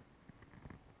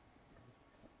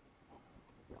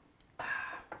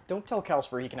 Don't tell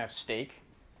Calcifer he can have steak.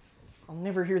 I'll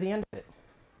never hear the end of it.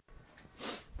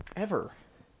 Ever.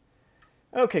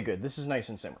 Okay, good. This is nice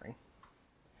and simmering.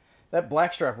 That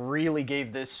blackstrap really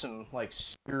gave this some, like,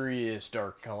 serious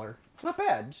dark color. It's not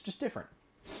bad. It's just different.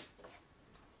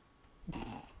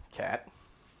 Cat.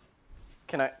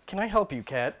 Can I help you,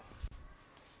 Cat?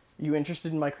 You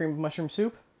interested in my cream of mushroom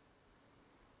soup?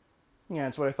 Yeah,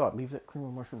 that's what I thought. Leave that cream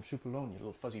of mushroom soup alone, you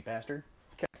little fuzzy bastard.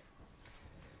 Okay.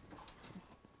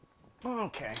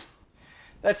 Okay.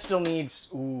 That still needs...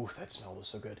 Ooh, that smell was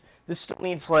so good. This still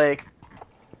needs, like,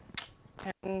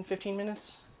 10, 15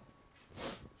 minutes?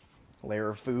 Layer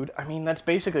of food. I mean, that's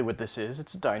basically what this is.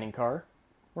 It's a dining car.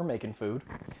 We're making food.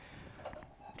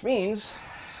 Which means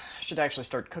I should actually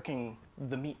start cooking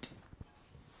the meat.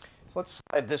 So let's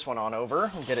slide this one on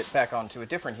over and get it back onto a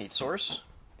different heat source.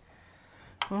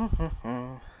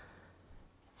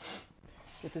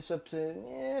 Get this up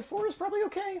to 4 is probably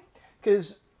okay.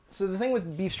 So the thing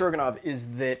with beef stroganoff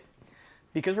is that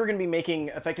because we're going to be making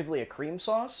effectively a cream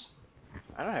sauce,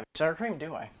 I don't have sour cream,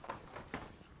 do I?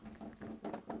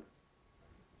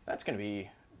 That's going to be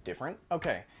different.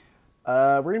 Okay.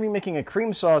 We're going to be making a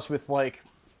cream sauce with, like,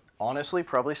 honestly,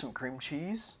 probably some cream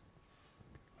cheese.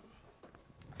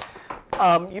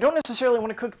 You don't necessarily want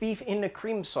to cook beef in a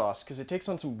cream sauce because it takes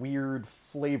on some weird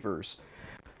flavors.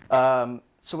 So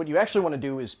what you actually want to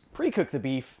do is pre-cook the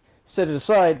beef, set it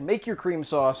aside, make your cream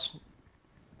sauce,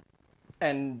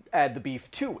 and add the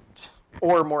beef to it.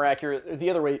 Or more accurate, the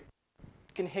other way, you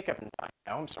can hiccup and die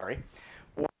now, I'm sorry.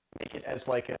 Or make it as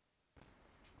like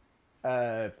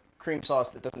a cream sauce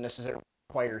that doesn't necessarily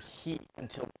require heat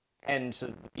until the end so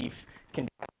that the beef can be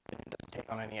and doesn't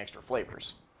take on any extra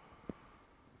flavors.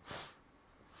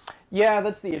 Yeah,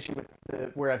 that's the issue with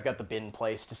where I've got the bin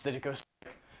placed, is that it goes,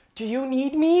 do you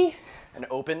need me? And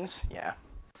opens. Yeah.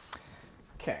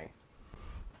 Okay.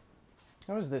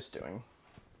 How is this doing?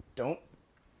 Don't.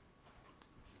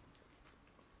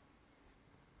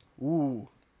 Ooh.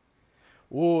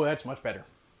 Ooh, that's much better.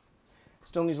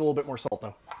 Still needs a little bit more salt,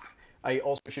 though. I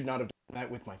also should not have done that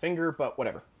with my finger, but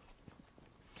whatever.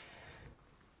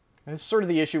 And it's sort of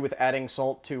the issue with adding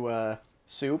salt to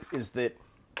soup, is that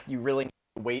you really need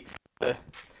to wait for the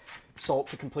salt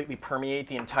to completely permeate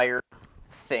the entire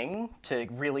thing to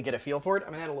really get a feel for it. I'm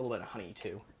going to add a little bit of honey,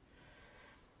 too.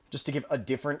 Just to give a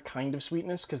different kind of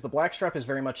sweetness, because the blackstrap is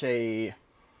very much a...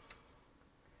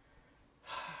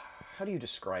 How do you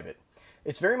describe it?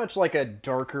 It's very much like a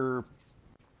darker,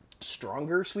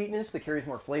 stronger sweetness that carries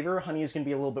more flavor. Honey is going to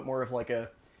be a little bit more of like a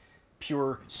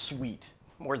pure sweet,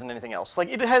 more than anything else. Like,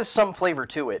 it has some flavor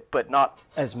to it, but not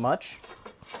as much.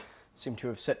 Seem to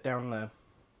have set down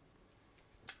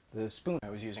the spoon I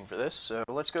was using for this, so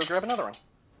let's go grab another one.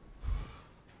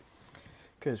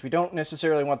 Because we don't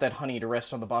necessarily want that honey to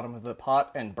rest on the bottom of the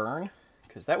pot and burn,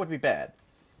 because that would be bad.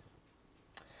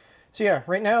 So yeah,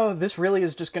 right now this really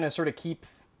is just going to sort of keep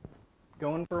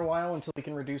going for a while until we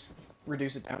can reduce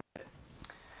it down a bit.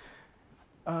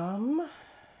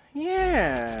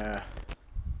 Yeah.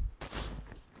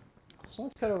 So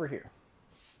let's cut over here.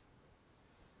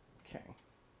 Okay.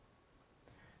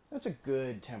 That's a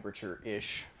good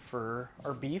temperature-ish for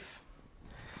our beef.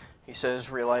 He says,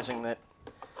 realizing that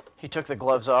he took the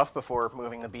gloves off before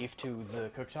moving the beef to the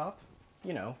cooktop.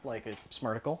 You know, like a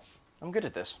smarticle. I'm good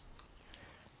at this.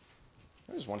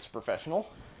 I was once a professional.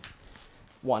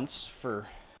 Once, for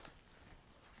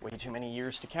way too many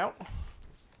years to count.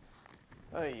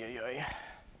 Ay, ay, ay.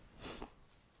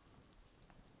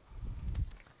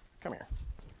 Come here.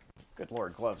 Good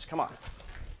Lord, gloves, come on.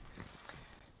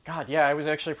 God, yeah, I was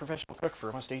actually a professional cook for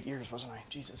almost 8 years, wasn't I?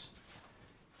 Jesus.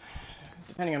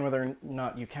 Depending on whether or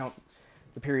not you count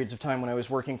the periods of time when I was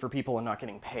working for people and not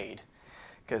getting paid.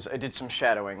 Because I did some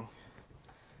shadowing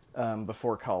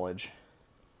before college.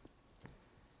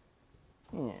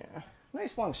 Yeah.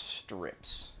 Nice long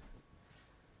strips.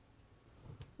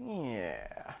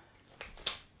 Yeah.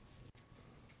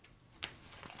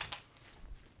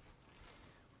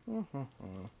 I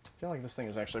feel like this thing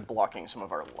is actually blocking some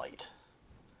of our light.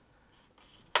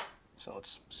 So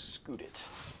let's scoot it.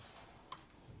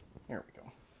 There we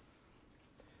go.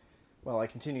 Well, I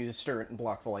continue to stir it and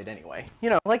block the light anyway.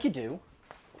 You know, like you do.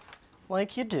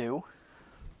 Like you do.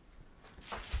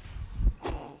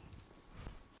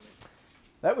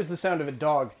 That was the sound of a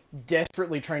dog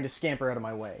desperately trying to scamper out of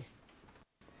my way.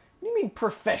 What do you mean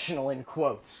professional in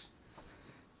quotes?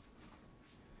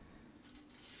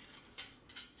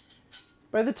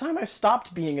 By the time I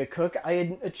stopped being a cook, I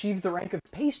had achieved the rank of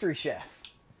pastry chef.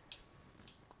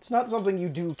 It's not something you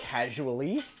do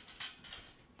casually.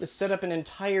 To set up an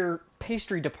entire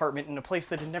pastry department in a place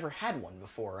that had never had one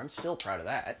before. I'm still proud of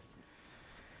that.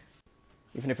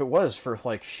 Even if it was for,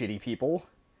 like, shitty people.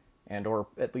 And or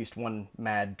at least one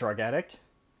mad drug addict.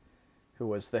 Who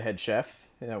was the head chef.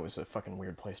 That was a fucking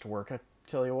weird place to work, I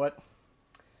tell you what.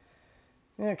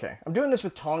 Okay. I'm doing this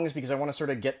with tongs because I want to sort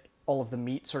of get all of the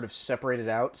meat sort of separated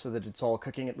out so that it's all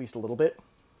cooking at least a little bit.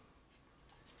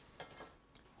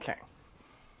 Okay.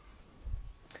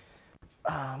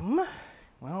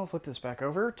 Well, I'll flip this back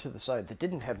over to the side that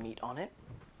didn't have meat on it.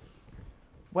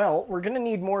 Well, we're going to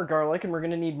need more garlic and we're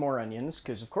going to need more onions,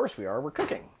 because of course we are. We're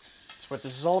cooking. That's what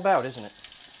this is all about, isn't it?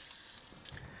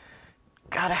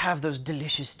 Gotta have those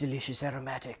delicious, delicious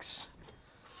aromatics.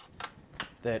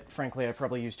 That, frankly, I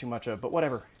probably use too much of, but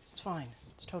whatever. It's fine.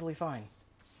 It's totally fine.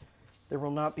 There will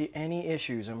not be any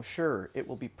issues, I'm sure. It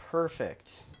will be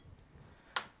perfect.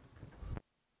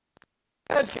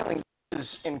 I had a feeling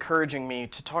this is encouraging me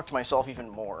to talk to myself even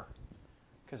more.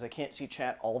 Because I can't see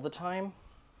chat all the time.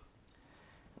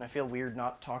 And I feel weird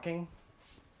not talking.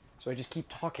 So I just keep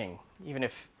talking. Even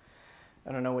if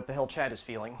I don't know what the hell chat is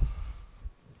feeling.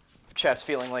 If chat's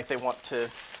feeling like they want to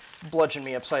bludgeon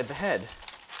me upside the head.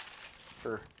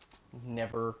 For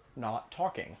never not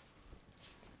talking.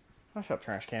 Hush up,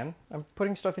 trash can. I'm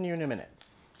putting stuff in you in a minute.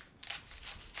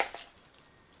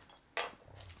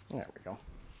 There we go.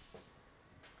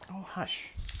 Oh, hush.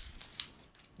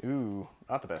 Ooh,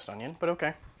 not the best onion, but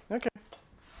okay. Okay.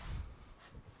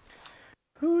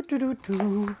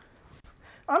 Ooh-doo-doo-doo.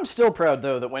 I'm still proud,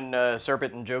 though, that when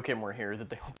Serpent and Joachim were here, that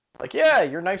they were like, yeah,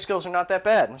 your knife skills are not that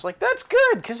bad. And I was like, that's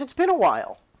good, because it's been a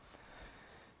while.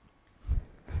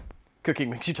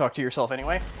 Cooking makes you talk to yourself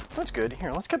anyway. That's good.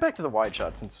 Here, let's get back to the wide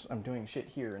shot, since I'm doing shit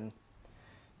here, and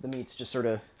the meat's just sort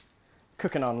of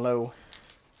cooking on low.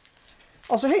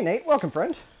 Also, hey, Nate. Welcome,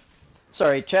 friend.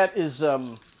 Sorry, chat is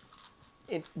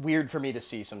weird for me to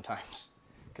see sometimes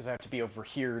because I have to be over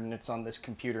here and it's on this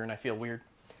computer and I feel weird.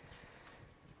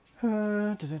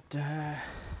 Oh,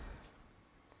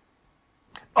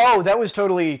 that was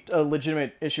totally a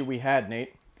legitimate issue we had,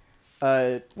 Nate.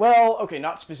 Well, okay,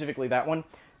 not specifically that one.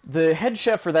 The head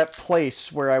chef for that place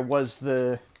where I was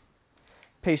the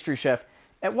pastry chef,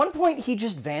 at one point he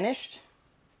just vanished.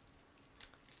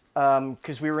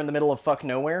 Because we were in the middle of fuck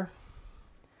nowhere.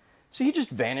 So he just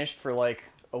vanished for like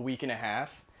a week and a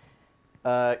half.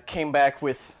 Came back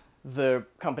with the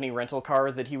company rental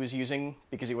car that he was using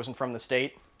because he wasn't from the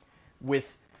state,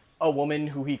 with a woman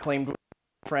who he claimed was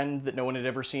a friend that no one had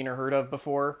ever seen or heard of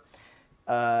before,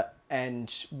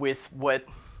 and with what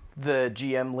the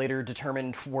GM later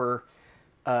determined were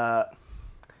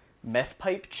meth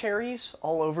pipe cherries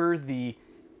all over the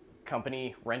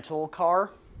company rental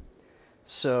car.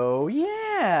 So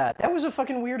yeah, that was a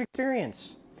fucking weird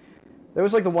experience. That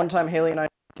was like the one time Haley and I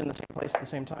were in the same place at the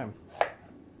same time.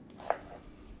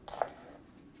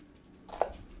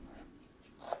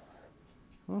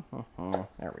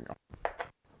 There we go.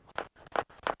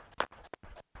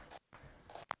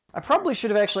 I probably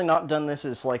should have actually not done this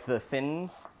as like the thin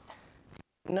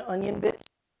onion bit.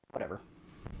 Whatever.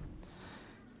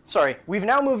 Sorry, we've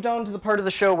now moved on to the part of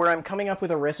the show where I'm coming up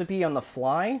with a recipe on the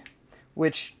fly,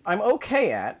 which I'm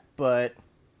okay at, but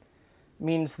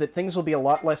means that things will be a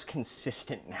lot less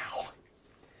consistent now.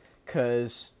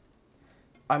 Because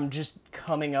I'm just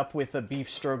coming up with a beef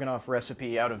stroganoff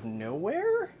recipe out of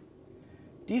nowhere?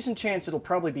 Decent chance it'll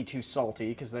probably be too salty,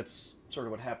 because that's sort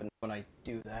of what happens when I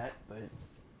do that,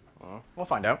 but we'll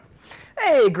find out.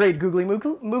 Hey, great Googly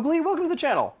Moogly, welcome to the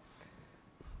channel.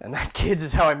 And that, kids,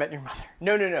 is how I met your mother.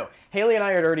 No. Haley and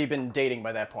I had already been dating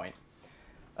by that point.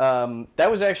 That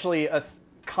was actually a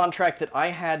contract that I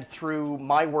had through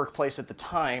my workplace at the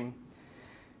time,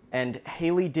 and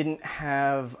Haley didn't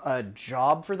have a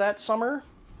job for that summer.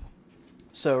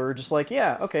 So we're just like,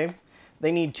 yeah, okay.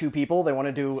 They need 2 people. They want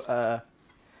to do a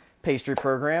pastry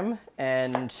program,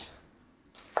 and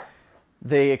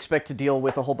they expect to deal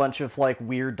with a whole bunch of like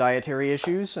weird dietary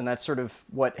issues, and that's sort of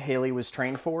what Haley was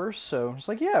trained for. So it's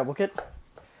like, yeah, we'll get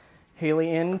Haley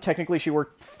in. Technically she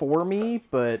worked for me,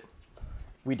 but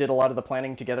we did a lot of the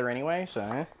planning together anyway,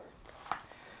 so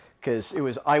because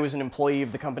I was an employee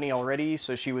of the company already,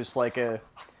 so she was like a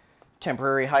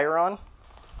temporary hire-on.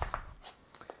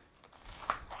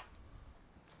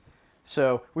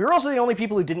 So we were also the only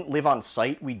people who didn't live on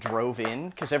site. We drove in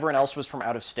because everyone else was from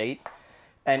out of state.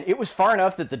 And it was far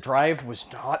enough that the drive was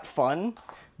not fun,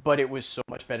 but it was so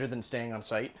much better than staying on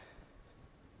site.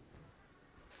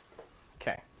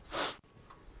 Okay.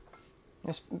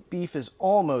 This beef is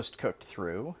almost cooked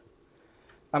through.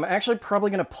 I'm actually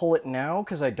probably going to pull it now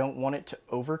because I don't want it to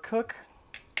overcook.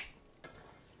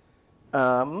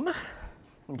 And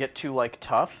get too, like,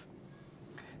 tough.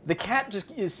 The cat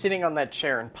just is sitting on that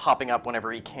chair and popping up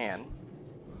whenever he can.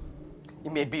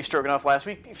 You made beef stroganoff last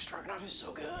week. Beef stroganoff is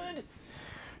so good.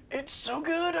 It's so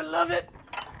good. I love it.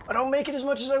 I don't make it as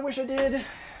much as I wish I did.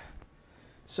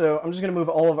 So I'm just going to move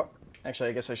all of our... Actually,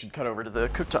 I guess I should cut over to the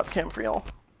cooktop cam for y'all.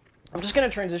 I'm just going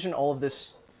to transition all of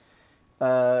this,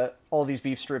 all these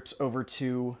beef strips over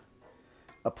to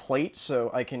a plate so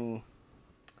I can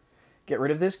get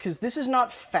rid of this, because this is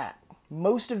not fat.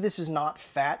 Most of this is not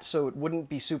fat, so it wouldn't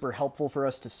be super helpful for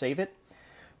us to save it.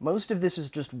 Most of this is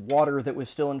just water that was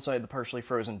still inside the partially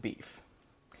frozen beef.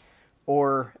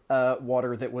 Or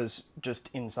water that was just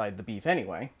inside the beef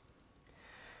anyway.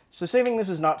 So saving this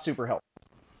is not super helpful.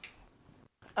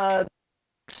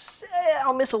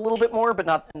 I'll miss a little bit more, but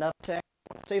not enough to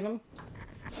save them.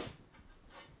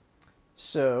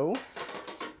 So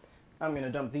I'm going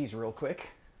to dump these real quick.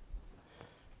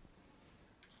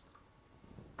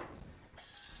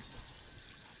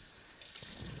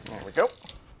 There we go.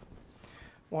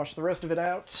 Wash the rest of it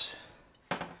out.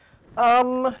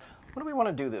 What do we want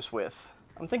to do this with?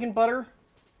 I'm thinking butter.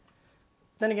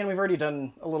 Then again, we've already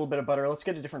done a little bit of butter. Let's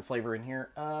get a different flavor in here.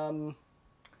 No,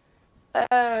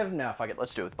 fuck it.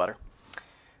 Let's do it with butter.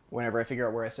 Whenever I figure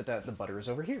out where I set that, the butter is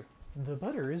over here. The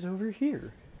butter is over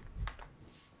here.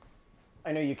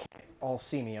 I know you can't all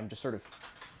see me. I'm just sort of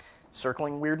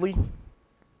circling weirdly.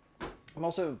 I'm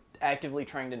also actively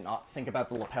trying to not think about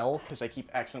the lapel because I keep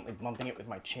accidentally bumping it with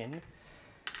my chin.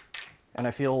 And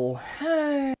I feel,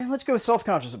 let's go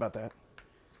self-conscious about that.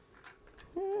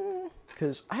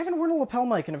 Because I haven't worn a lapel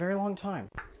mic in a very long time.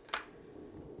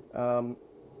 Oh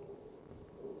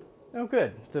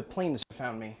good, the planes have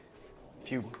found me.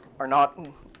 If you are not,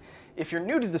 if you're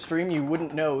new to the stream, you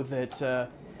wouldn't know that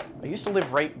I used to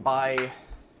live right by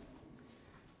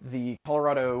the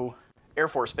Colorado Air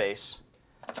Force Base.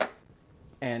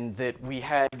 and that we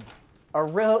had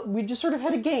we just sort of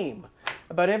had a game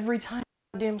about every time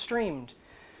I damn streamed.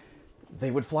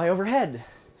 They would fly overhead.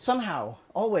 Somehow.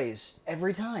 Always.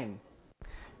 Every time.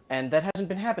 And that hasn't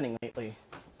been happening lately.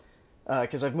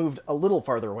 Because I've moved a little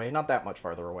farther away. Not that much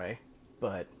farther away.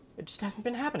 But it just hasn't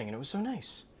been happening, and it was so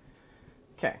nice.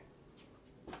 Okay.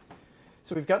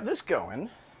 So we've got this going.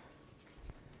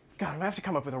 God, I'm gonna have to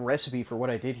come up with a recipe for what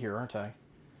I did here, aren't I?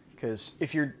 Because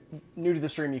if you're new to the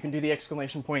stream, you can do the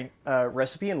exclamation point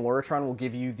recipe, and Loratron will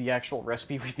give you the actual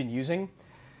recipe we've been using.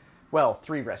 Well,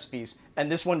 3 recipes. And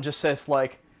this one just says,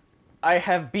 like, I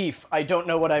have beef, I don't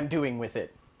know what I'm doing with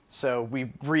it. So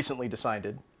we recently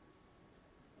decided.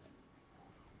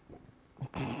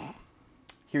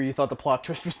 Here you thought the plot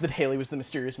twist was that Haley was the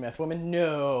mysterious meth woman?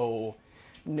 No.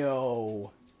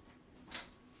 No.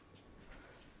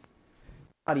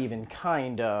 Not even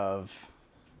kind of.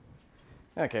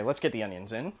 Okay, let's get the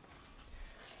onions in.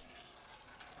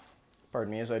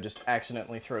 Pardon me as I just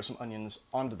accidentally throw some onions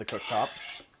onto the cooktop.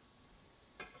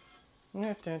 Come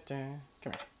here.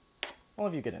 All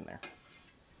of you get in there.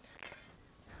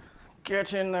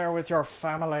 Get in there with your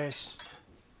families.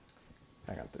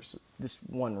 Hang on, there's this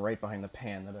one right behind the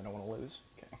pan that I don't want to lose.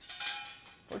 Okay.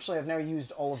 Fortunately, I've now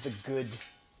used all of the good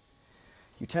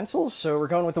utensils, so we're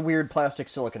going with the weird plastic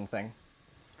silicone thing.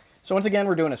 So once again,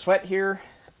 we're doing a sweat here.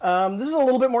 This is a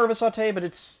little bit more of a saute, but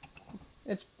it's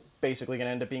basically going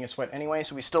to end up being a sweat anyway,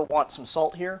 so we still want some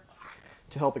salt here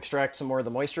to help extract some more of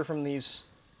the moisture from these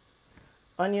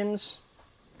onions.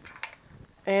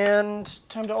 And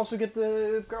time to also get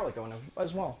the garlic going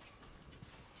as well.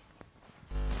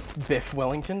 Biff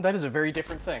Wellington? That is a very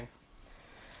different thing.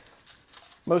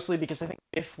 Mostly because I think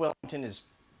Biff Wellington is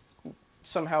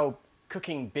somehow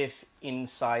cooking Biff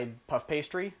inside puff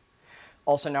pastry.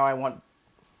 Also, now I want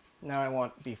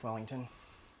Beef Wellington.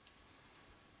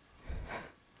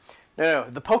 No,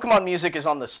 the Pokemon music is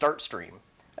on the start stream.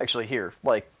 Actually, here.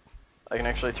 Like, I can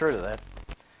actually throw to that.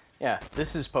 Yeah,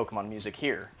 this is Pokemon music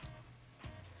here.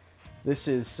 This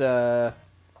is a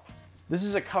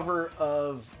cover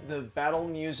of the battle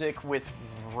music with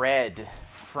Red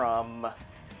from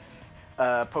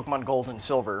Pokemon Gold and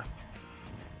Silver.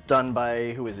 Done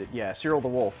by, who is it? Yeah, Cyril the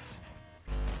Wolf.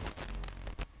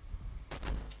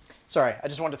 Sorry, I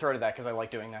just wanted to throw to that because I like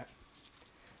doing that.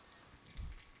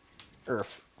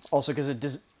 Also because it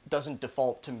doesn't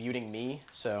default to muting me,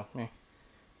 so...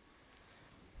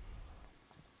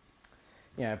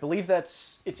 Yeah, I believe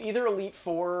it's either Elite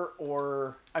Four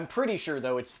or... I'm pretty sure,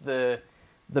 though, it's the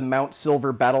Mount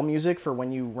Silver battle music for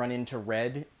when you run into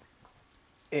Red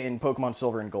in Pokemon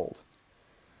Silver and Gold.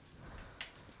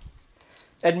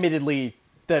 Admittedly,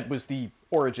 that was the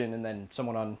origin, and then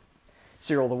someone on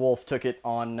Cyril the Wolf took it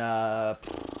on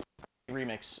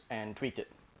Remix and tweaked it.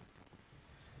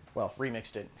 Well,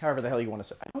 remixed it. However the hell you want to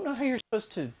say. I don't know how you're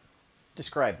supposed to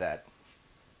describe that.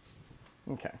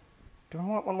 Okay. Do I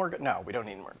want one more? No, we don't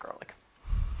need more garlic.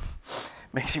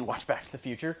 Makes you watch Back to the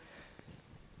Future.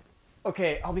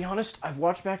 Okay, I'll be honest. I've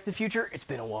watched Back to the Future. It's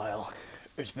been a while.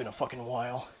 It's been a fucking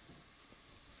while.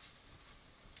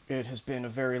 It has been a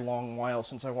very long while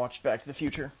since I watched Back to the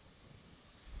Future.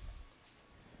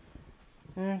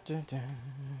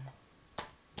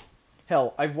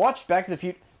 Hell, I've watched Back to the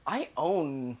Future. I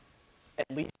own at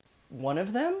least one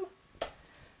of them.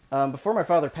 Before my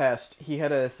father passed, he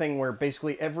had a thing where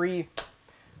basically every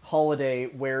holiday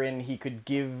wherein he could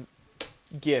give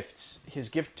gifts, his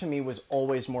gift to me was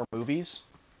always more movies.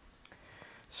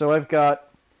 So I've got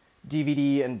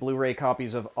DVD and Blu-ray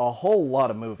copies of a whole lot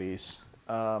of movies.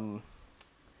 And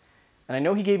I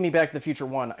know he gave me Back to the Future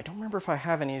 1. I don't remember if I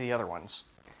have any of the other ones.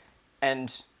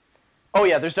 And, oh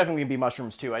yeah, there's definitely going to be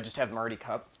mushrooms too. I just have them already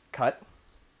cut.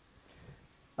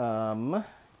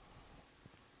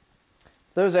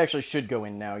 Those actually should go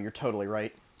in now. You're totally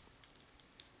right.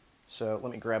 So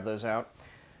let me grab those out.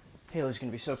 Haley's going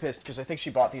to be so pissed because I think she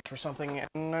bought these for something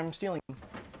and I'm stealing them.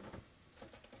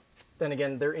 Then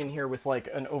again, they're in here with like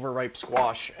an overripe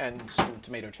squash and some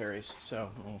tomato cherries. So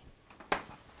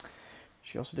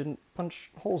she also didn't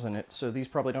punch holes in it, so these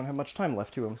probably don't have much time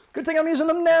left to them. Good thing I'm using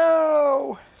them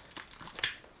now!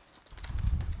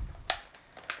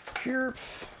 Chirp.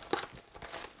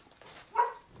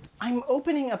 I'm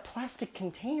opening a plastic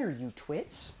container, you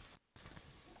twits.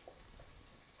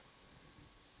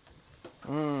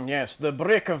 Yes, the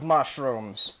brick of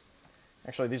mushrooms.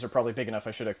 Actually, these are probably big enough.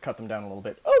 I should have cut them down a little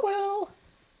bit. Oh well!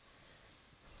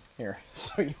 Here,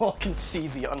 so you all can see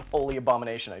the unholy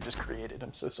abomination I just created.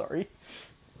 I'm so sorry.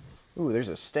 Ooh, there's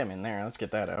a stem in there. Let's get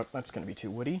that out. That's going to be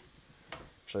too woody.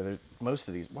 Actually, most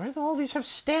of these... Why do all these have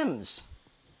stems?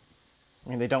 I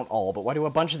mean, they don't all, but why do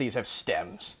a bunch of these have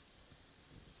stems?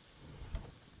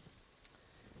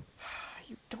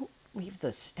 leave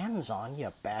the stems on,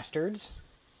 you bastards.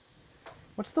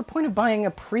 What's the point of buying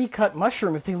a pre-cut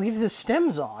mushroom if they leave the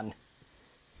stems on?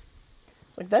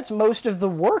 It's like, that's most of the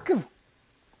work of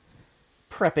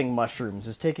prepping mushrooms,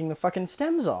 is taking the fucking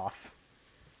stems off.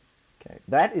 Okay,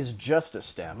 that is just a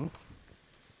stem.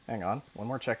 Hang on, one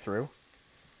more check through.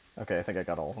 Okay, I think I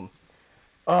got all of them.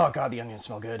 Oh god, the onions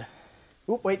smell good.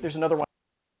 Oop, wait, there's another one.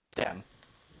 Stem.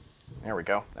 There we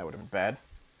go, that would have been bad.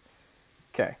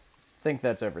 Okay, I think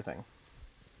that's everything.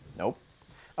 Nope.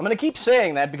 I'm gonna keep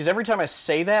saying that because every time I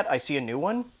say that, I see a new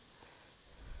one.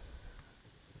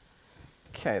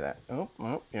 Okay, that.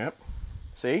 Oh, yep.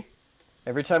 See?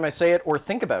 Every time I say it or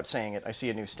think about saying it, I see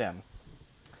a new stem.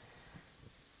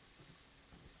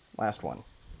 Last one.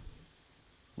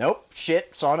 Nope,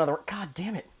 shit, saw another one. God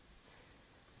damn it.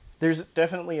 There's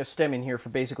definitely a stem in here for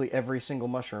basically every single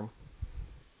mushroom.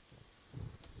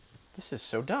 This is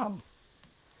so dumb.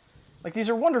 Like, these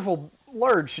are wonderful,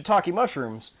 large shiitake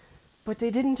mushrooms, but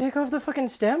they didn't take off the fucking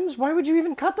stems? Why would you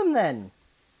even cut them then?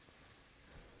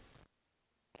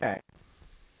 Okay.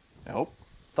 Nope.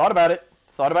 Thought about it.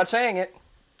 Thought about saying it.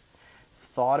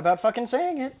 Thought about fucking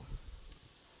saying it.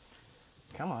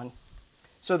 Come on.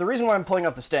 So the reason why I'm pulling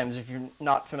off the stems, if you're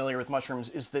not familiar with mushrooms,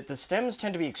 is that the stems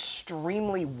tend to be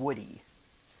extremely woody.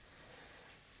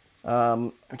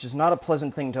 Which is not a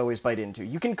pleasant thing to always bite into.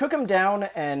 You can cook them down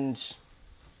and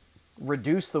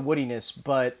reduce the woodiness,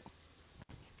 but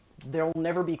they'll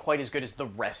never be quite as good as the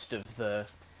rest of the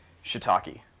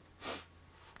shiitake.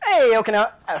 Hey,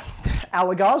 Okinawa...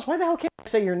 Alagaz, why the hell can't I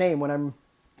say your name when I'm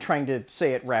trying to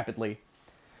say it rapidly?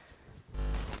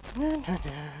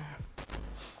 Okay,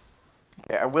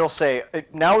 I will say,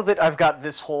 now that I've got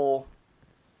this whole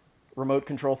remote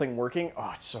control thing working,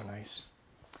 oh, it's so nice.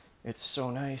 It's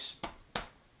so nice.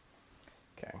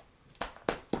 Okay.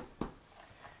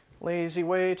 Lazy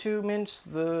way to mince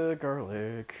the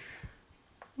garlic.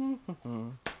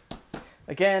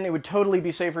 Again, it would totally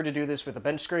be safer to do this with a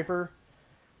bench scraper,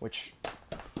 which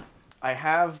I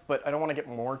have, but I don't want to get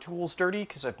more tools dirty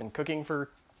because I've been cooking for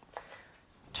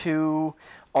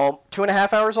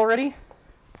 2.5 hours already.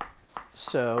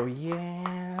 So,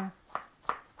 yeah.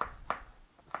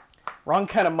 Wrong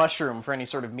kind of mushroom for any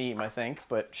sort of meme, I think,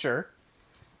 but sure.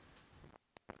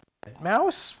 Dead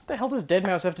mouse? What the hell does dead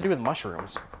mouse have to do with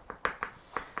mushrooms?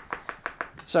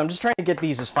 So I'm just trying to get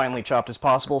these as finely chopped as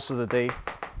possible so that they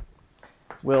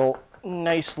will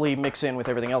nicely mix in with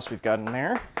everything else we've got in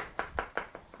there.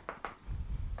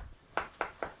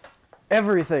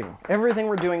 Everything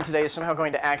we're doing today is somehow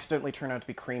going to accidentally turn out to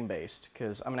be cream-based,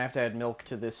 because I'm going to have to add milk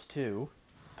to this too.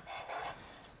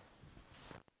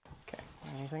 Okay,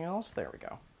 anything else? There we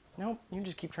go. Nope, you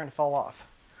just keep trying to fall off.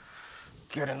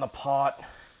 Get in the pot.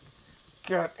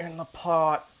 Get in the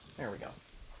pot. There we go.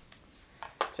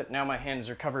 Except now my hands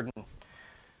are covered in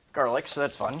garlic, so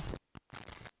that's fun.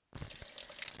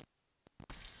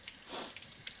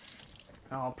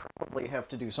 I'll probably have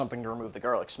to do something to remove the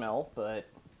garlic smell, but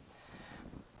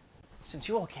since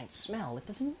you all can't smell, it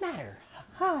doesn't matter.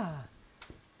 Ha!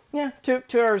 Yeah, 2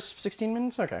 hours, 16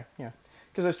 minutes? Okay, yeah.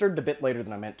 Because I started a bit later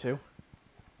than I meant to.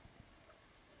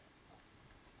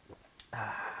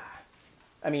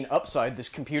 I mean, upside, this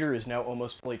computer is now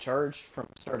almost fully charged from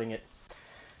starting at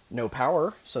no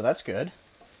power, so that's good.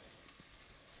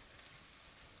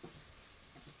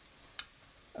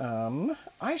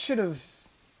 I should have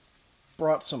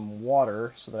brought some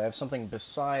water so that I have something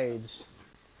besides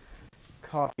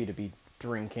coffee to be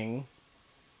drinking.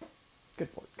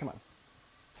 Good boy, come on.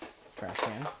 Trash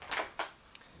can.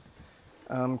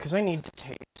 Because I need to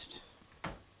taste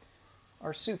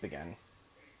our soup again.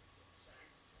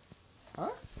 Huh?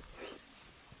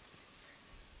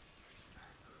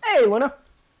 Hey, Luna!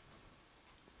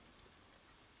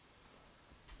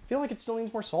 Feel like it still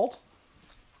needs more salt?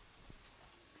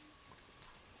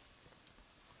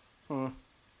 I'm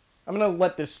gonna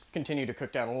let this continue to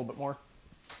cook down a little bit more.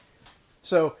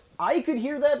 So, I could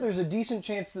hear that. There's a decent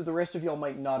chance that the rest of y'all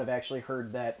might not have actually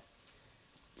heard that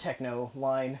techno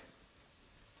line,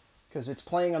 because it's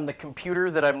playing on the computer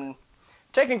that I'm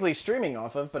technically streaming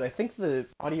off of, but I think the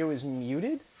audio is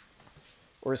muted,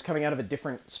 or is coming out of a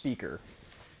different speaker.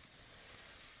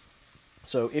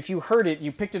 So if you heard it,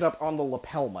 you picked it up on the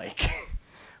lapel mic,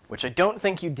 which I don't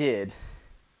think you did.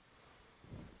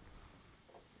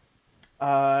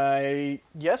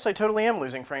 Yes, I totally am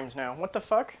losing frames now. What the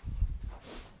fuck?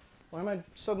 Why am I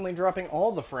suddenly dropping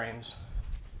all the frames?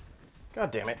 God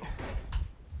damn it.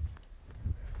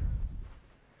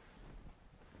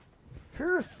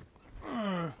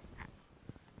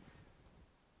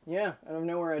 Yeah, out of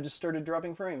nowhere I just started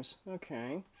dropping frames.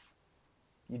 Okay.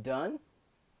 You done?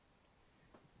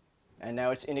 And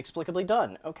now it's inexplicably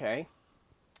done. Okay.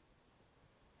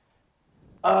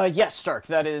 Yes, Stark,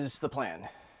 that is the plan.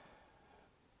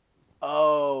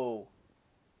 Oh.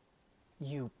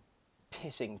 You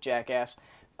pissing jackass.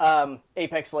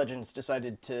 Apex Legends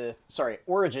decided to... Sorry,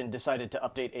 Origin decided to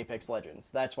update Apex Legends.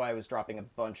 That's why I was dropping a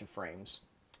bunch of frames.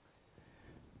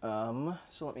 So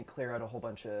let me clear out a whole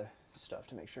bunch of stuff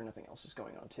to make sure nothing else is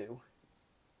going on, too.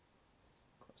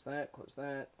 Close that, close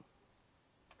that.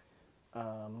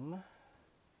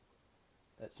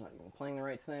 That's not even playing the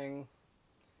right thing.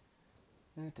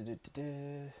 You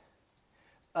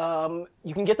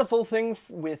can get the full thing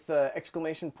with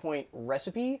exclamation point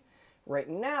recipe. Right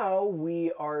now,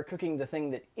 we are cooking the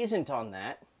thing that isn't on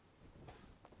that.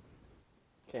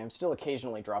 Okay, I'm still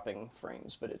occasionally dropping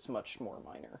frames, but it's much more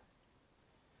minor.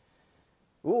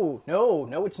 Ooh,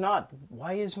 no, it's not.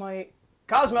 Why is my...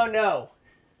 Cosmo, no!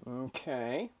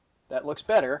 Okay, that looks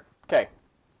better. Okay.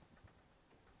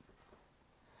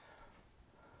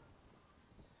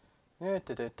 Okay.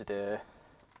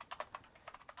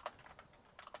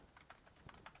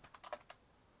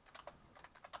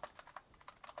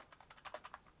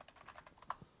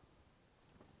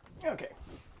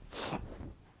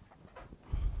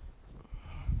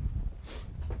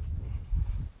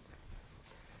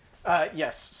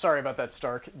 Yes, sorry about that,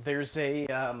 Stark. There's a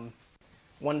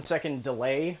 1 second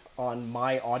delay on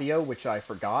my audio, which I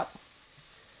forgot,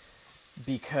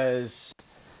 because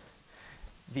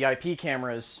the IP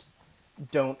cameras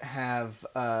don't have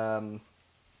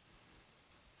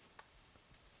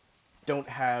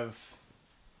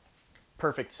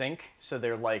perfect sync, so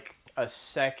they're like a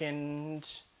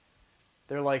second...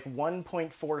 They're like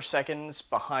 1.4 seconds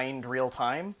behind real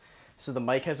time, so the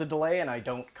mic has a delay, and I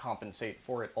don't compensate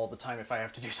for it all the time if I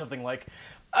have to do something like,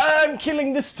 I'm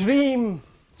killing the stream!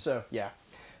 So, yeah.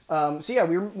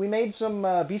 We made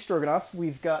some beef stroganoff.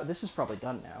 We've got... This is probably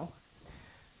done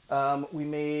now. We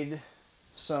made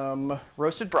some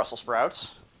roasted Brussels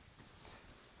sprouts.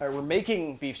 We're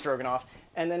making beef stroganoff,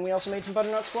 and then we also made some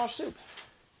butternut squash soup.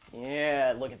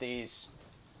 Yeah, look at these.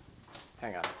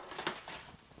 Hang on.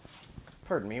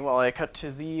 Pardon me while I cut to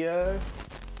the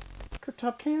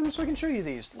cooktop cam so I can show you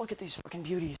these. Look at these fucking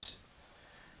beauties.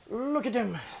 Look at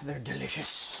them. They're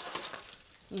delicious.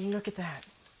 Look at that.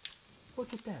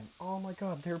 Look at them. Oh my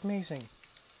god, they're amazing.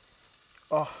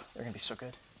 Oh, they're gonna be so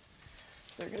good.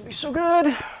 They're gonna be so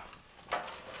good.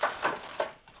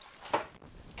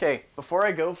 Okay, before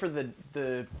I go for the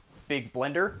big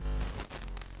blender...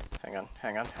 Hang on.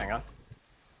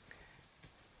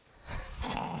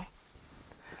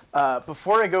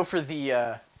 Before I go for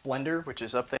the blender, which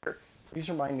is up there, please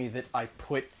remind me that I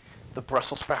put the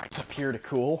Brussels sprouts up here to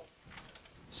cool,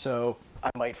 so I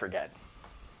might forget.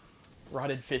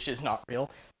 Rotted fish is not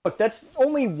real. Look, that's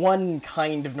only one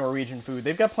kind of Norwegian food.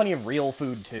 They've got plenty of real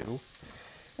food, too.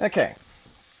 Okay.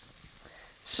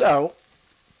 So,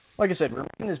 like I said, we're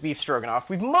making this beef stroganoff.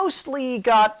 We've mostly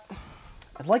got...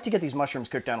 I'd like to get these mushrooms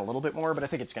cooked down a little bit more, but I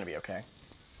think it's going to be okay.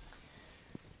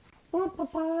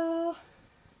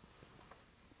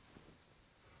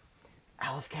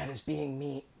 Aleph Cat is being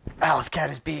mean. Aleph Cat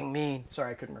is being mean.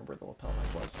 Sorry, I couldn't remember where the lapel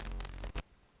mic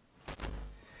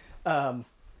was.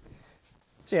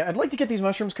 So yeah, I'd like to get these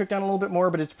mushrooms cooked down a little bit more,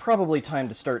 but it's probably time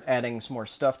to start adding some more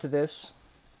stuff to this.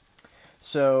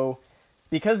 So,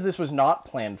 because this was not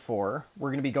planned for, we're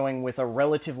going to be going with a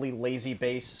relatively lazy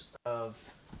base of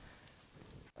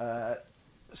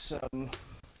some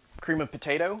cream of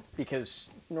potato, because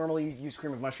normally you use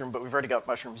cream of mushroom, but we've already got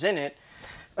mushrooms in it.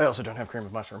 I also don't have cream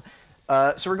of mushroom.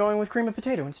 So we're going with cream of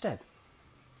potato instead.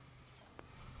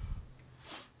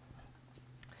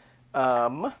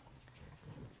 But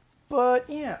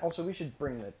yeah, also we should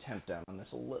bring the temp down on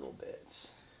this a little bit.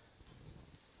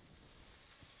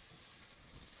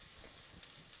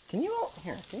 Can you all,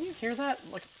 here, can you hear that?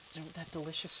 Like, that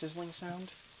delicious sizzling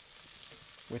sound?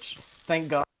 Which, thank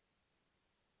God,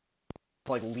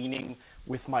 like leaning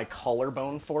with my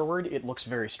collarbone forward, it looks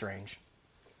very strange.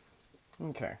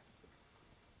 Okay.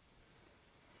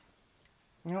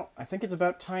 You know, I think it's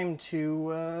about time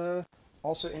to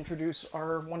also introduce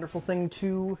our wonderful thing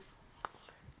to...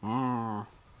 We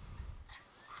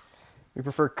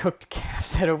prefer cooked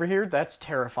calf's head over here? That's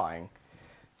terrifying.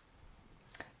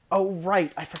 Oh,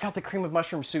 right. I forgot the cream of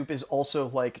mushroom soup is also,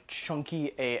 like,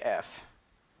 chunky AF.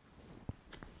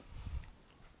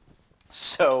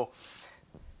 So,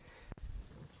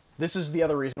 this is the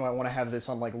other reason why I want to have this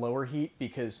on, like, lower heat,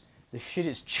 because the shit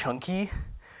is chunky,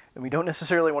 and we don't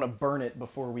necessarily want to burn it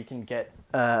before we can get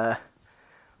all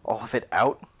of it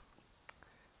out.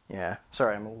 Yeah,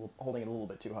 sorry, I'm holding it a little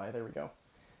bit too high. There we go.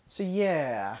 So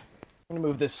yeah, I'm going to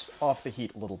move this off the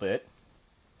heat a little bit.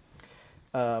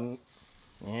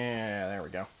 Yeah, there we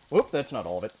go. Whoop, that's not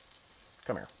all of it.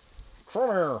 Come here. Come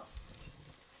here.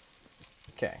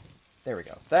 Okay, there we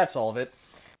go. That's all of it.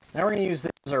 Now we're going to use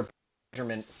this as our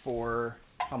measurement for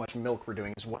how much milk we're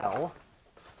doing as well.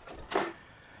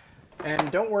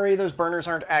 And don't worry, those burners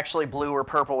aren't actually blue or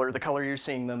purple or the color you're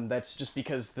seeing them. That's just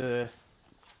because the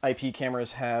IP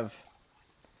cameras have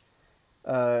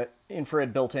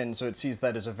infrared built in, so it sees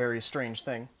that as a very strange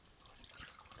thing.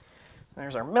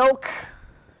 There's our milk.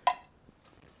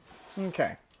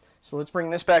 Okay, so let's bring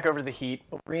this back over to the heat.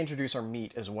 We'll reintroduce our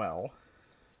meat as well,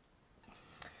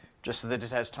 just so that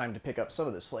it has time to pick up some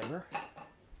of this flavor.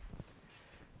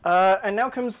 And now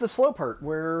comes the slow part,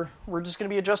 where we're just going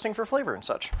to be adjusting for flavor and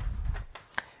such.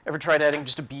 Ever tried adding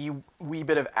just a wee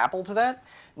bit of apple to that?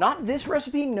 Not this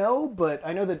recipe, no, but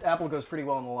I know that apple goes pretty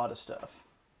well in a lot of stuff.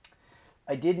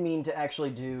 I did mean to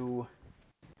actually do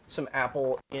some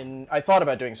apple in... I thought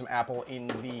about doing some apple in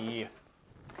the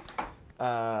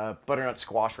butternut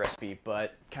squash recipe,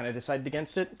 but kind of decided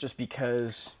against it, just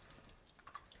because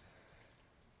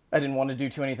I didn't want to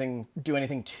do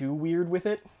anything too weird with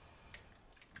it.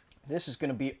 This is going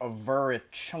to be a very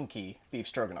chunky beef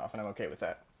stroganoff, and I'm okay with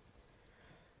that.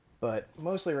 But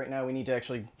mostly right now we need to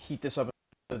actually heat this up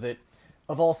so that,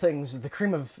 of all things, the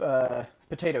cream of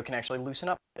potato can actually loosen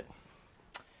up a bit.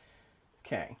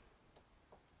 Okay.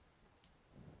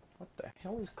 What the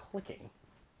hell is clicking?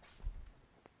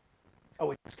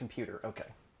 Oh, it's computer. Okay.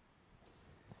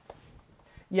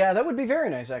 Yeah, that would be very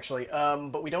nice, actually.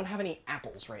 But we don't have any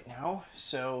apples right now,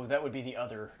 so that would be the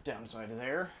other downside of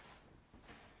there.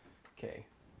 Okay.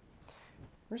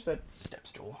 Where's that step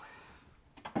stool?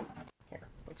 Here,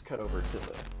 let's cut over to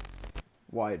the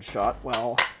wide shot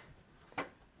while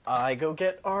I go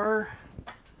get our...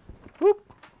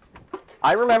 Whoop!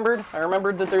 I remembered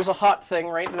that there's a hot thing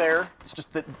right there. It's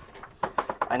just that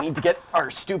I need to get our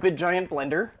stupid giant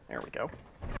blender. There we go.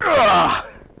 Ugh!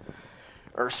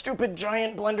 Our stupid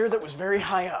giant blender that was very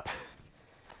high up.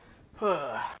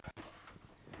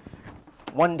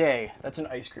 One day, that's an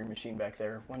ice cream machine back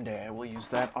there. One day I will use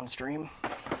that on stream.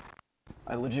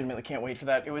 I legitimately can't wait for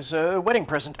that. It was a wedding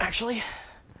present, actually,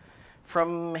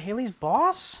 from Haley's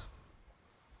boss?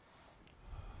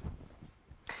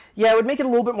 Yeah, it would make it a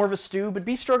little bit more of a stew, but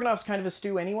beef stroganoff's kind of a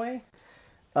stew anyway.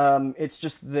 It's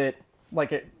just that,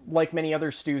 like many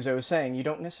other stews I was saying, you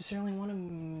don't necessarily want to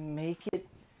make it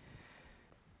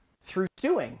through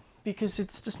stewing, because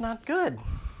it's just not good.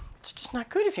 It's just not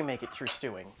good if you make it through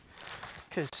stewing,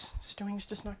 because stewing is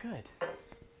just not good.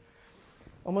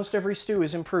 Almost every stew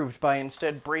is improved by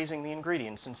instead braising the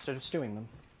ingredients instead of stewing them.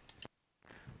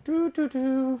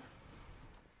 Doo-doo-doo.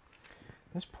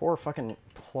 This poor fucking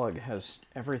plug has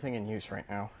everything in use right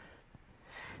now.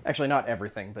 Actually, not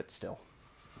everything, but still.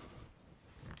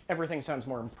 Everything sounds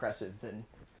more impressive than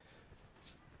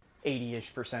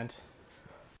 80-ish%.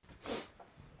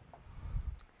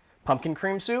 Pumpkin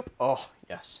cream soup? Oh,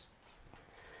 yes.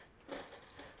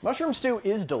 Mushroom stew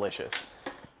is delicious.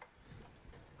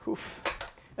 Oof.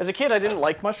 As a kid, I didn't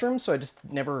like mushrooms, so I just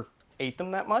never ate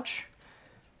them that much.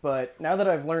 But now that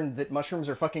I've learned that mushrooms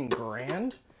are fucking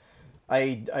grand,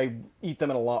 I eat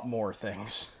them in a lot more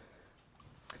things.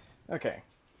 Okay.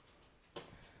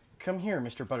 Come here,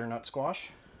 Mr. Butternut Squash.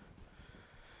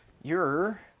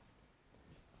 You're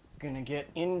gonna get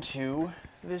into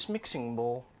this mixing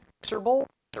bowl. Mixer bowl?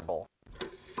 Mixer bowl.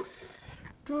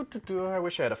 I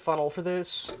wish I had a funnel for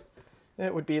this.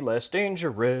 It would be less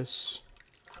dangerous.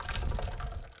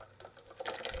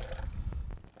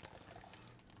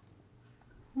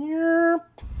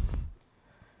 Yep.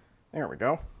 There we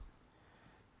go.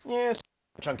 Yeah, it's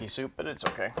a chunky soup, but it's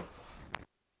okay.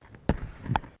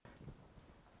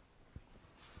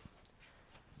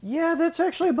 Yeah, that's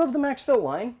actually above the max fill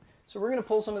line, so we're going to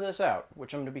pull some of this out,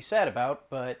 which I'm going to be sad about,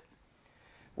 but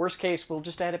worst case, we'll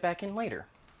just add it back in later.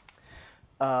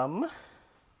 Oh,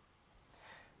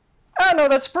 no,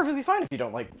 that's perfectly fine if you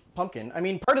don't like pumpkin. I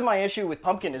mean, part of my issue with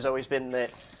pumpkin has always been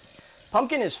that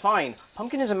pumpkin is fine.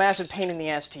 Pumpkin is a massive pain in the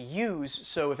ass to use,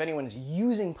 so if anyone's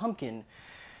using pumpkin,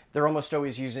 they're almost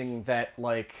always using that,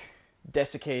 like,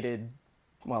 desiccated...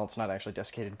 Well, it's not actually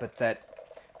desiccated, but that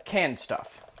canned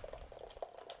stuff.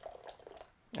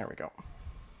 There we go.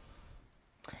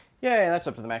 Yeah, that's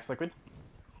up to the max liquid.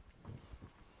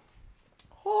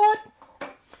 Hot!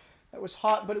 That was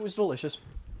hot, but it was delicious.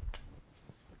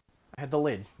 I had the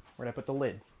lid. Where'd I put the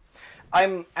lid?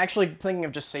 I'm actually thinking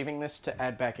of just saving this to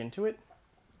add back into it.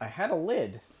 I had a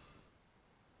lid.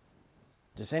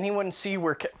 Does anyone see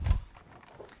where...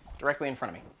 Directly in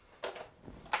front of me.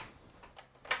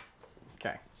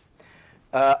 Okay.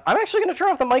 I'm actually going to turn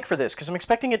off the mic for this, because I'm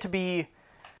expecting it to be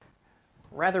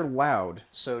rather loud,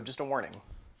 so just a warning.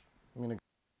 I'm going to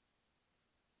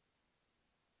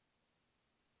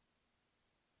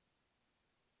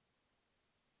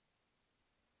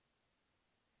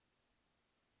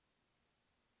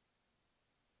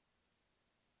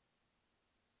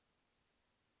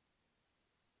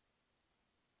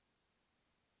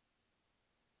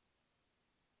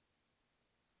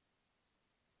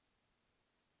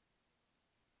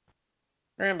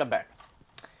And I'm back.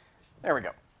 There we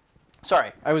go.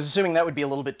 Sorry, I was assuming that would be a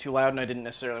little bit too loud, and I didn't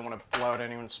necessarily want to blow out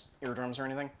anyone's eardrums or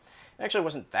anything. It actually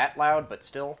wasn't that loud, but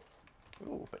still.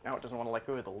 Ooh, but now it doesn't want to let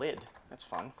go of the lid. That's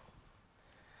fun.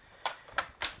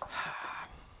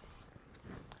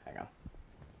 Hang on.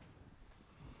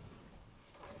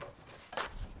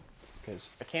 Because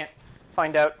I can't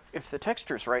find out if the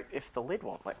texture's right if the lid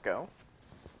won't let go.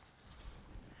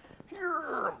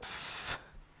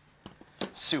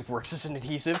 Soup works as an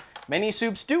adhesive. Many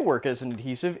soups do work as an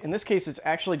adhesive. In this case, it's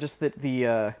actually just that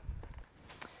the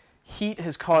heat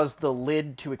has caused the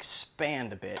lid to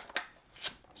expand a bit.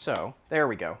 So, there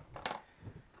we go.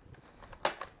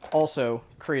 Also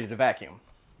created a vacuum.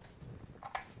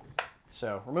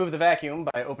 So, remove the vacuum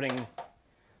by opening a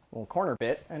little corner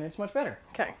bit, and it's much better.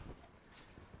 Okay.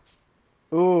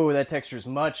 Ooh, that texture is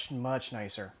much, much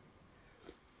nicer.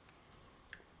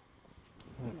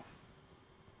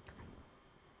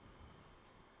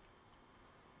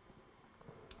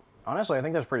 Honestly, I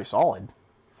think that's pretty solid.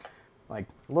 Like,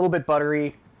 a little bit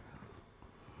buttery.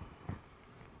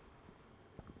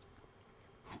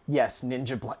 Yes,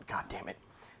 Ninja Blunt, god damn it.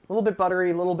 A little bit buttery,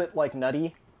 a little bit, like,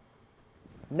 nutty.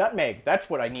 Nutmeg, that's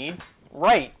what I need.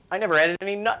 Right, I never added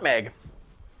any nutmeg.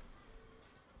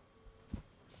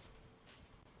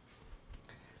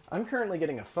 I'm currently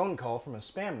getting a phone call from a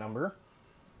spam number.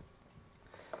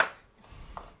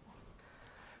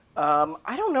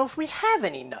 I don't know if we have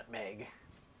any nutmeg.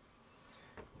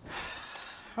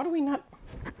 How do we not...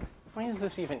 Why is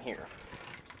this even here?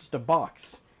 It's just a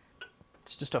box.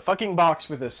 It's just a fucking box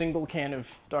with a single can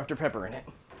of Dr. Pepper in it.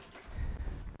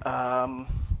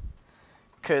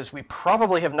 Because we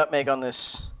probably have nutmeg on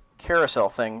this carousel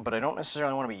thing, but I don't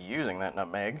necessarily want to be using that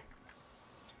nutmeg.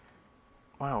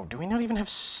 Wow, do we not even have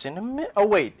cinnamon? Oh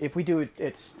wait, if we do it,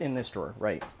 it's in this drawer,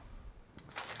 right.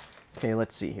 Okay,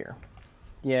 let's see here.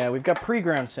 Yeah, we've got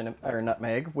pre-ground cinnamon, or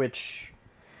nutmeg, which,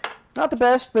 not the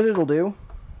best, but it'll do.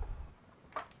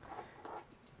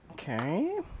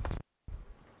 Okay.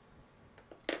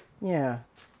 Yeah.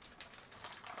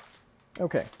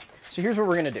 Okay, so here's what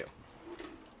we're gonna do.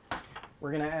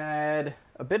 We're gonna add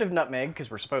a bit of nutmeg, because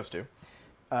we're supposed to,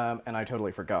 and I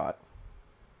totally forgot.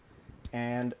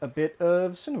 And a bit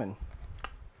of cinnamon,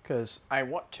 because I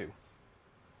want to.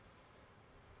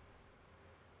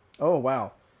 Oh,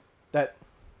 wow.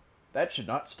 That should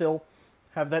not still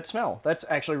have that smell. That's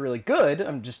actually really good.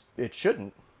 It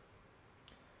shouldn't.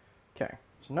 Okay,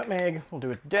 so nutmeg, we'll do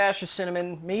a dash of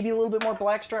cinnamon, maybe a little bit more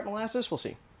blackstrap molasses, we'll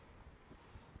see.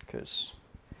 Because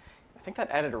I think that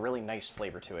added a really nice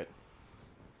flavor to it.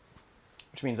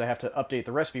 Which means I have to update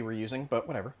the recipe we're using, but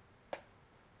whatever.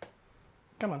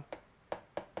 Come on.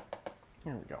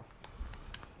 There we go.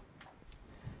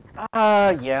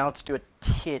 Yeah, let's do a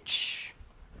titch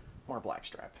more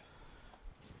blackstrap.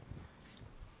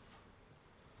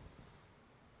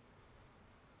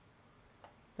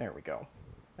 There we go.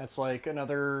 That's like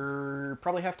another,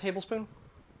 probably half tablespoon.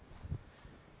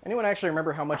 Anyone actually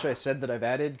remember how much I said that I've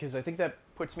added? Because I think that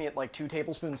puts me at like 2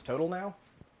 tablespoons total now.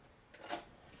 I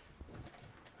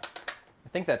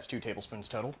think that's 2 tablespoons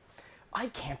total. I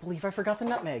can't believe I forgot the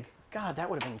nutmeg. God, that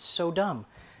would have been so dumb.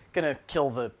 Gonna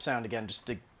kill the sound again just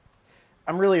to...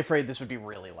 I'm really afraid this would be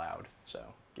really loud,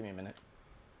 so give me a minute.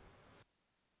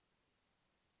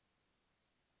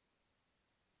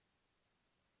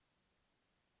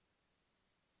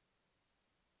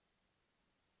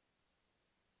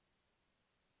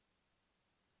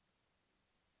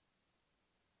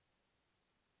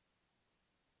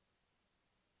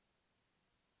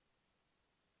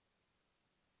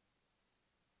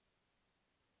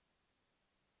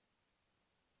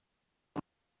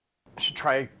 Should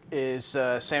try is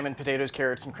salmon, potatoes,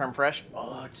 carrots, and creme fraiche.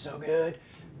 Oh, it's so good.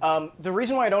 The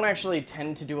reason why I don't actually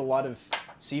tend to do a lot of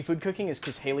seafood cooking is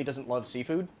because Haley doesn't love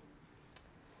seafood.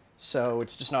 So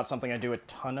it's just not something I do a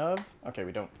ton of. Okay,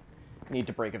 we don't need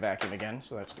to break a vacuum again,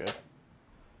 so that's good.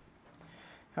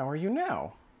 How are you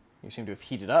now? You seem to have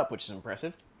heated up, which is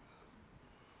impressive.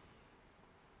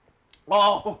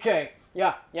 Oh, okay.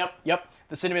 Yeah, yep.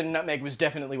 The cinnamon and nutmeg was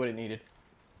definitely what it needed.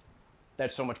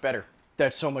 That's so much better.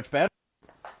 That's so much better.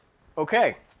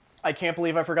 Okay. I can't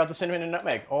believe I forgot the cinnamon and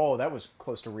nutmeg. Oh, that was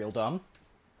close to real dumb.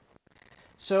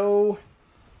 So,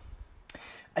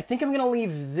 I think I'm going to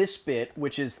leave this bit,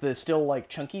 which is the still, like,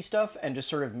 chunky stuff, and just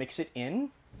sort of mix it in,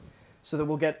 so that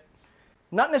we'll get,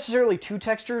 not necessarily 2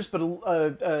 textures, but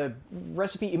a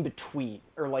recipe in between,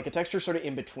 or, like, a texture sort of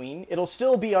in between. It'll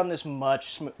still be on this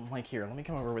much like, here, let me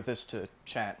come over with this to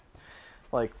chat.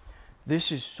 Like,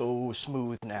 this is so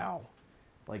smooth now.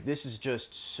 Like, this is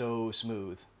just so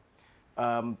smooth.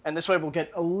 And this way we'll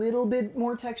get a little bit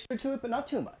more texture to it, but not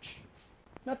too much.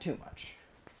 Not too much.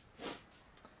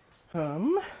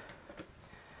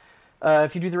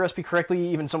 If you do the recipe correctly,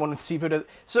 even someone with seafood...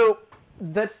 So,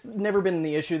 that's never been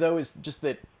the issue, though, is just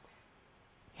that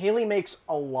Haley makes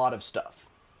a lot of stuff.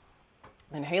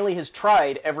 And Haley has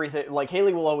tried everything... Like,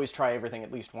 Haley will always try everything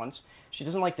at least once. She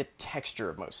doesn't like the texture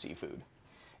of most seafood.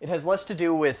 It has less to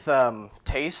do with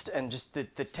taste, and just the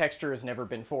texture has never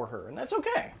been for her, and that's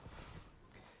okay.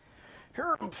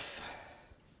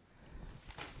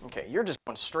 Okay, you're just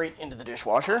going straight into the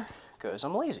dishwasher, because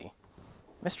I'm lazy.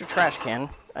 Mr. Trash Can,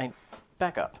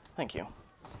 back up. Thank you.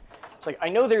 It's like, I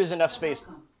know there's enough space.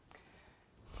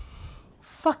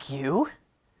 Fuck you.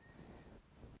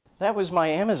 That was my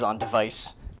Amazon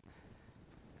device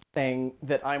saying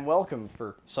that I'm welcome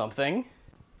for something.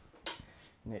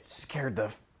 And it scared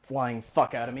the flying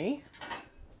fuck out of me.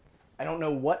 I don't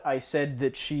know what I said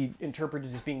that she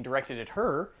interpreted as being directed at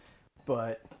her,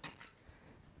 but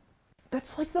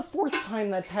that's like the 4th time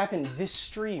that's happened this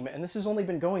stream, and this has only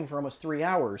been going for almost 3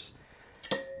 hours.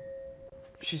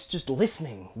 She's just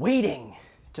listening, waiting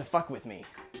to fuck with me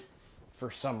for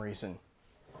some reason.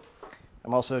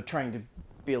 I'm also trying to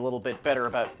be a little bit better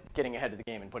about getting ahead of the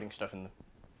game and putting stuff in the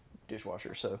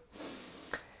dishwasher, so...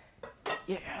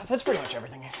 Yeah, that's pretty much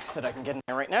everything that I can get in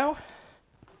there right now.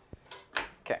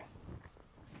 Okay.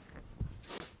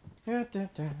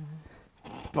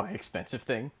 Buy expensive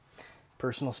thing.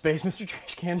 Personal space, Mr.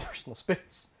 Trash Can, personal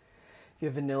space. If you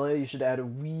have vanilla, you should add a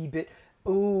wee bit.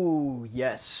 Ooh,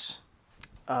 yes.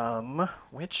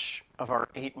 Which of our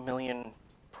 8 million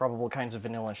probable kinds of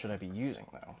vanilla should I be using,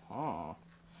 though? Oh.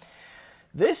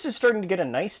 This is starting to get a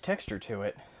nice texture to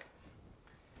it.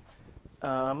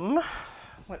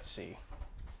 Let's see.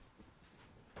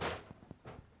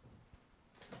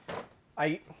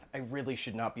 I really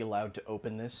should not be allowed to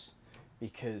open this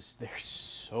because there's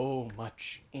so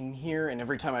much in here, and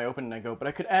every time I open it I go, but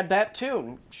I could add that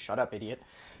too. Shut up, idiot.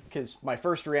 Because my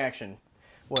first reaction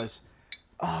was,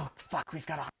 oh, fuck, we've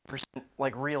got 100%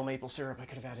 like real maple syrup. I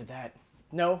could have added that.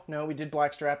 No, we did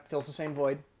blackstrap. Fills the same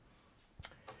void.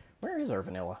 Where is our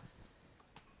vanilla?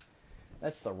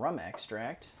 That's the rum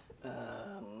extract.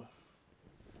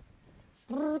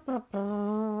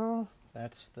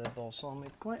 That's the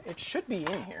balsamic gland. It should be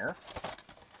in here.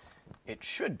 It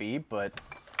should be, but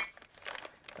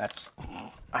that's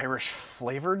Irish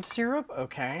flavored syrup?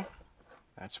 Okay.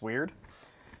 That's weird.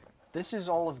 This is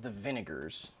all of the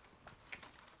vinegars.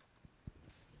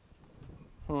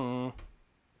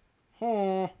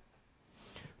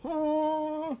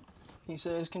 He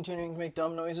says, continuing to make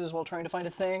dumb noises while trying to find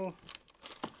a thing.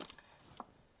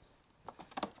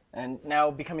 And now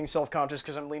becoming self-conscious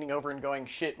because I'm leaning over and going,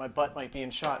 shit, my butt might be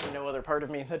in shot in no other part of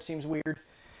me. That seems weird.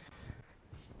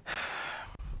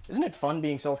 Isn't it fun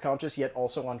being self-conscious yet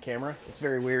also on camera? It's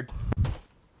very weird.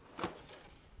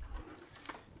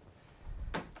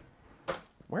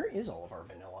 Where is all of our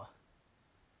vanilla?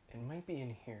 It might be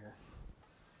in here.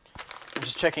 I'm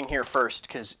just checking here first,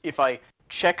 because if I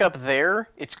check up there,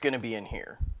 it's going to be in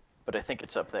here. But I think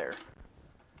it's up there.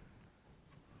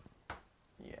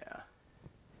 Yeah.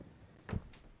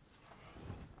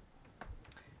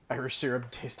 Irish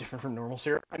syrup tastes different from normal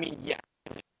syrup? I mean, yeah.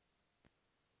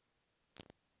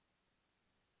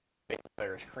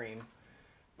 Irish cream.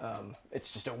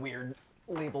 It's just a weird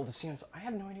label to see on... I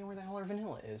have no idea where the hell our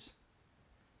vanilla is.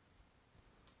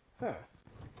 Huh.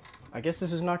 I guess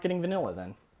this is not getting vanilla,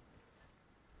 then.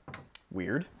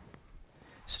 Weird.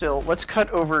 Still, let's cut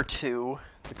over to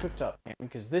the cooktop pan,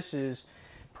 because this is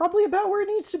probably about where it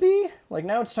needs to be. Like,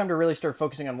 now it's time to really start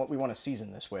focusing on what we want to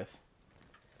season this with.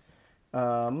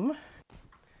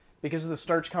 Because of the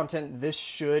starch content, this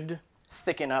should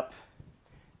thicken up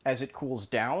as it cools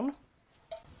down.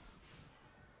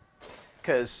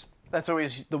 Because that's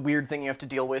always the weird thing you have to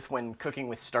deal with when cooking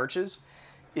with starches,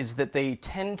 is that they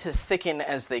tend to thicken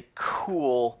as they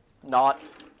cool, not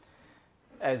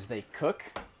as they cook.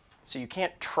 So you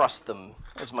can't trust them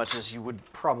as much as you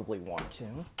would probably want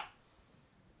to.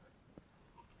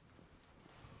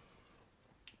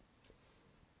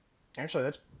 Actually,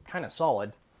 that's kind of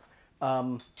solid.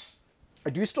 I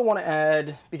do still want to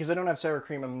add, because I don't have sour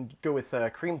cream, I'm going to go with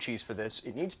cream cheese for this.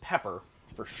 It needs pepper,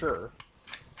 for sure.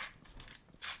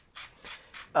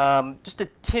 Just a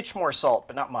titch more salt,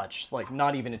 but not much. Like,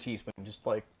 not even a teaspoon, just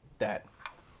like that.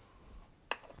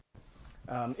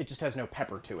 It just has no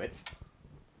pepper to it.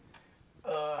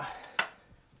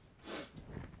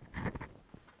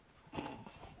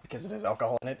 Because it has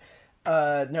alcohol in it.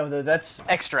 No, that's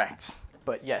extract.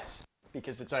 But yes,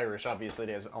 because it's Irish, obviously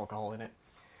it has alcohol in it.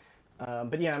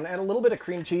 But yeah, I'm gonna add a little bit of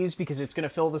cream cheese because it's going to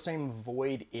fill the same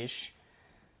void-ish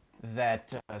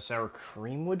that sour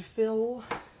cream would fill.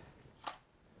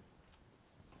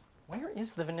 Where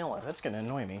is the vanilla? That's gonna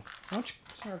annoy me. How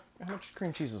much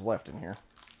cream cheese is left in here?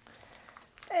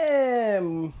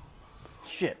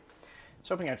 Shit. I was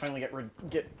hoping I'd finally get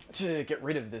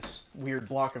rid of this weird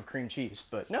block of cream cheese,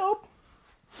 but nope.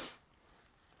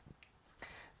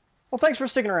 Well, thanks for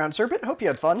sticking around, Serpent. Hope you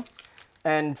had fun.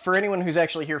 And for anyone who's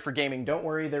actually here for gaming, don't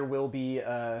worry, there will be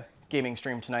a gaming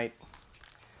stream tonight.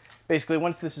 Basically,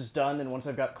 once this is done and once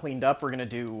I've got cleaned up, we're gonna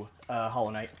do Hollow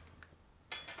Knight.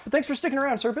 But thanks for sticking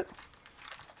around, Serpent.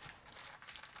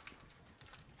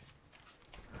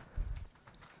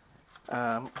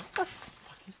 What the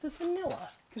fuck is the vanilla?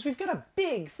 Because we've got a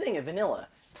big thing of vanilla.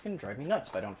 It's gonna drive me nuts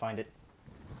if I don't find it.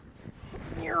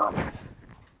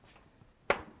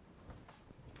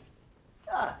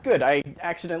 Ah, good. I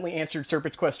accidentally answered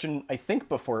Serpent's question, I think,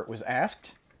 before it was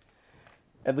asked.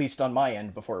 At least on my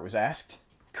end, before it was asked.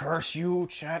 Curse you,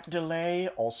 chat delay.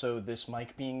 Also, this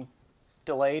mic being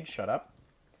delayed. Shut up.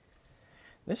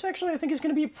 This actually, I think, is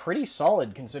going to be pretty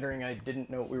solid, considering I didn't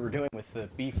know what we were doing with the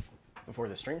beef before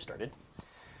the stream started.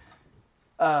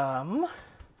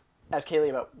 Ask Kaylee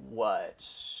about what?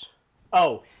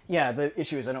 Oh, yeah, the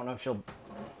issue is I don't know if she'll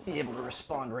be able to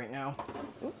respond right now.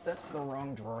 Oop, that's the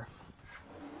wrong drawer.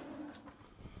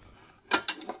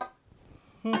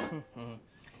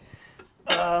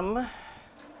 Now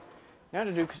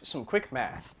to do some quick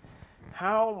math.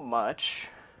 How much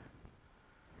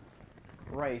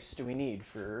rice do we need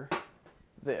for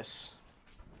this?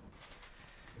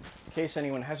 In case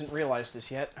anyone hasn't realized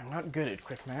this yet, I'm not good at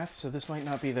quick math, so this might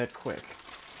not be that quick.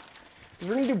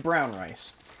 We're gonna do brown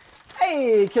rice.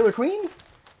 Hey, Killer Queen!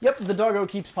 Yep, the doggo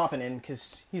keeps popping in,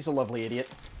 because he's a lovely idiot.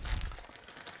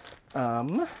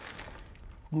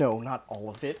 No, not all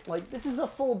of it. Like, this is a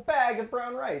full bag of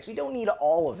brown rice. We don't need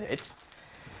all of it.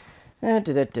 You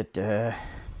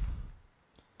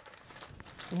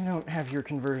don't have your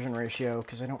conversion ratio,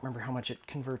 because I don't remember how much it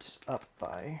converts up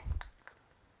by.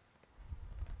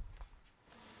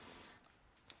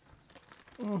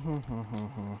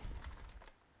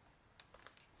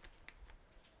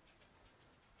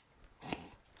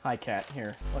 Hi, Cat.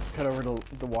 Here, let's cut over to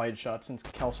the wide shot since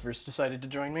Calcifer's decided to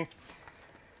join me.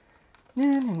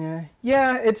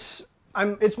 Yeah, it's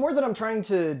more that I'm trying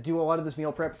to do a lot of this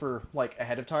meal prep for, like,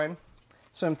 ahead of time.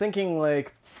 So I'm thinking,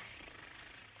 like,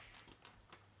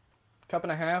 cup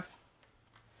and a half,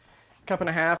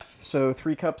 so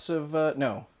 3 cups of, cup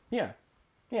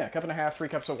and a half, 3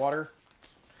 cups of water.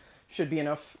 Should be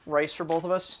enough rice for both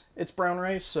of us. It's brown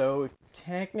rice, so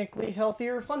technically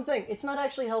healthier. Fun thing, it's not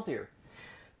actually healthier.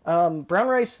 Brown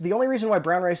rice, the only reason why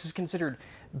brown rice is considered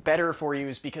better for you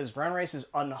is because brown rice is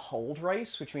unhulled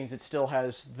rice, which means it still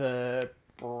has the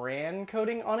bran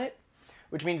coating on it,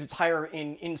 which means it's higher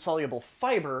in insoluble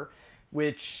fiber,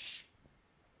 which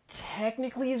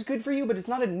technically is good for you, but it's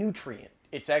not a nutrient.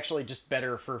 It's actually just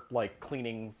better for, like,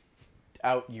 cleaning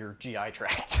out your GI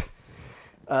tract.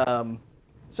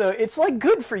 So it's, like,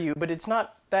 good for you, but it's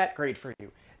not that great for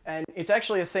you. And it's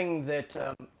actually a thing that,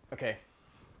 okay,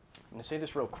 I'm going to say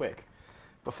this real quick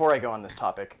before I go on this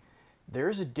topic.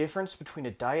 There's a difference between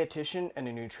a dietitian and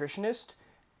a nutritionist,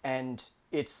 and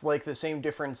it's like the same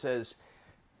difference as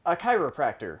a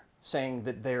chiropractor saying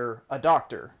that they're a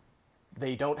doctor.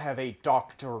 They don't have a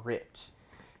doctorate.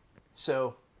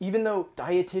 So even though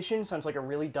dietitian sounds like a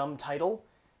really dumb title,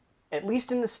 at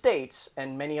least in the States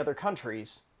and many other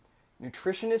countries,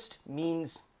 nutritionist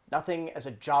means nothing as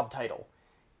a job title.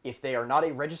 If they are not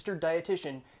a registered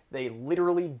dietitian, they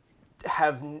literally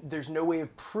there's no way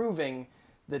of proving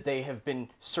that they have been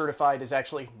certified as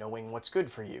actually knowing what's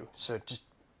good for you. So just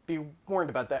be warned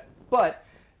about that. But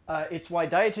it's why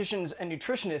dietitians and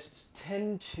nutritionists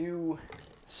tend to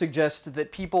suggest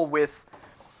that people with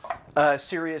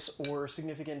serious or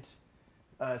significant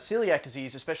celiac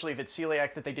disease, especially if it's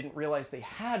celiac that they didn't realize they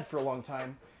had for a long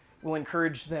time, will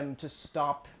encourage them to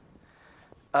stop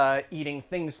eating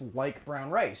things like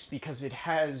brown rice because it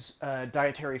has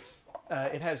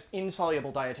it has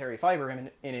insoluble dietary fiber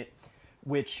in it,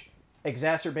 which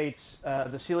exacerbates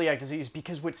the celiac disease,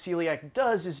 because what celiac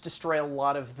does is destroy a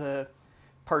lot of the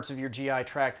parts of your GI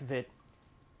tract that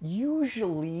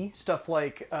usually stuff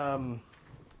like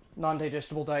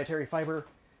non-digestible dietary fiber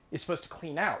is supposed to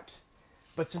clean out.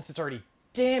 But since it's already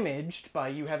damaged by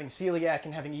you having celiac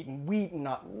and having eaten wheat and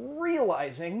not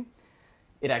realizing,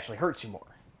 it actually hurts you more.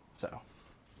 So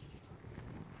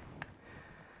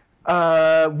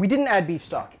we didn't add beef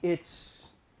stock.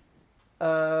 It's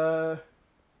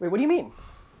wait, what do you mean?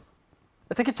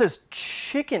 I think it says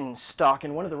chicken stock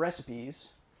in one of the recipes,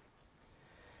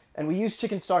 and we used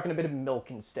chicken stock and a bit of milk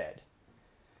instead.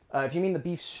 If you mean the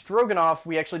beef stroganoff,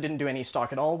 we actually didn't do any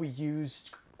stock at all. We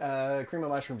used cream of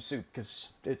mushroom soup because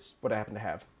it's what I happen to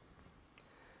have.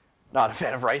 not a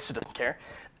fan of rice, it doesn't care.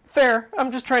 Fair.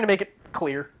 I'm just trying to make it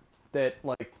clear that,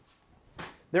 like,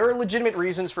 there are legitimate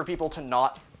reasons for people to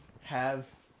not have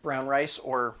brown rice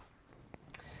or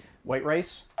white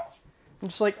rice. I'm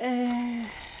just like,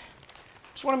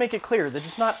 just want to make it clear that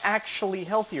it's not actually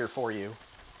healthier for you.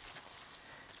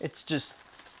 It's just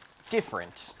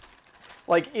different.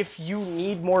 Like, if you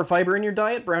need more fiber in your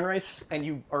diet, brown rice, and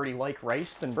you already like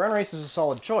rice, then brown rice is a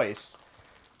solid choice.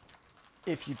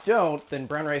 If you don't, then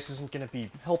brown rice isn't going to be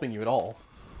helping you at all.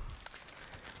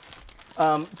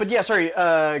 But yeah, sorry,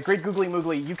 Great Googly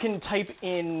Moogly, you can type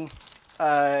in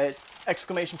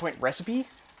exclamation point recipe,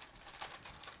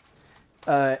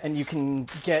 and you can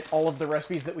get all of the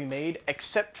recipes that we made,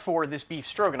 except for this beef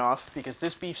stroganoff, because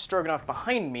this beef stroganoff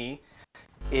behind me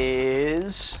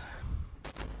is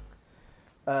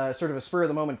sort of a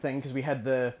spur-of-the-moment thing, because we had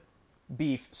the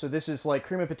beef. So this is like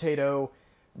cream of potato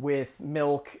with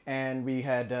milk, and we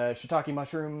had shiitake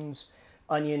mushrooms,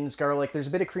 onions, garlic. There's a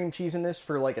bit of cream cheese in this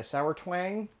for like a sour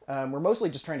twang. We're mostly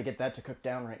just trying to get that to cook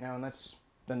down right now, and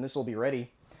then this will be ready.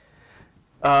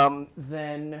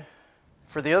 Then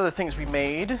for the other things we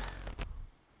made,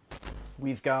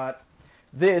 we've got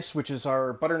this, which is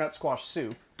our butternut squash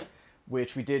soup,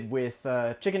 which we did with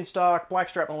chicken stock,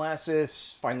 blackstrap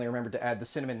molasses, finally remembered to add the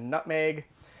cinnamon and nutmeg.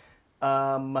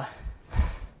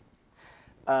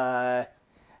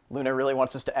 Luna really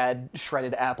wants us to add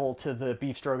shredded apple to the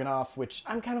beef stroganoff, which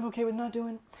I'm kind of okay with not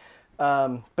doing.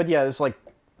 But yeah, it's like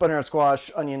butternut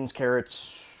squash, onions,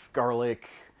 carrots, garlic,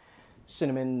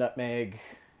 cinnamon, nutmeg.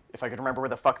 If I could remember where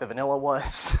the fuck the vanilla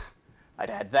was, I'd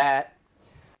add that.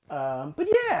 But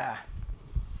yeah,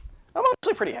 I'm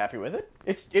honestly pretty happy with it.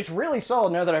 It's really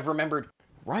solid now that I've remembered,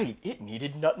 right, it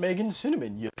needed nutmeg and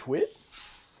cinnamon, you twit.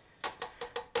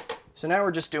 So now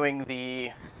we're just doing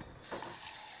the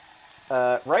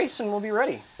rice and we'll be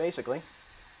ready, basically.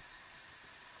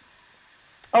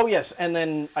 Oh yes, and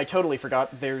then I totally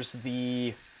forgot, there's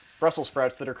the Brussels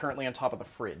sprouts that are currently on top of the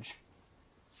fridge.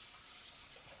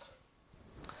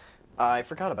 I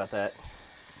forgot about that.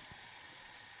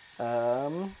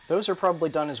 Those are probably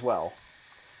done as well.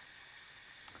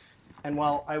 And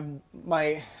while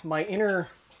my inner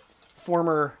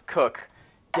former cook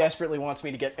desperately wants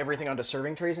me to get everything onto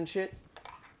serving trays and shit,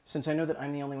 since I know that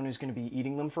I'm the only one who's going to be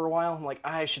eating them for a while, I'm like,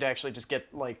 I should actually just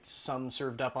get like some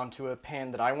served up onto a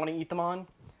pan that I want to eat them on,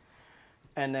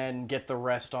 and then get the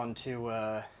rest onto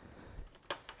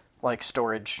like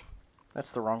storage.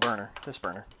 That's the wrong burner. This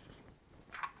burner.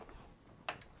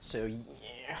 So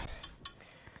yeah.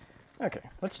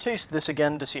 Okay, let's taste this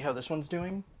again to see how this one's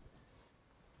doing.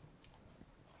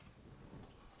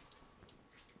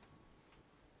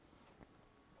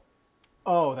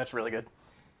 Oh, that's really good.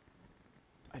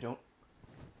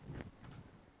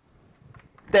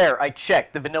 There, I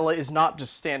checked. The vanilla is not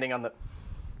just standing on the...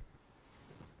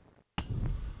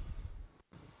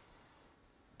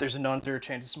 There's a non-zero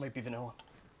chance this might be vanilla.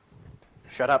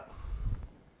 Shut up.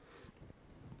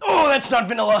 Oh, that's not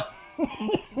vanilla!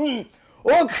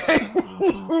 Okay.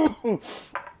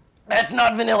 That's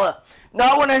not vanilla.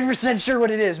 Not 100% sure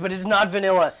what it is, but it's not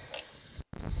vanilla.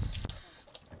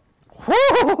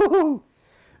 Woo!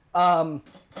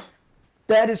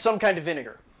 That is some kind of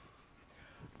vinegar.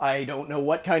 I don't know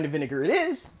what kind of vinegar it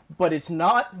is, but it's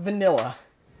not vanilla.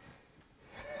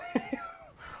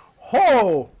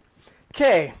 Oh!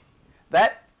 Okay.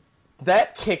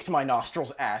 That kicked my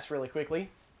nostrils ass really quickly.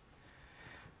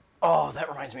 Oh, that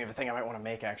reminds me of a thing I might want to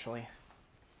make, actually.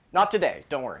 Not today,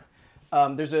 don't worry.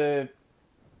 There's a...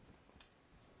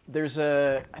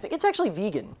 I think it's actually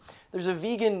vegan. There's a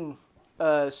vegan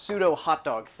pseudo hot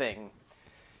dog thing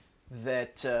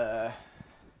that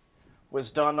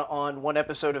was done on one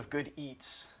episode of Good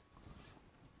Eats.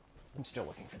 I'm still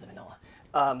looking for the vanilla.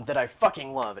 That I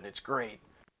fucking love, and it's great.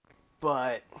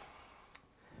 But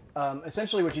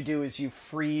essentially what you do is you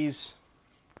freeze...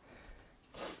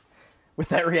 With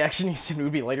that reaction, you assume it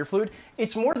would be lighter fluid.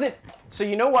 It's more that... So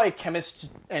you know why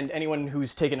chemists and anyone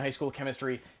who's taken high school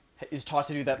chemistry is taught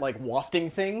to do that, like, wafting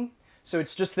thing? So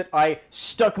it's just that I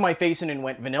stuck my face in and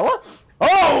went, vanilla?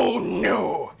 Oh,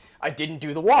 no! I didn't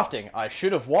do the wafting. I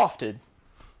should have wafted,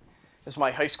 as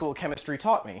my high school chemistry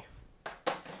taught me.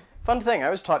 Fun thing, I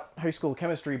was taught high school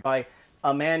chemistry by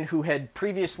a man who had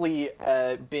previously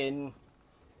been...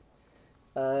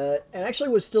 and actually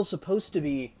was still supposed to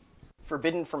be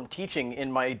forbidden from teaching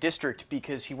in my district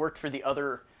because he worked for the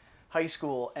other high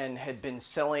school and had been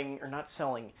selling, or not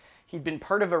selling, he'd been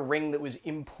part of a ring that was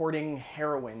importing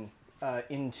heroin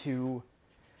into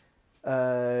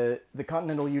the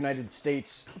continental United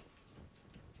States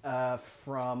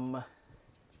from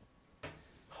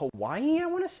Hawaii, I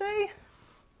want to say?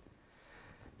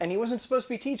 and he wasn't supposed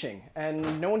to be teaching,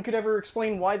 and no one could ever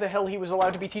explain why the hell he was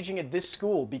allowed to be teaching at this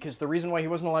school, because the reason why he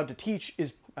wasn't allowed to teach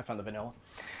is, I found the vanilla,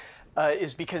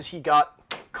 is because he got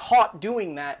caught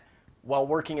doing that while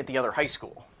working at the other high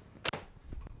school.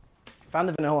 Found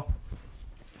the vanilla.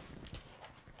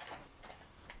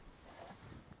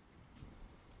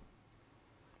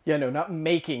 Yeah, no, not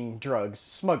making drugs,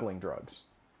 smuggling drugs.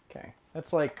 Okay,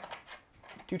 that's like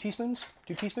 2 teaspoons?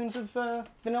 2 teaspoons of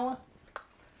vanilla?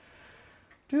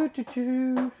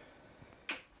 Okay.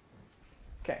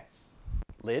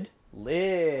 Lid.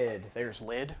 Lid. There's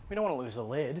lid. We don't want to lose the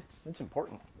lid. That's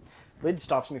important. Lid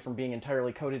stops me from being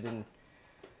entirely coated in,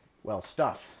 well,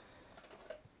 stuff.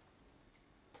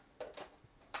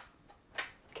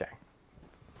 Okay.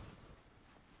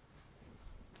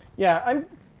 Yeah, I'm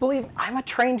a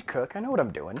trained cook. I know what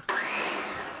I'm doing.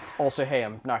 Also, hey,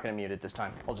 I'm not going to mute it this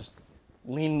time. I'll just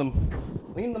lean the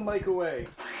mic away.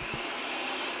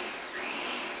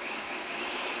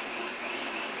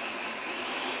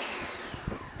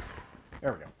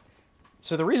 There we go.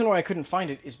 So the reason why I couldn't find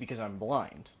it is because I'm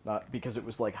blind, not because it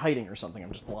was like hiding or something.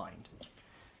 I'm just blind.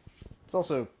 It's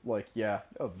also like, yeah,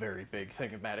 a very big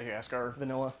thing of Madagascar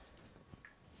vanilla.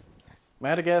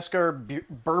 Madagascar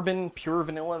bourbon pure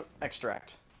vanilla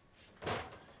extract.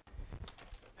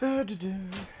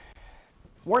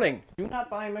 Warning, do not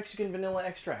buy Mexican vanilla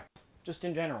extract. Just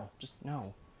in general, just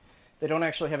no. They don't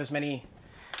actually have as many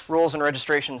rules and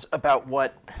registrations about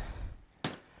what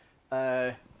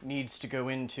needs to go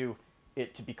into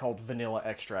it to be called vanilla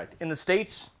extract. In the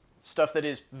States, stuff that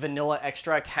is vanilla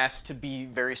extract has to be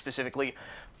very specifically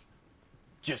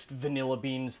just vanilla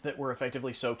beans that were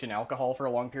effectively soaked in alcohol for a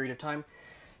long period of time.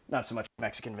 Not so much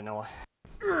Mexican vanilla.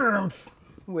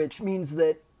 Which means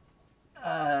that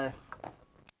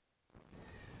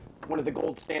one of the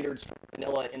gold standards for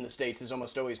vanilla in the States is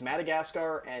almost always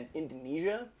Madagascar and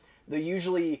Indonesia. They're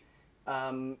usually,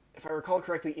 if I recall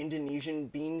correctly, Indonesian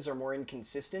beans are more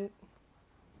inconsistent.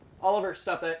 Oliver,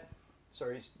 stop that.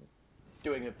 Sorry, he's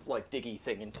doing a, like, diggy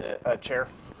thing into a chair.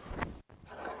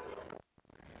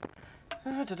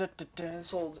 This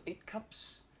holds 8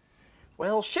 cups.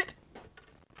 Well, shit!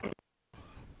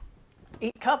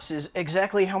 8 cups is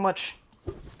exactly how much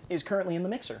is currently in the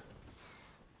mixer.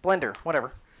 Blender,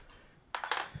 whatever.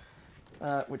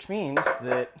 Which means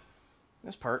that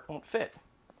this part won't fit.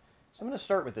 So I'm going to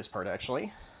start with this part,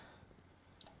 actually.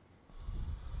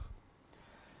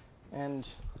 And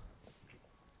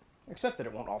accept that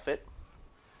it won't all fit.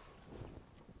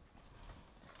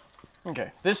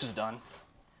 Okay, this is done.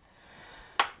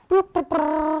 Boop, boop,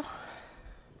 boop.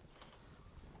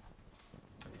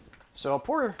 So I'll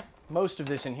pour most of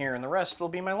this in here, and the rest will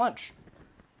be my lunch.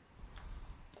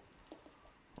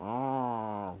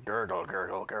 Oh, gurgle,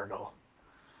 gurgle, gurgle.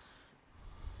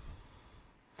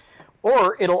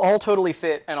 Or it'll all totally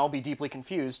fit, and I'll be deeply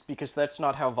confused, because that's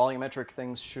not how volumetric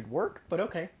things should work, but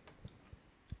okay.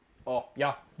 Oh,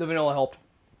 yeah, the vanilla helped.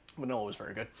 Vanilla was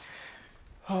very good.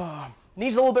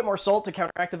 Needs a little bit more salt to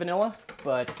counteract the vanilla,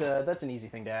 but that's an easy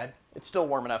thing to add. It's still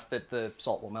warm enough that the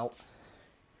salt will melt.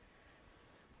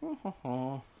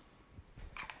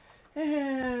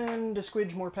 And a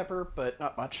squidge more pepper, but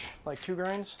not much, like 2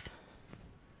 grains.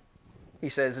 He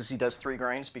says as he does 3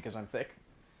 grains because I'm thick.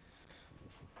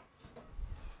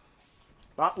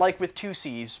 Not like with 2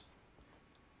 C's,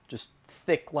 just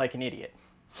thick like an idiot.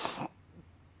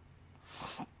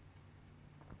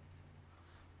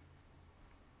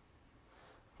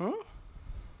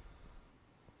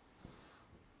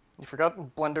 You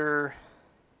forgot blender.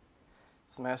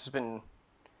 The mass has been...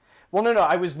 Well, no,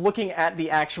 I was looking at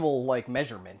the actual, like,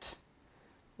 measurement.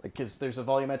 Like, because there's a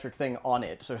volumetric thing on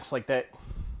it, so it's like that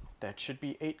should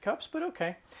be 8 cups, but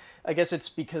okay. I guess it's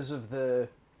because of the...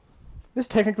 This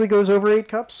technically goes over 8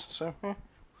 cups, so,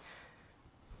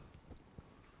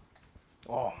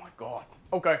 Oh my god.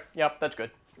 Okay, yep, that's good.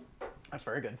 That's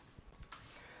very good.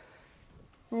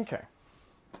 Okay.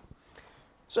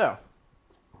 So,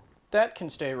 that can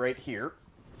stay right here.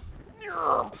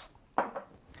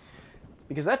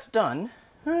 Because that's done.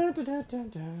 Yeah,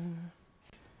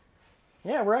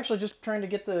 we're actually just trying to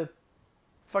get the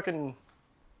fucking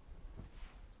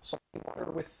salty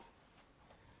water with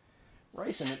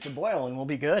rice in it to boil, and we'll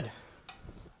be good.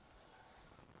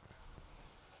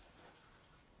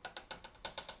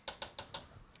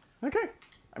 Okay.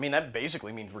 I mean, that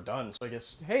basically means we're done, so I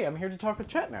guess, hey, I'm here to talk with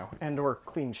chat now. And or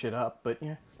clean shit up, but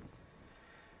yeah.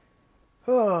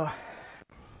 Oh.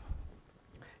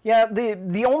 Yeah,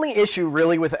 the only issue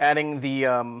really with adding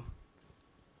the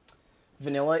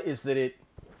vanilla is that it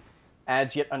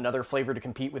adds yet another flavor to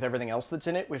compete with everything else that's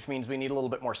in it, which means we need a little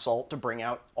bit more salt to bring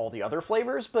out all the other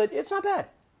flavors, but it's not bad.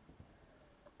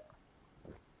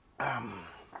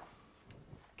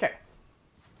 Okay.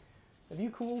 Have you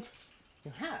cooled?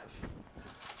 You have.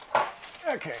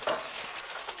 Okay.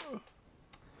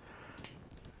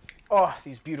 Oh,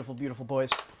 these beautiful, beautiful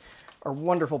boys are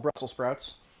wonderful Brussels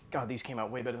sprouts. God, these came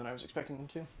out way better than I was expecting them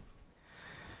to.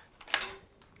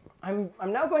 I'm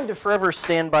now going to forever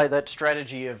stand by that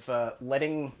strategy of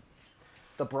letting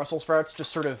the Brussels sprouts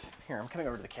just sort of... Here, I'm coming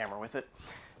over to the camera with it.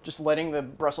 Just letting the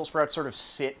Brussels sprouts sort of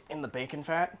sit in the bacon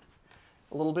fat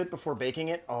a little bit before baking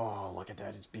it. Oh, look at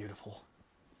that. It's beautiful.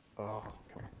 Oh,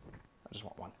 come here. I just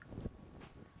want one.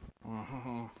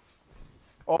 Mm-hmm.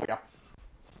 Oh, yeah.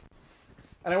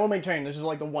 And I will maintain, this is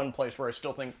like the one place where I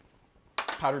still think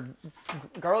powdered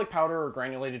garlic powder or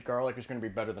granulated garlic is going to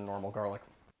be better than normal garlic.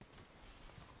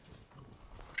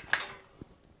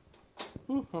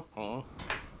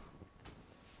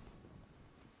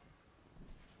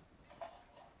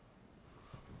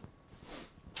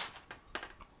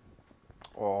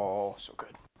 Oh, so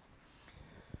good.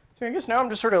 So I guess now I'm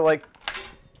just sort of like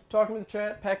talking to the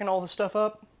chat, packing all this stuff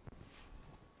up.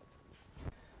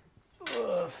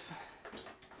 Ugh.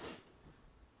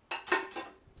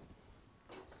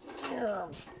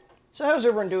 So how's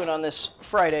everyone doing on this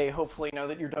Friday, hopefully, now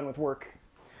that you're done with work?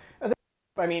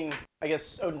 I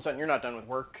guess, Odin-san, you're not done with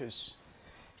work, because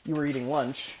you were eating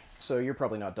lunch, so you're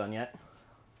probably not done yet.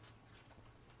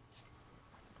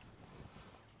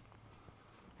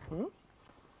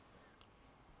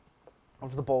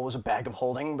 If the bowl was a bag of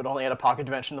holding, but only had a pocket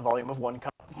dimension the volume of 1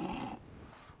 cup.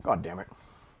 God damn it.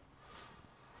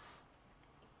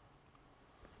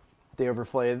 They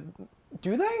overflowed.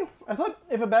 Do they? I thought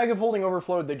if a bag of holding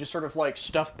overflowed, they just sort of like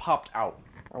stuff popped out.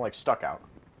 Or like stuck out.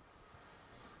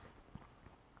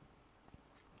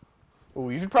 Ooh,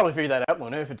 you should probably figure that out,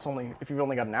 Luna, if you've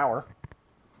only got an hour.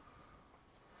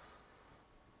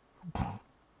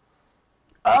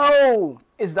 Oh!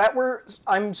 Is that where...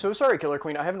 I'm so sorry, Killer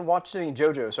Queen. I haven't watched any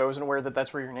JoJo, so I wasn't aware that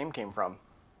that's where your name came from.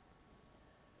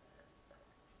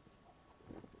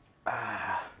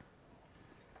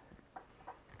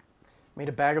 Made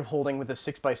a bag of holding with a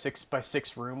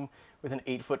 6x6x6 room with an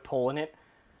 8-foot pole in it.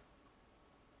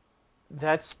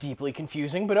 That's deeply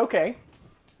confusing, but okay.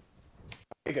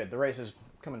 Okay, good. The rice is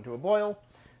coming to a boil,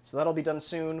 so that'll be done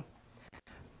soon.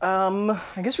 I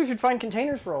guess we should find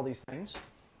containers for all these things.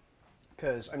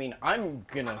 Because, I mean, I'm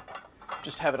gonna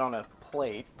just have it on a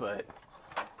plate, but...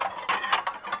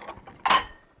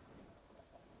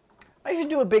 I should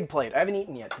do a big plate. I haven't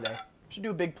eaten yet today. I should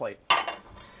do a big plate.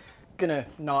 Gonna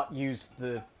not use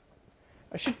the...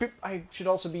 I should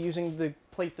also be using the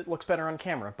plate that looks better on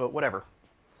camera, but whatever.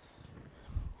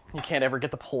 You can't ever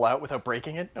get the pull out without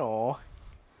breaking it? Oh.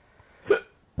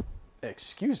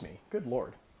 Excuse me. Good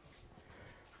lord.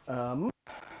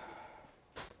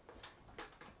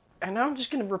 And now I'm just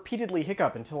going to repeatedly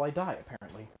hiccup until I die,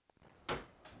 apparently.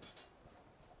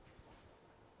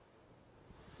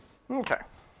 Okay.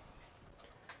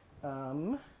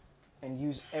 And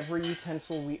use every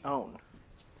utensil we own.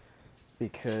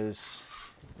 Because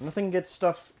nothing gets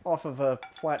stuff off of a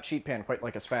flat sheet pan quite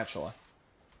like a spatula.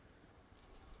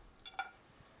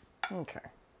 Okay.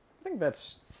 I think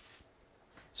that's...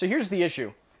 So here's the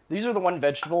issue. These are the one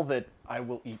vegetable that I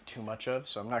will eat too much of,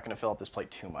 so I'm not going to fill up this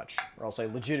plate too much. Or else I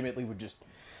legitimately would just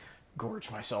gorge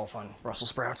myself on Brussels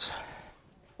sprouts.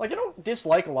 Like, I don't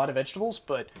dislike a lot of vegetables,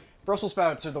 but Brussels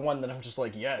sprouts are the one that I'm just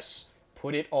like, yes,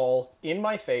 put it all in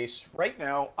my face right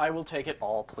now. I will take it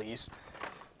all, please.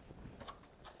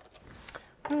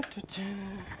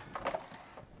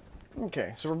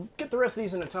 Okay, so we'll get the rest of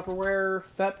these in a Tupperware.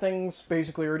 That thing's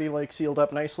basically already, like, sealed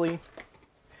up nicely.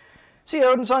 See you,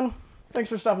 Odin-san. Thanks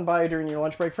for stopping by during your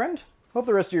lunch break, friend. Hope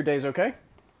the rest of your day's okay.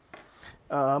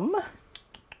 Oh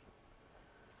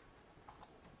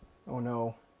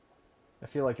no. I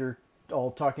feel like you're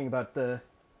all talking about the...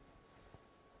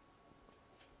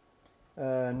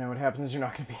 no, what happens is you're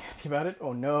not going to be happy about it.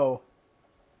 Oh no.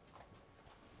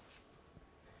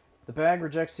 The bag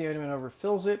rejects the item and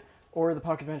overfills it, or the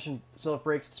pocket dimension itself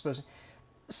breaks, disposing...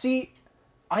 See,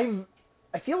 I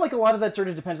feel like a lot of that sort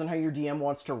of depends on how your DM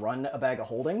wants to run a bag of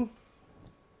holding.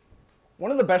 One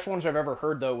of the best ones I've ever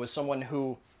heard, though, was someone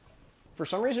who, for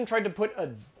some reason, tried to put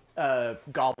a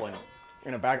goblin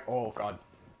in a bag... Oh, God.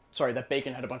 Sorry, that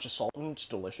bacon had a bunch of salt in it. It's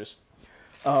delicious.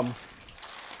 Tried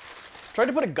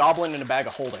to put a goblin in a bag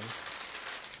of holding.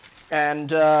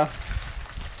 And,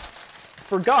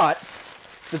 forgot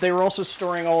that they were also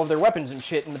storing all of their weapons and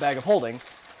shit in the bag of holding.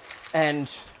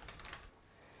 And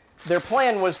their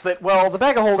plan was that, well, the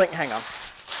bag of holding... Hang on.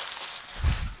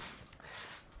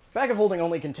 Bag of holding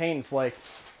only contains, like,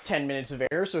 10 minutes of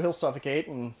air, so he'll suffocate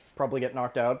and probably get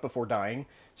knocked out before dying.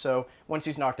 So, once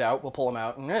he's knocked out, we'll pull him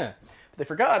out and They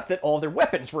forgot that all their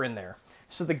weapons were in there.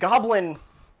 So the goblin,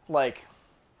 like,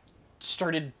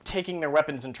 started taking their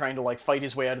weapons and trying to, like, fight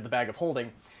his way out of the bag of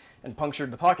holding and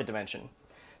punctured the pocket dimension.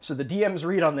 So the DM's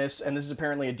read on this, and this is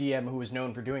apparently a DM who was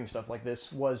known for doing stuff like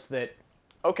this, was that,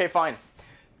 okay, fine.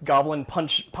 Goblin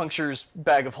punctures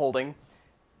bag of holding.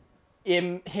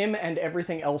 Him and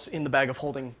everything else in the bag of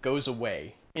holding goes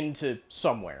away into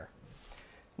somewhere.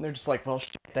 And they're just like, well,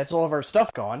 shit, that's all of our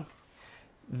stuff gone.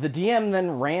 The DM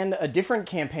then ran a different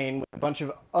campaign with a bunch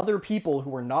of other people who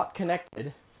were not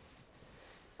connected.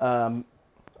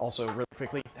 Also, really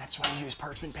quickly, that's why I use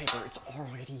parchment paper. It's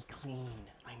already clean.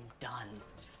 I'm done.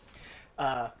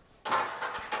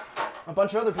 A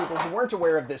bunch of other people who weren't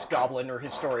aware of this goblin or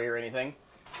his story or anything,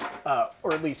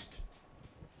 or at least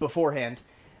beforehand,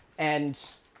 and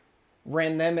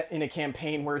ran them in a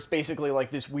campaign where it's basically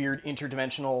like this weird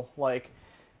interdimensional, like,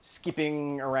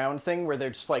 skipping around thing where they're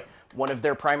just like, one of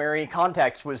their primary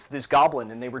contacts was this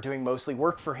goblin and they were doing mostly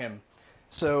work for him.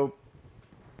 So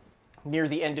near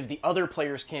the end of the other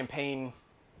player's campaign,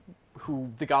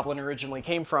 who the goblin originally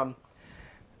came from,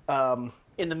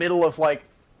 in the middle of, like,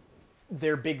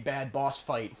 their big bad boss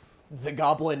fight, the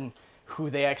goblin who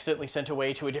they accidentally sent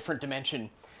away to a different dimension,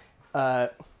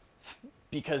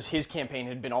 because his campaign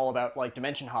had been all about, like,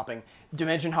 dimension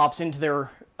hops into their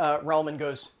realm and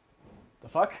goes, the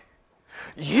fuck?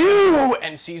 You!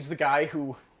 And sees the guy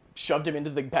who shoved him into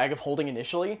the bag of holding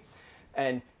initially,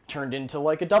 and turned into,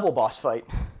 like, a double boss fight.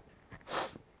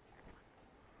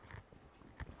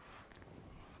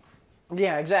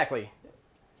 Yeah, exactly.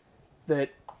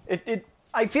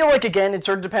 I feel like, again, it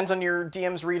sort of depends on your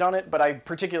DM's read on it, but I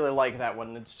particularly like that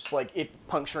one. It's just like, it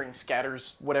puncturing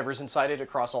scatters whatever's inside it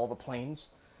across all the planes.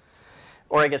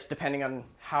 Or I guess depending on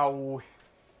how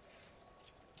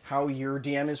your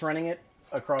DM is running it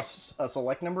across a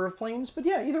select number of planes. But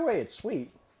yeah, either way, it's sweet.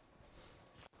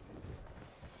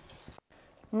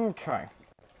 Okay.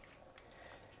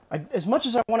 As much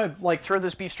as I want to, like, throw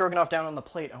this beef stroganoff down on the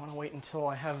plate, I want to wait until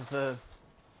I have the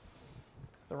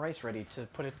rice ready to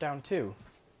put it down too.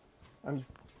 I'm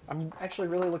actually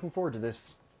really looking forward to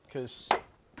this, because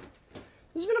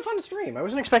this has been a fun stream. I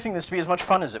wasn't expecting this to be as much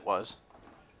fun as it was.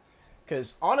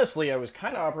 Because honestly, I was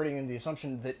kind of operating in the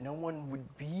assumption that no one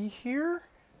would be here.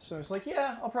 So I was like,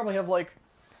 yeah, I'll probably have like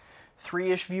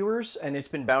 3-ish viewers, and it's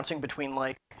been bouncing between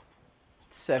like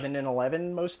 7 and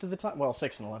 11 most of the time. Well,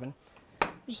 6 and 11. I'm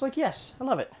just like, yes, I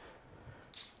love it.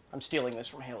 I'm stealing this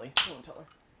from Haley. I won't tell her.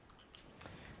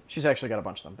 She's actually got a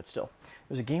bunch of them, but still.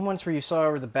 There was a game once where you saw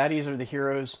where the baddies or the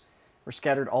heroes were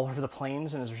scattered all over the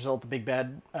plains, and as a result, the big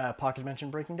bad pocket dimension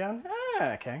breaking down.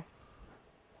 Ah, okay.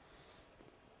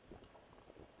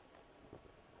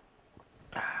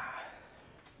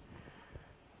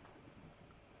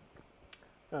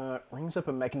 Rings up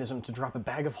a mechanism to drop a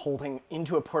bag of holding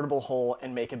into a portable hole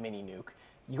and make a mini nuke.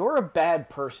 You're a bad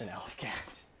person,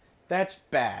 Elfcat. That's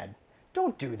bad.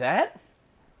 Don't do that.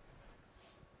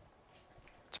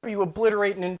 So you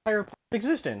obliterate an entire plane of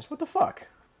existence. What the fuck?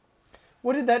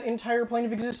 What did that entire plane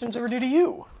of existence ever do to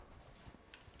you?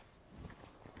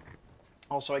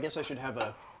 Also, I guess I should have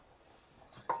a...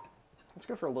 Let's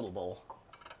go for a little bowl.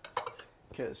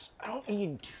 Because I don't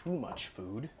need too much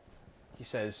food, he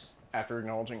says, after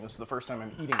acknowledging this is the first time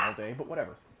I'm eating all day, but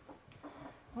whatever. I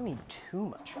don't need too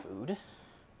much food.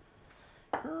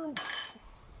 I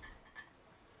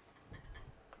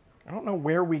don't know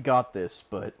where we got this,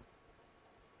 but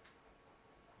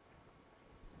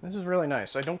this is really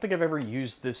nice. I don't think I've ever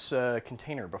used this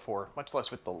container before, much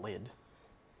less with the lid.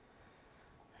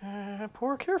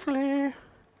 Pour carefully.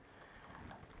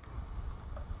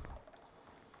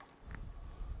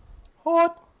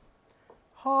 Hot.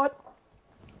 Hot.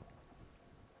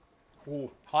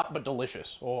 Ooh, hot but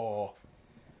delicious. Oh.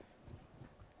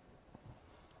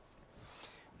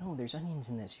 No, there's onions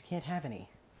in this. You can't have any.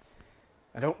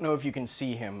 I don't know if you can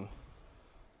see him,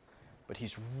 but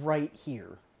he's right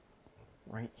here.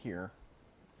 Right here.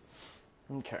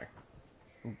 Okay.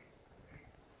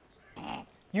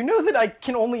 You know that I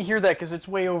can only hear that because it's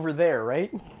way over there,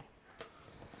 right?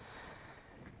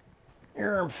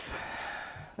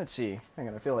 Let's see. Hang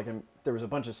on, I feel like there was a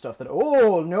bunch of stuff that...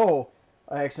 Oh, no!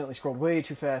 I accidentally scrolled way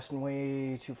too fast and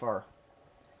way too far.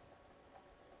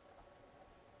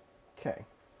 Okay.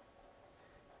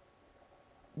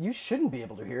 You shouldn't be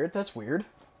able to hear it. That's weird.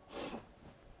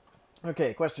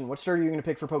 Okay, question. What star are you going to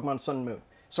pick for Pokemon Sun and Moon?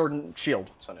 Sword and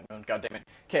Shield. Sun and Moon. God damn it.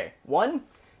 Okay. 1,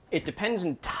 it depends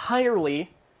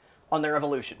entirely on their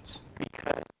evolutions.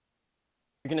 Because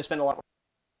you're going to spend a lot more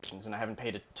evolutions, and I haven't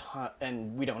paid a ton,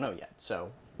 and we don't know yet.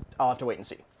 So I'll have to wait and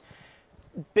see.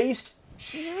 Based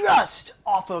just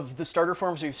off of the starter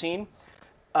forms we've seen,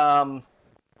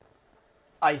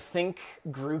 I think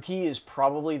Grookey is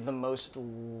probably the most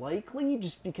likely,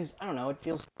 just because, I don't know, it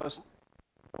feels the most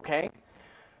okay.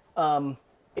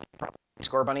 It's probably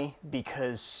Score Bunny,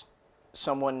 because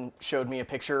someone showed me a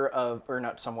picture of, or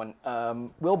not someone,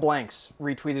 Will Blanks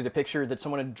retweeted a picture that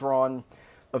someone had drawn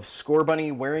of Score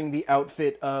Bunny wearing the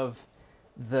outfit of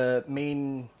the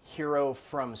main hero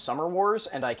from Summer Wars,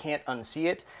 and I can't unsee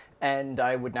it, and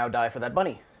I would now die for that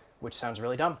bunny, which sounds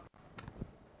really dumb.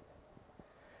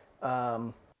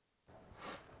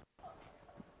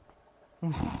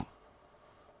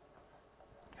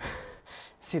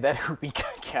 See that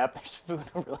Rubika cap? There's food.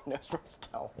 Who really knows where his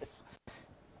towel is.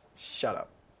 Shut up.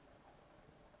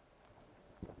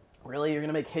 Really? You're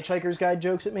gonna make Hitchhiker's Guide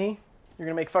jokes at me? You're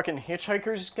gonna make fucking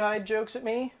Hitchhiker's Guide jokes at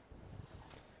me?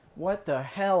 What the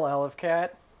hell, Aleph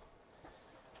Cat?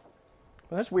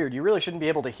 Well, that's weird. You really shouldn't be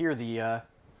able to hear the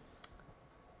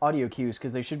audio cues,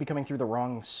 because they should be coming through the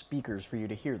wrong speakers for you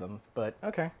to hear them, but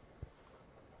okay.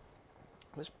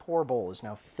 This poor bowl is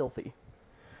now filthy.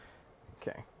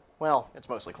 Okay. Well, it's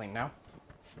mostly clean now.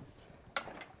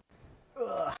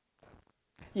 Ugh.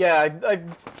 Yeah, I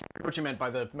figured what you meant by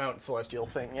the Mount Celestial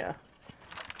thing, yeah.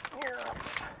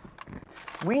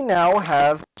 We now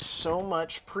have so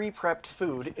much pre-prepped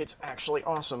food, it's actually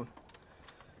awesome.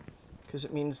 Because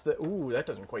it means that... Ooh, that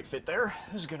doesn't quite fit there.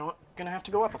 This is gonna have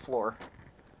to go up a floor.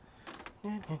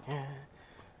 Okay,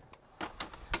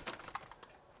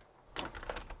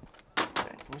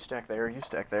 you stack there, you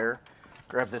stack there.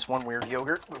 Grab this one weird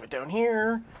yogurt, move it down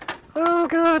here. Oh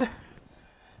god!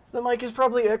 The mic is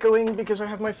probably echoing because I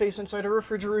have my face inside a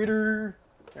refrigerator.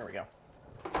 There we go.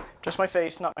 Just my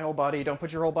face, not my whole body. Don't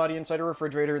put your whole body inside a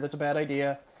refrigerator, that's a bad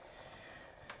idea.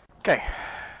 Okay.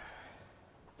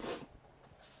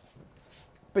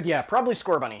 But yeah, probably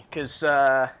Score Bunny, because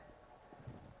Score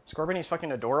Bunny is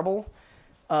fucking adorable.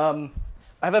 I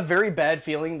have a very bad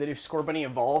feeling that if Score Bunny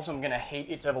evolves, I'm going to hate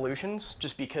its evolutions,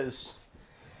 just because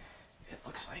it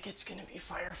looks like it's going to be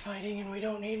firefighting, and we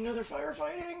don't need another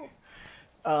firefighting.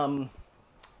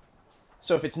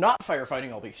 So if it's not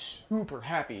firefighting, I'll be super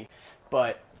happy,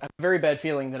 but I have a very bad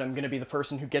feeling that I'm going to be the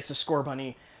person who gets a Score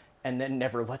Bunny and then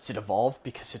never lets it evolve,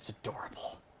 because it's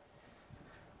adorable.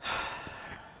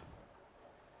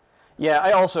 Yeah,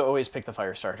 I also always pick the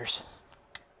fire starters.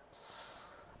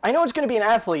 I know it's going to be an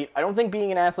athlete. I don't think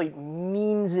being an athlete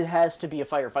means it has to be a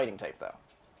firefighting type, though.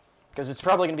 Because it's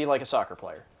probably going to be like a soccer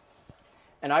player.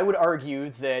 And I would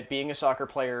argue that being a soccer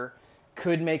player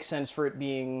could make sense for it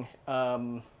being,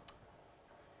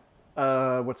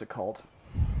 what's it called?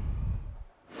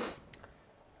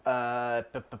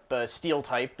 Steel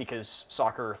type, because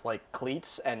soccer, like,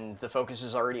 cleats, and the focus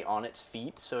is already on its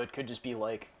feet, so it could just be,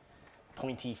 like,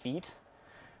 pointy feet.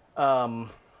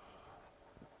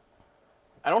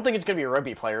 I don't think it's going to be a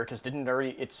rugby player, because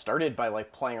it started by,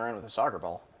 like, playing around with a soccer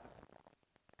ball.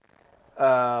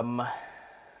 And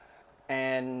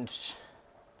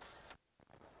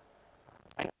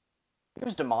I think it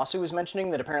was Damasu was mentioning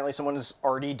that apparently someone's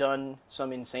already done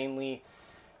some insanely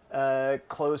not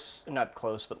close,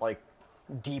 but, like,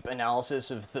 deep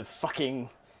analysis of the fucking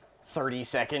 30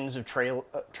 seconds of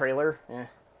trailer.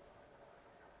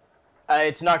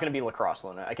 It's not going to be lacrosse,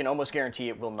 Luna. I can almost guarantee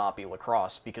it will not be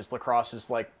lacrosse, because lacrosse is,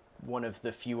 like, one of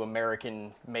the few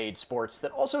American-made sports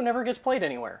that also never gets played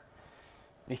anywhere.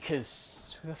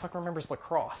 Because who the fuck remembers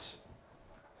lacrosse?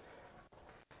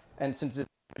 And since it's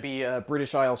going to be a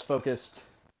British Isles-focused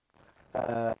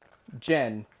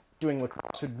gen, doing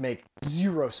lacrosse would make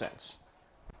zero sense.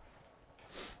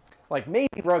 Like,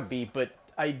 maybe rugby, but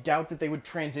I doubt that they would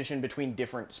transition between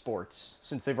different sports,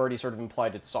 since they've already sort of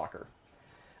implied it's soccer.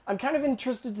 I'm kind of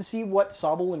interested to see what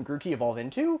Sobble and Grookey evolve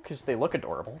into, because they look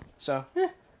adorable, so,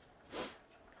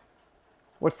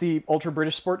 What's the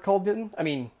ultra-British sport called, then? I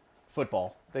mean,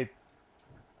 football.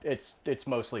 It's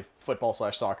mostly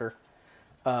football/soccer.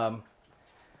 The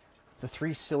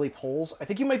three silly poles. I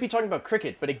think you might be talking about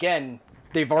cricket, but again,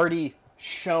 they've already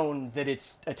shown that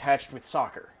it's attached with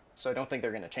soccer, so I don't think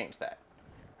they're going to change that.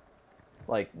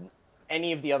 Like,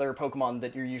 any of the other Pokemon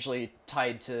that you're usually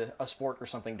tied to a sport or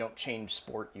something don't change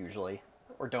sport, usually.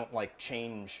 Or don't, like,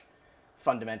 change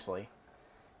fundamentally.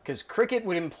 Because cricket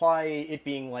would imply it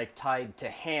being, like, tied to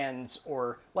hands,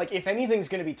 or... Like, if anything's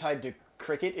going to be tied to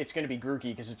cricket, it's going to be Grookey,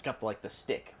 because it's got, like, the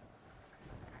stick.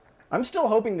 I'm still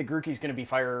hoping the Grookey's going to be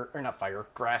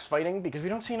grass fighting, because we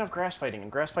don't see enough grass fighting,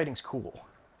 and grass fighting's cool.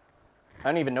 I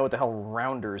don't even know what the hell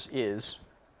Rounders is.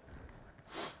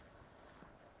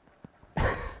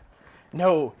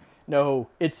 No,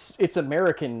 it's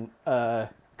American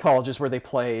colleges where they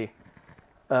play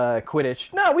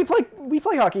Quidditch. No, we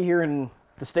play hockey here in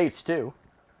the States too.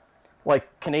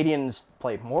 Like, Canadians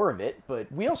play more of it,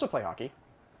 but we also play hockey.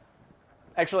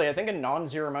 Actually, I think a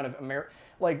non-zero amount of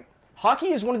like, hockey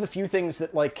is one of the few things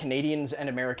that, like, Canadians and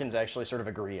Americans actually sort of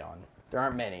agree on. There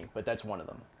aren't many, but that's one of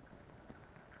them.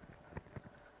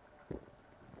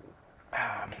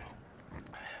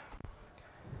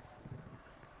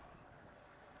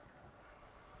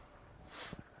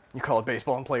 You call it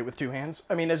baseball and play it with two hands?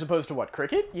 I mean, as opposed to what,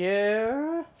 cricket?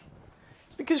 Yeah.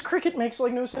 It's because cricket makes,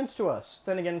 like, no sense to us.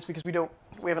 Then again, it's because we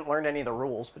haven't learned any of the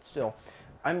rules, but still.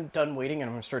 I'm done waiting and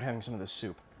I'm gonna start having some of this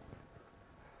soup.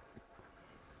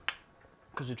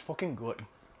 Because it's fucking good.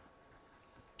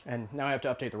 And now I have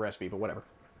to update the recipe, but whatever.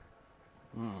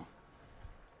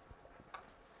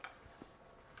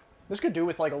 This could do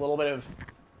with, like, a little bit of,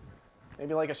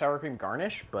 maybe like a sour cream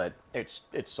garnish, but it's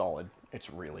solid. It's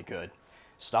really good.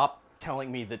 Stop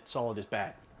telling me that solid is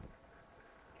bad.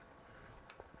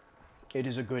 It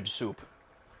is a good soup.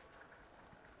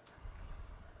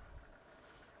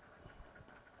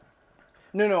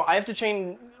 No, I have to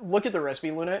change. Look at the recipe,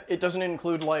 Luna. It doesn't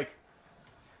include, like,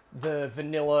 the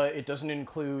vanilla. It doesn't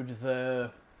include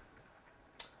the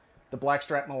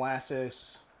blackstrap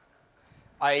molasses.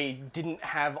 I didn't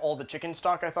have all the chicken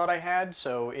stock I thought I had,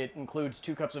 so it includes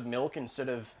 2 cups of milk instead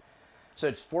of... So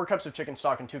it's 4 cups of chicken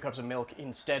stock and 2 cups of milk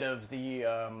instead of the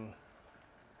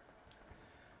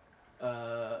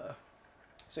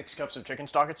 6 cups of chicken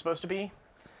stock it's supposed to be.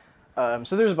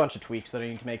 So there's a bunch of tweaks that I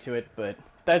need to make to it, but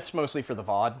that's mostly for the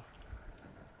VOD.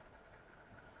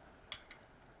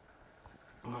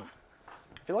 I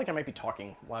feel like I might be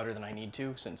talking louder than I need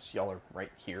to, since y'all are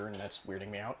right here, and that's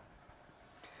weirding me out.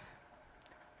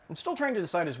 I'm still trying to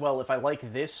decide as well if I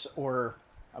like this, or...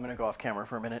 I'm going to go off camera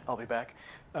for a minute, I'll be back.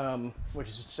 Which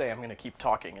is to say I'm going to keep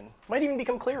talking, and might even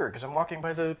become clearer, because I'm walking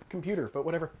by the computer, but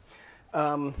whatever.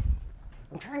 I'm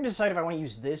trying to decide if I want to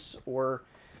use this, or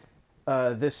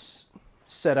this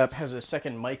setup has a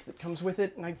second mic that comes with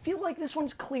it, and I feel like this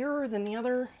one's clearer than the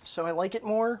other, so I like it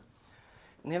more.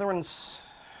 And the other one's...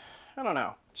 I don't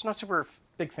know. Just not super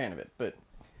big fan of it, but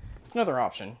it's another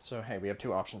option, so hey, we have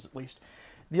 2 options at least.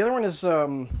 The other one is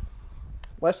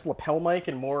less lapel mic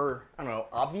and more, I don't know,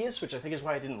 obvious, which I think is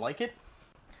why I didn't like it.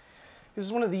 This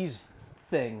is one of these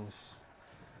things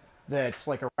that's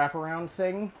like a wraparound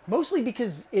thing, mostly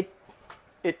because it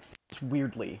fits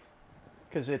weirdly.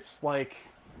 Because it's like,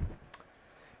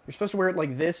 you're supposed to wear it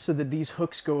like this so that these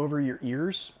hooks go over your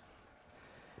ears.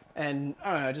 And,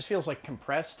 I don't know, it just feels like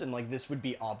compressed, and like this would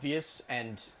be obvious,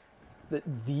 and that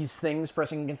these things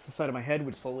pressing against the side of my head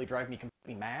would slowly drive me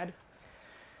completely mad.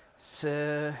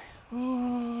 So...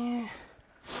 No,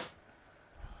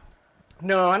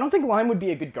 I don't think lime would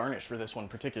be a good garnish for this one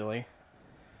particularly.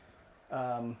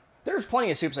 There's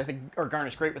plenty of soups I think are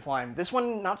garnished great with lime. This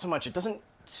one, not so much. It doesn't...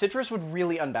 Citrus would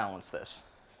really unbalance this.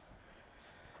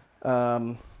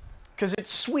 Because it's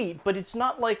sweet, but it's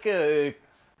not like a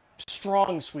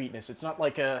strong sweetness. It's not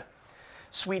like a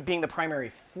sweet being the primary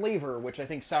flavor, which I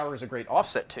think sour is a great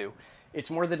offset to. It's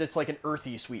more that it's like an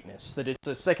earthy sweetness, that it's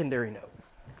a secondary note.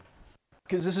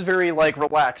 Because this is very, like,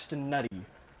 relaxed and nutty.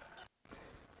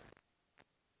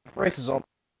 Rice is all...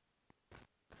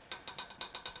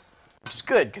 Which is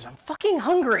good, because I'm fucking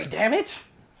hungry, damn it!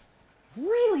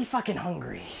 Really fucking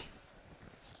hungry.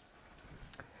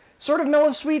 Sort of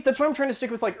mellow sweet, that's why I'm trying to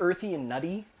stick with, like, earthy and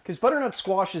nutty. Because butternut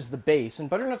squash is the base, and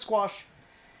butternut squash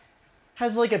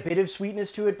has, like, a bit of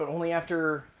sweetness to it, but only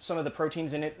after some of the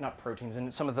proteins in it, not proteins in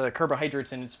it, some of the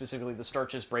carbohydrates in it, specifically the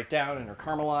starches, break down and are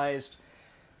caramelized.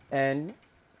 And,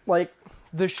 like,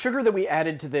 the sugar that we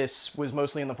added to this was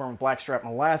mostly in the form of blackstrap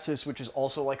molasses, which is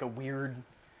also, like, a weird,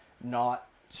 not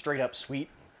straight-up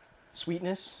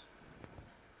sweetness.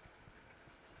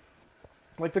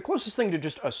 Like, the closest thing to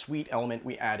just a sweet element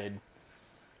we added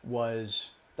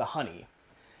was the honey.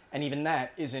 And even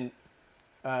that isn't,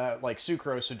 like,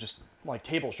 sucrose, so just, like,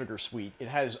 table sugar sweet. It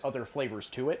has other flavors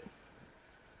to it.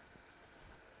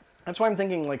 That's why I'm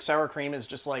thinking, like, sour cream is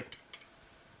just, like...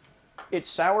 It's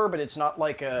sour, but it's not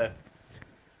like a...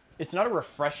 It's not a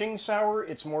refreshing sour.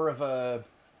 It's more of a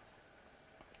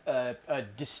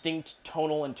distinct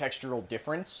tonal and textural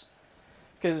difference.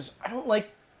 Because I don't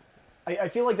like... I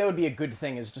feel like that would be a good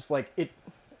thing, is just like it...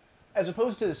 As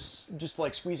opposed to just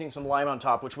like squeezing some lime on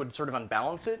top, which would sort of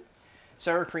unbalance it,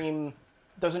 sour cream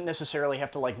doesn't necessarily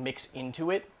have to like mix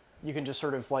into it. You can just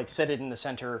sort of like set it in the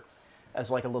center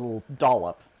as like a little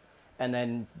dollop, and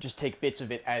then just take bits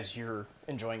of it as you're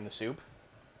enjoying the soup.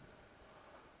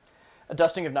 A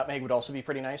dusting of nutmeg would also be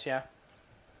pretty nice, yeah.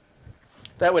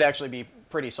 That would actually be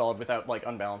pretty solid without like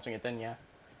unbalancing it then, yeah.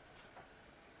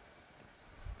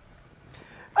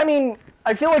 I mean,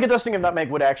 I feel like a dusting of nutmeg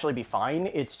would actually be fine.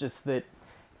 It's just that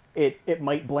it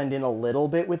might blend in a little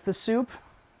bit with the soup.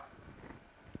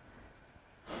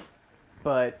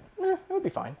 but it would be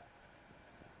fine.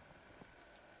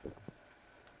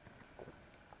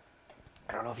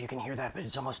 I don't know if you can hear that, but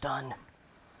it's almost done.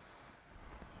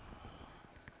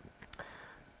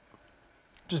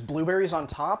 Just blueberries on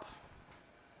top?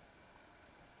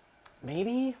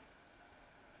 Maybe?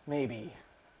 Maybe.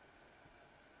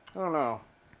 I don't know.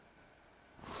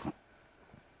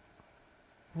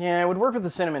 Yeah, it would work with the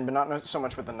cinnamon, but not so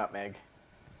much with the nutmeg.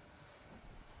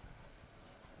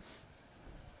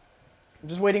 I'm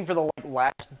just waiting for the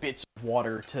last bits of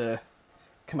water to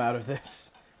come out of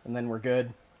this, and then we're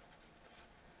good.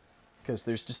 Because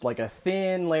there's just like a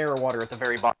thin layer of water at the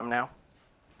very bottom now.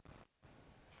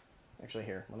 Actually,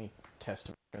 here, let me test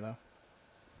it here, though.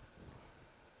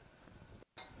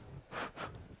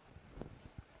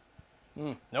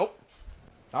 Nope.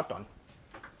 Not done.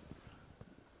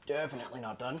 Definitely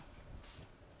not done.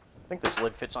 I think this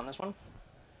lid fits on this one.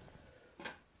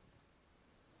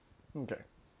 Okay.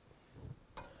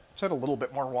 Let's add a little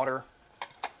bit more water.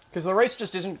 Because the rice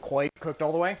just isn't quite cooked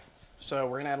all the way. So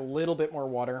we're going to add a little bit more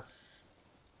water.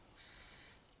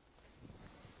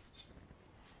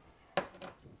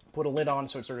 Put a lid on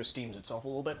so it sort of steams itself a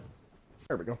little bit.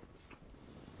 There we go.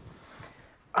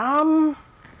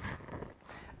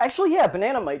 Actually, yeah,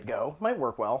 banana might go. Might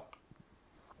work well.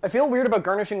 I feel weird about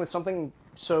garnishing with something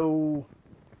so,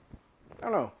 I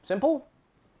don't know, simple?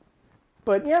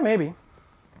 But yeah, maybe.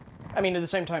 I mean, at the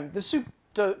same time, this soup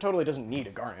totally doesn't need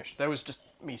a garnish. That was just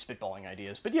me spitballing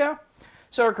ideas. But yeah,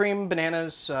 sour cream,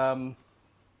 bananas,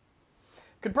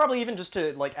 could probably even just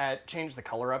to, like, change the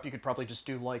color up, you could probably just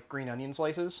do, like, green onion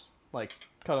slices. Like,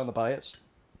 cut on the bias.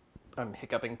 I'm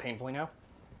hiccuping painfully now.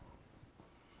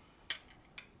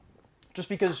 Just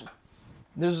because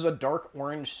this is a dark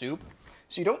orange soup,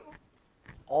 so you don't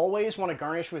always want to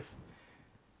garnish with...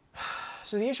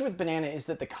 So the issue with banana is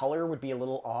that the color would be a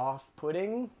little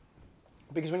off-putting,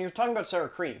 because when you're talking about sour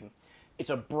cream, it's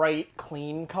a bright,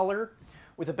 clean color.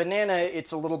 With a banana,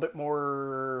 it's a little bit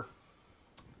more...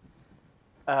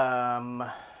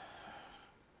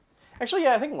 Actually,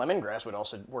 yeah, I think lemongrass would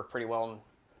also work pretty well.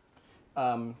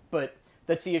 But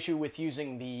that's the issue with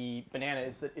using the banana,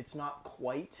 is that it's not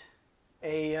quite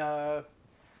a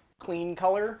clean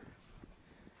color,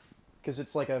 because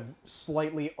it's like a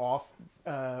slightly off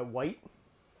white.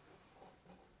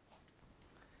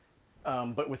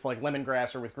 But with like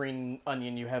lemongrass or with green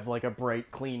onion, you have like a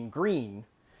bright, clean green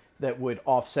that would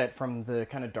offset from the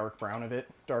kind of dark brown of it,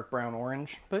 dark brown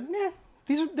orange. But yeah,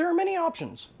 there are many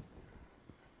options.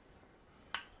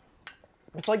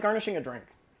 It's like garnishing a drink.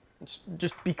 It's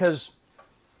just because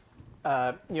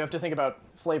you have to think about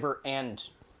flavor and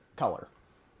color.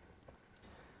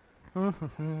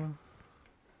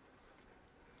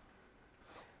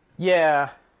 Yeah.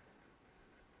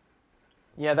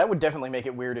 Yeah, that would definitely make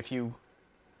it weird if you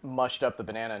mushed up the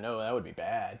banana. No, that would be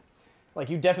bad. Like,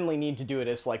 you definitely need to do it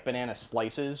as, like, banana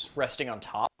slices resting on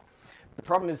top. The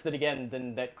problem is that, again,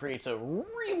 then that creates a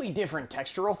really different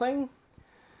textural thing.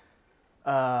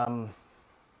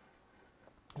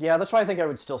 Yeah, that's why I think I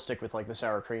would still stick with, like, the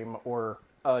sour cream or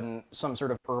some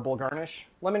sort of herbal garnish.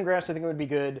 Lemongrass, I think, would be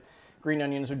good. Green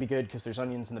onions would be good because there's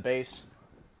onions in the base.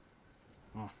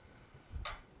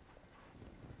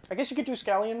 I guess you could do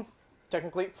scallion,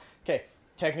 technically. Okay,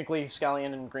 technically,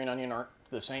 scallion and green onion aren't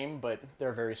the same, but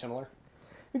they're very similar.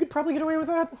 You could probably get away with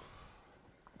that.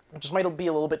 It just might be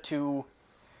a little bit too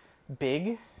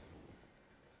big.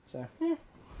 So, yeah.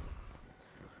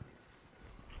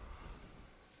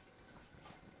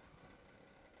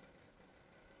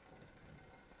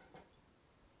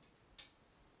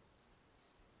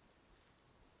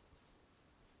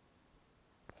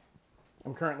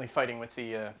 I'm currently fighting with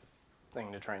the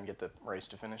thing to try and get the rice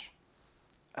to finish.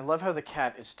 I love how the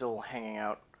cat is still hanging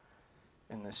out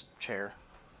in this chair.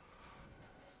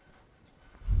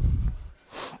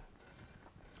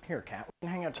 Here, cat, we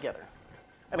can hang out together.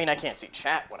 I mean, I can't see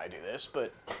chat when I do this,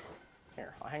 but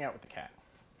here, I'll hang out with the cat.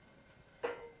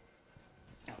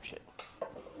 Oh, shit.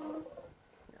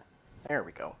 Here. There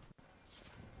we go.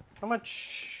 How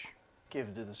much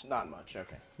give to this? Not much,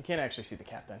 okay. You can't actually see the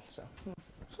cat then, so.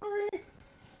 Sorry.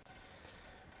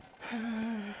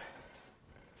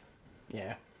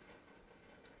 Yeah.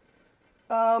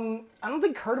 I don't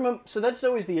think cardamom... So that's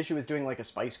always the issue with doing, like, a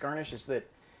spice garnish, is that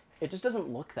it just doesn't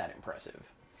look that impressive.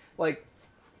 Like,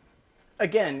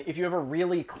 again, if you have a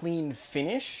really clean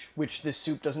finish, which this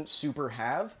soup doesn't super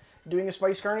have, doing a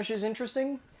spice garnish is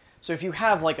interesting. So if you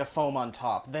have, like, a foam on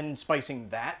top, then spicing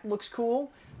that looks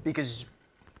cool, because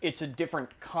it's a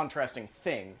different contrasting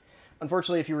thing.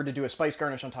 Unfortunately, if you were to do a spice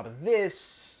garnish on top of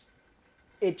this,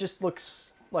 it just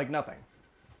looks like nothing.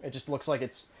 It just looks like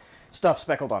it's stuff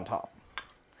speckled on top.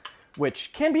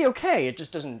 which can be okay. It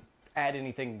just doesn't add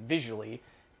anything visually,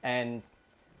 and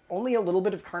only a little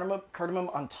bit of cardamom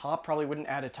on top probably wouldn't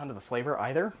add a ton of the flavor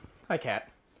either. Hi, cat.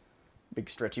 Big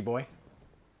stretchy boy.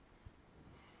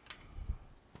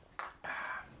 I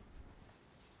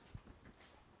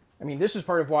mean, this is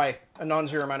part of why a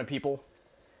non-zero amount of people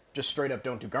just straight up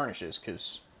don't do garnishes,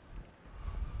 because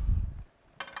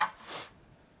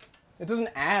it doesn't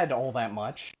add all that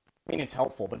much. I mean, it's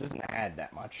helpful, but it doesn't add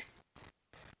that much.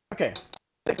 Okay,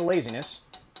 take a laziness.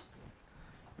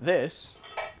 This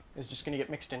is just going to get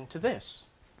mixed into this,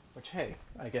 which, hey,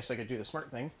 I guess I could do the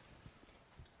smart thing.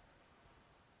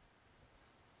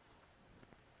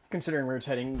 Considering where it's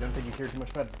heading, don't think you care too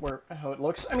much about how it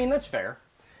looks. I mean, that's fair.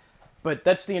 But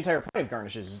that's the entire point of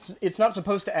garnishes. It's not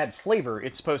supposed to add flavor,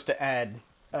 it's supposed to add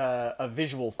a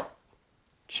visual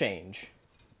change.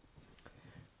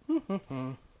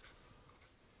 Come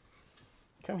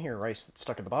here, rice that's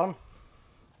stuck at the bottom.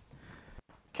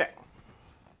 Okay.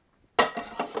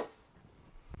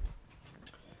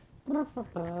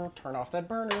 Turn off that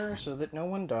burner so that no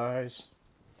one dies.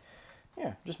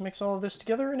 Yeah, just mix all of this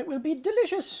together and it will be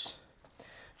delicious.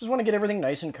 Just want to get everything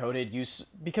nice and coated.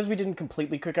 Because we didn't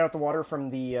completely cook out the water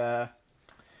from the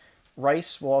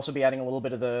rice, we'll also be adding a little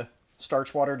bit of the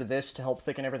starch water to this to help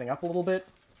thicken everything up a little bit.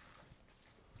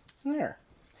 There.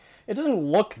 It doesn't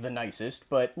look the nicest,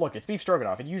 but look, it's beef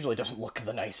stroganoff. It usually doesn't look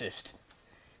the nicest.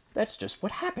 That's just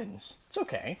what happens. It's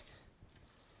okay.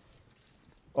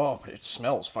 Oh, but it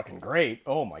smells fucking great.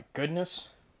 Oh my goodness.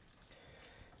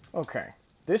 Okay.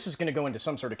 This is going to go into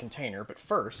some sort of container, but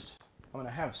first, I'm going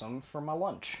to have some for my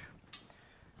lunch,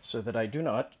 so that I do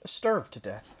not starve to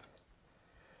death.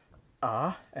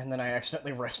 And then I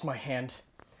accidentally rest my hand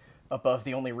above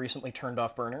the only recently turned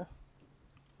off burner.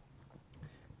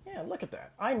 Yeah, look at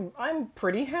that. I'm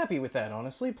pretty happy with that,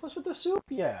 honestly. Plus with the soup,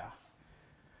 yeah.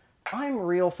 I'm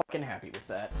real fucking happy with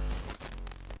that.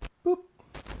 Boop.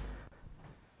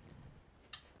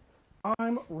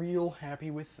 I'm real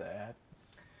happy with that.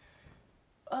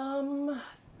 I don't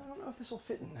know if this will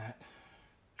fit in that.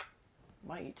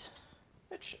 Might.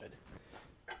 It should.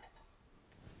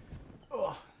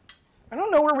 Ugh. I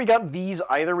don't know where we got these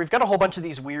either. We've got a whole bunch of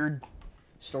these weird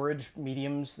storage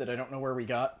mediums that I don't know where we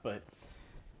got, but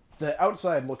the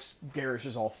outside looks garish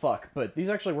as all fuck, but these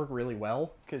actually work really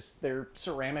well because they're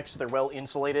ceramics, they're well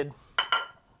insulated.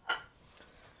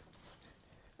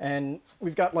 And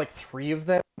we've got like 3 of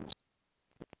them.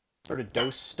 Sort of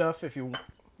dose stuff if you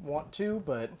want to,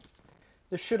 but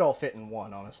this should all fit in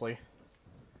one, honestly.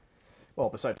 Well,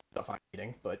 besides stuff I'm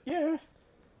eating, but yeah.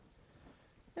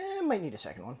 Might need a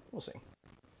second one. We'll see.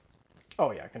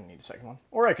 Oh yeah, I couldn't need a second one.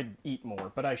 Or I could eat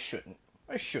more, but I shouldn't.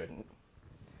 I shouldn't.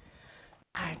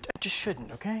 I just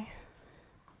shouldn't, okay?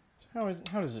 So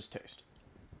how does this taste?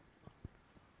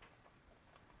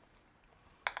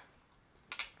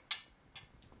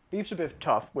 Beef's a bit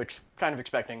tough, which kind of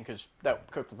expecting, because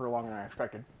that cooked for longer than I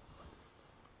expected.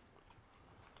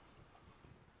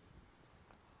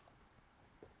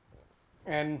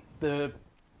 And the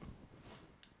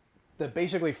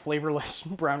basically flavorless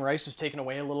brown rice has taken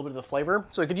away a little bit of the flavor,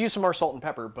 so I could use some more salt and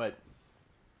pepper, but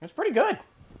it's pretty good.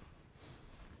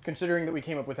 Considering that we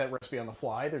came up with that recipe on the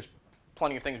fly, there's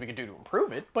plenty of things we could do to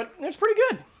improve it, but it's pretty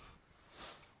good.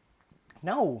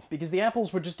 No, because the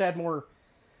apples would just add more,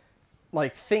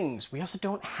 like, things. We also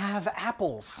don't have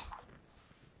apples.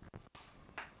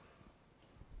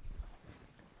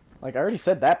 Like, I already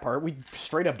said that part. We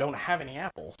straight up don't have any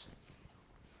apples.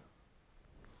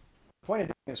 The point of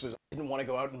doing this was I didn't want to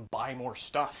go out and buy more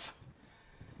stuff,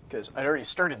 because I'd already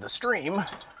started the stream.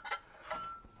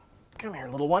 Come here,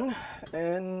 little one.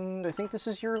 And I think this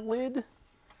is your lid.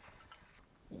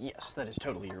 Yes, that is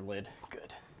totally your lid.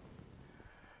 Good.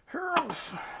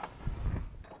 Humph.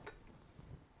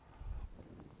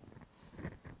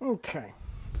 Okay.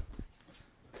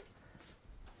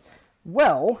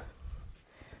 Well,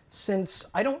 since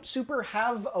I don't super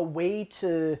have a way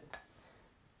to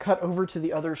cut over to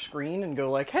the other screen and go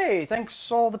like, hey,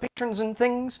 thanks all the patrons and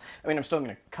things. I mean, I'm still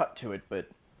going to cut to it, but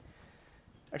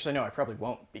actually, no, I probably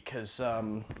won't, because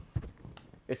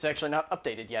it's actually not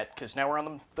updated yet, because now we're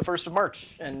on the 1st of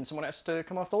March, and someone has to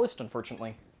come off the list,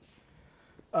 unfortunately.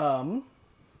 But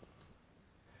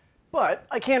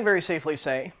I can very safely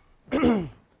say,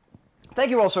 thank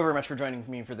you all so very much for joining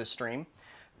me for this stream.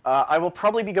 I will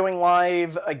probably be going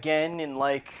live again in,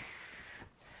 like,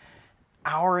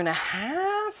 hour and a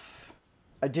half?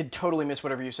 I did totally miss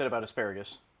whatever you said about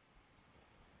asparagus.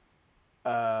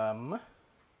 What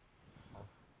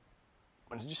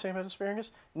did you say about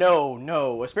asparagus?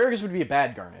 No, asparagus would be a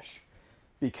bad garnish.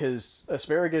 Because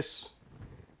asparagus,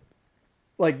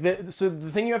 Like, so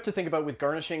the thing you have to think about with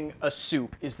garnishing a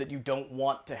soup is that you don't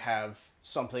want to have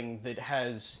something that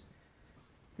has,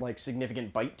 like,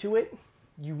 significant bite to it.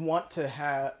 You want to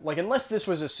have, like, unless this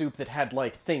was a soup that had,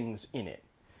 like, things in it.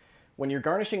 When you're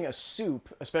garnishing a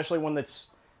soup, especially one that's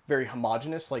very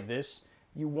homogeneous like this,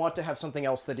 you want to have something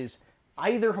else that is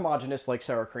either homogeneous like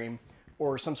sour cream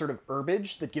or some sort of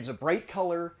herbage that gives a bright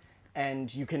color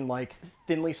and you can, like,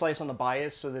 thinly slice on the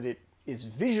bias so that it is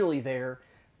visually there,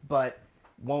 but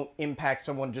won't impact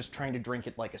someone just trying to drink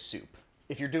it like a soup.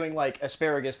 If you're doing, like,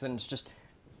 asparagus, then it's just,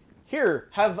 here,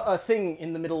 have a thing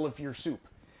in the middle of your soup.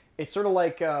 It's sort of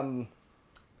like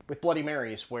with Bloody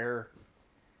Marys, where,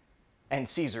 and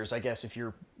Caesars, I guess, if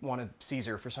you want a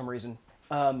Caesar for some reason,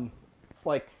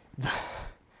 like,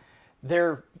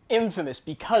 they're infamous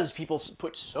because people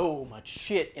put so much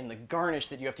shit in the garnish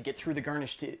that you have to get through the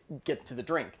garnish to get to the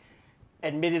drink.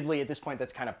 Admittedly, at this point,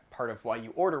 that's kind of part of why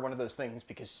you order one of those things,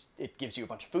 because it gives you a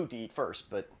bunch of food to eat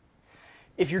first, but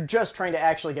if you're just trying to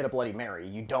actually get a Bloody Mary,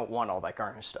 you don't want all that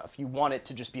garnish stuff. You want it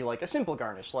to just be like a simple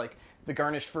garnish, like the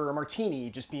garnish for a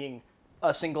martini just being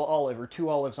a single olive or 2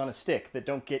 olives on a stick that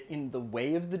don't get in the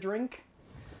way of the drink,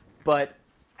 but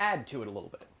add to it a little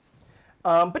bit.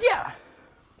 But yeah,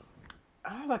 I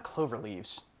don't know about clover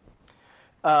leaves.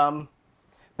 But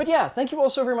yeah, thank you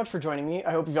all so very much for joining me.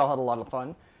 I hope you all had a lot of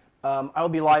fun. I'll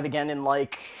be live again in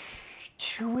like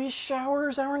 2-ish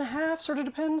hours, hour and a half, sort of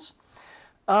depends.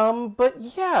 But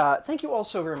yeah, thank you all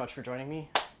so very much for joining me.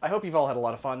 I hope you've all had a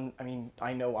lot of fun. I mean,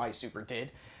 I know I super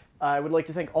did. I would like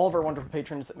to thank all of our wonderful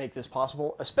patrons that make this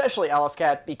possible, especially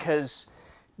Aleph-Cat, because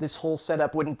this whole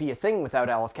setup wouldn't be a thing without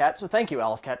Aleph-Cat, so thank you,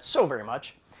 Aleph-Cat, so very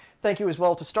much. Thank you as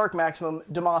well to Stark Maximum,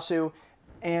 Damasu,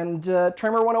 and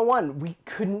Tremor 101. We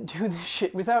couldn't do this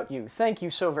shit without you. Thank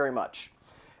you so very much.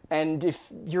 And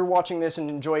if you're watching this and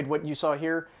enjoyed what you saw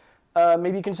here,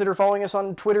 maybe consider following us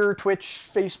on Twitter, Twitch,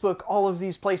 Facebook, all of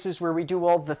these places where we do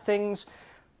all the things.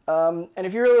 And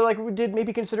if you really like what we did,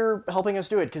 maybe consider helping us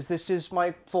do it, because this is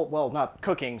my full, well, not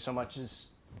cooking so much as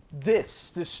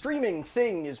this streaming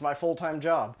thing is my full-time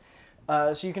job.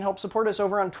 So you can help support us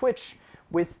over on Twitch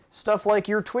with stuff like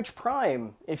your Twitch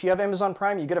Prime. If you have Amazon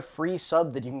Prime, you get a free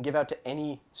sub that you can give out to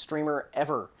any streamer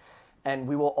ever. And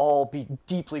we will all be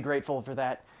deeply grateful for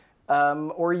that.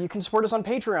 Or you can support us on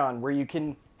Patreon, where you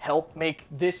can help make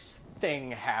this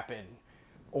thing happen,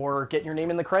 or get your name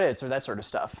in the credits, or that sort of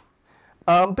stuff.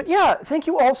 But yeah, thank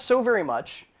you all so very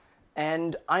much,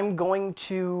 and I'm going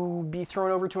to be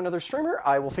thrown over to another streamer.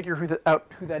 I will figure out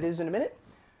who that is in a minute.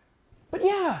 But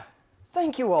yeah,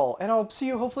 thank you all, and I'll see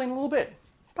you hopefully in a little bit.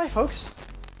 Bye, folks.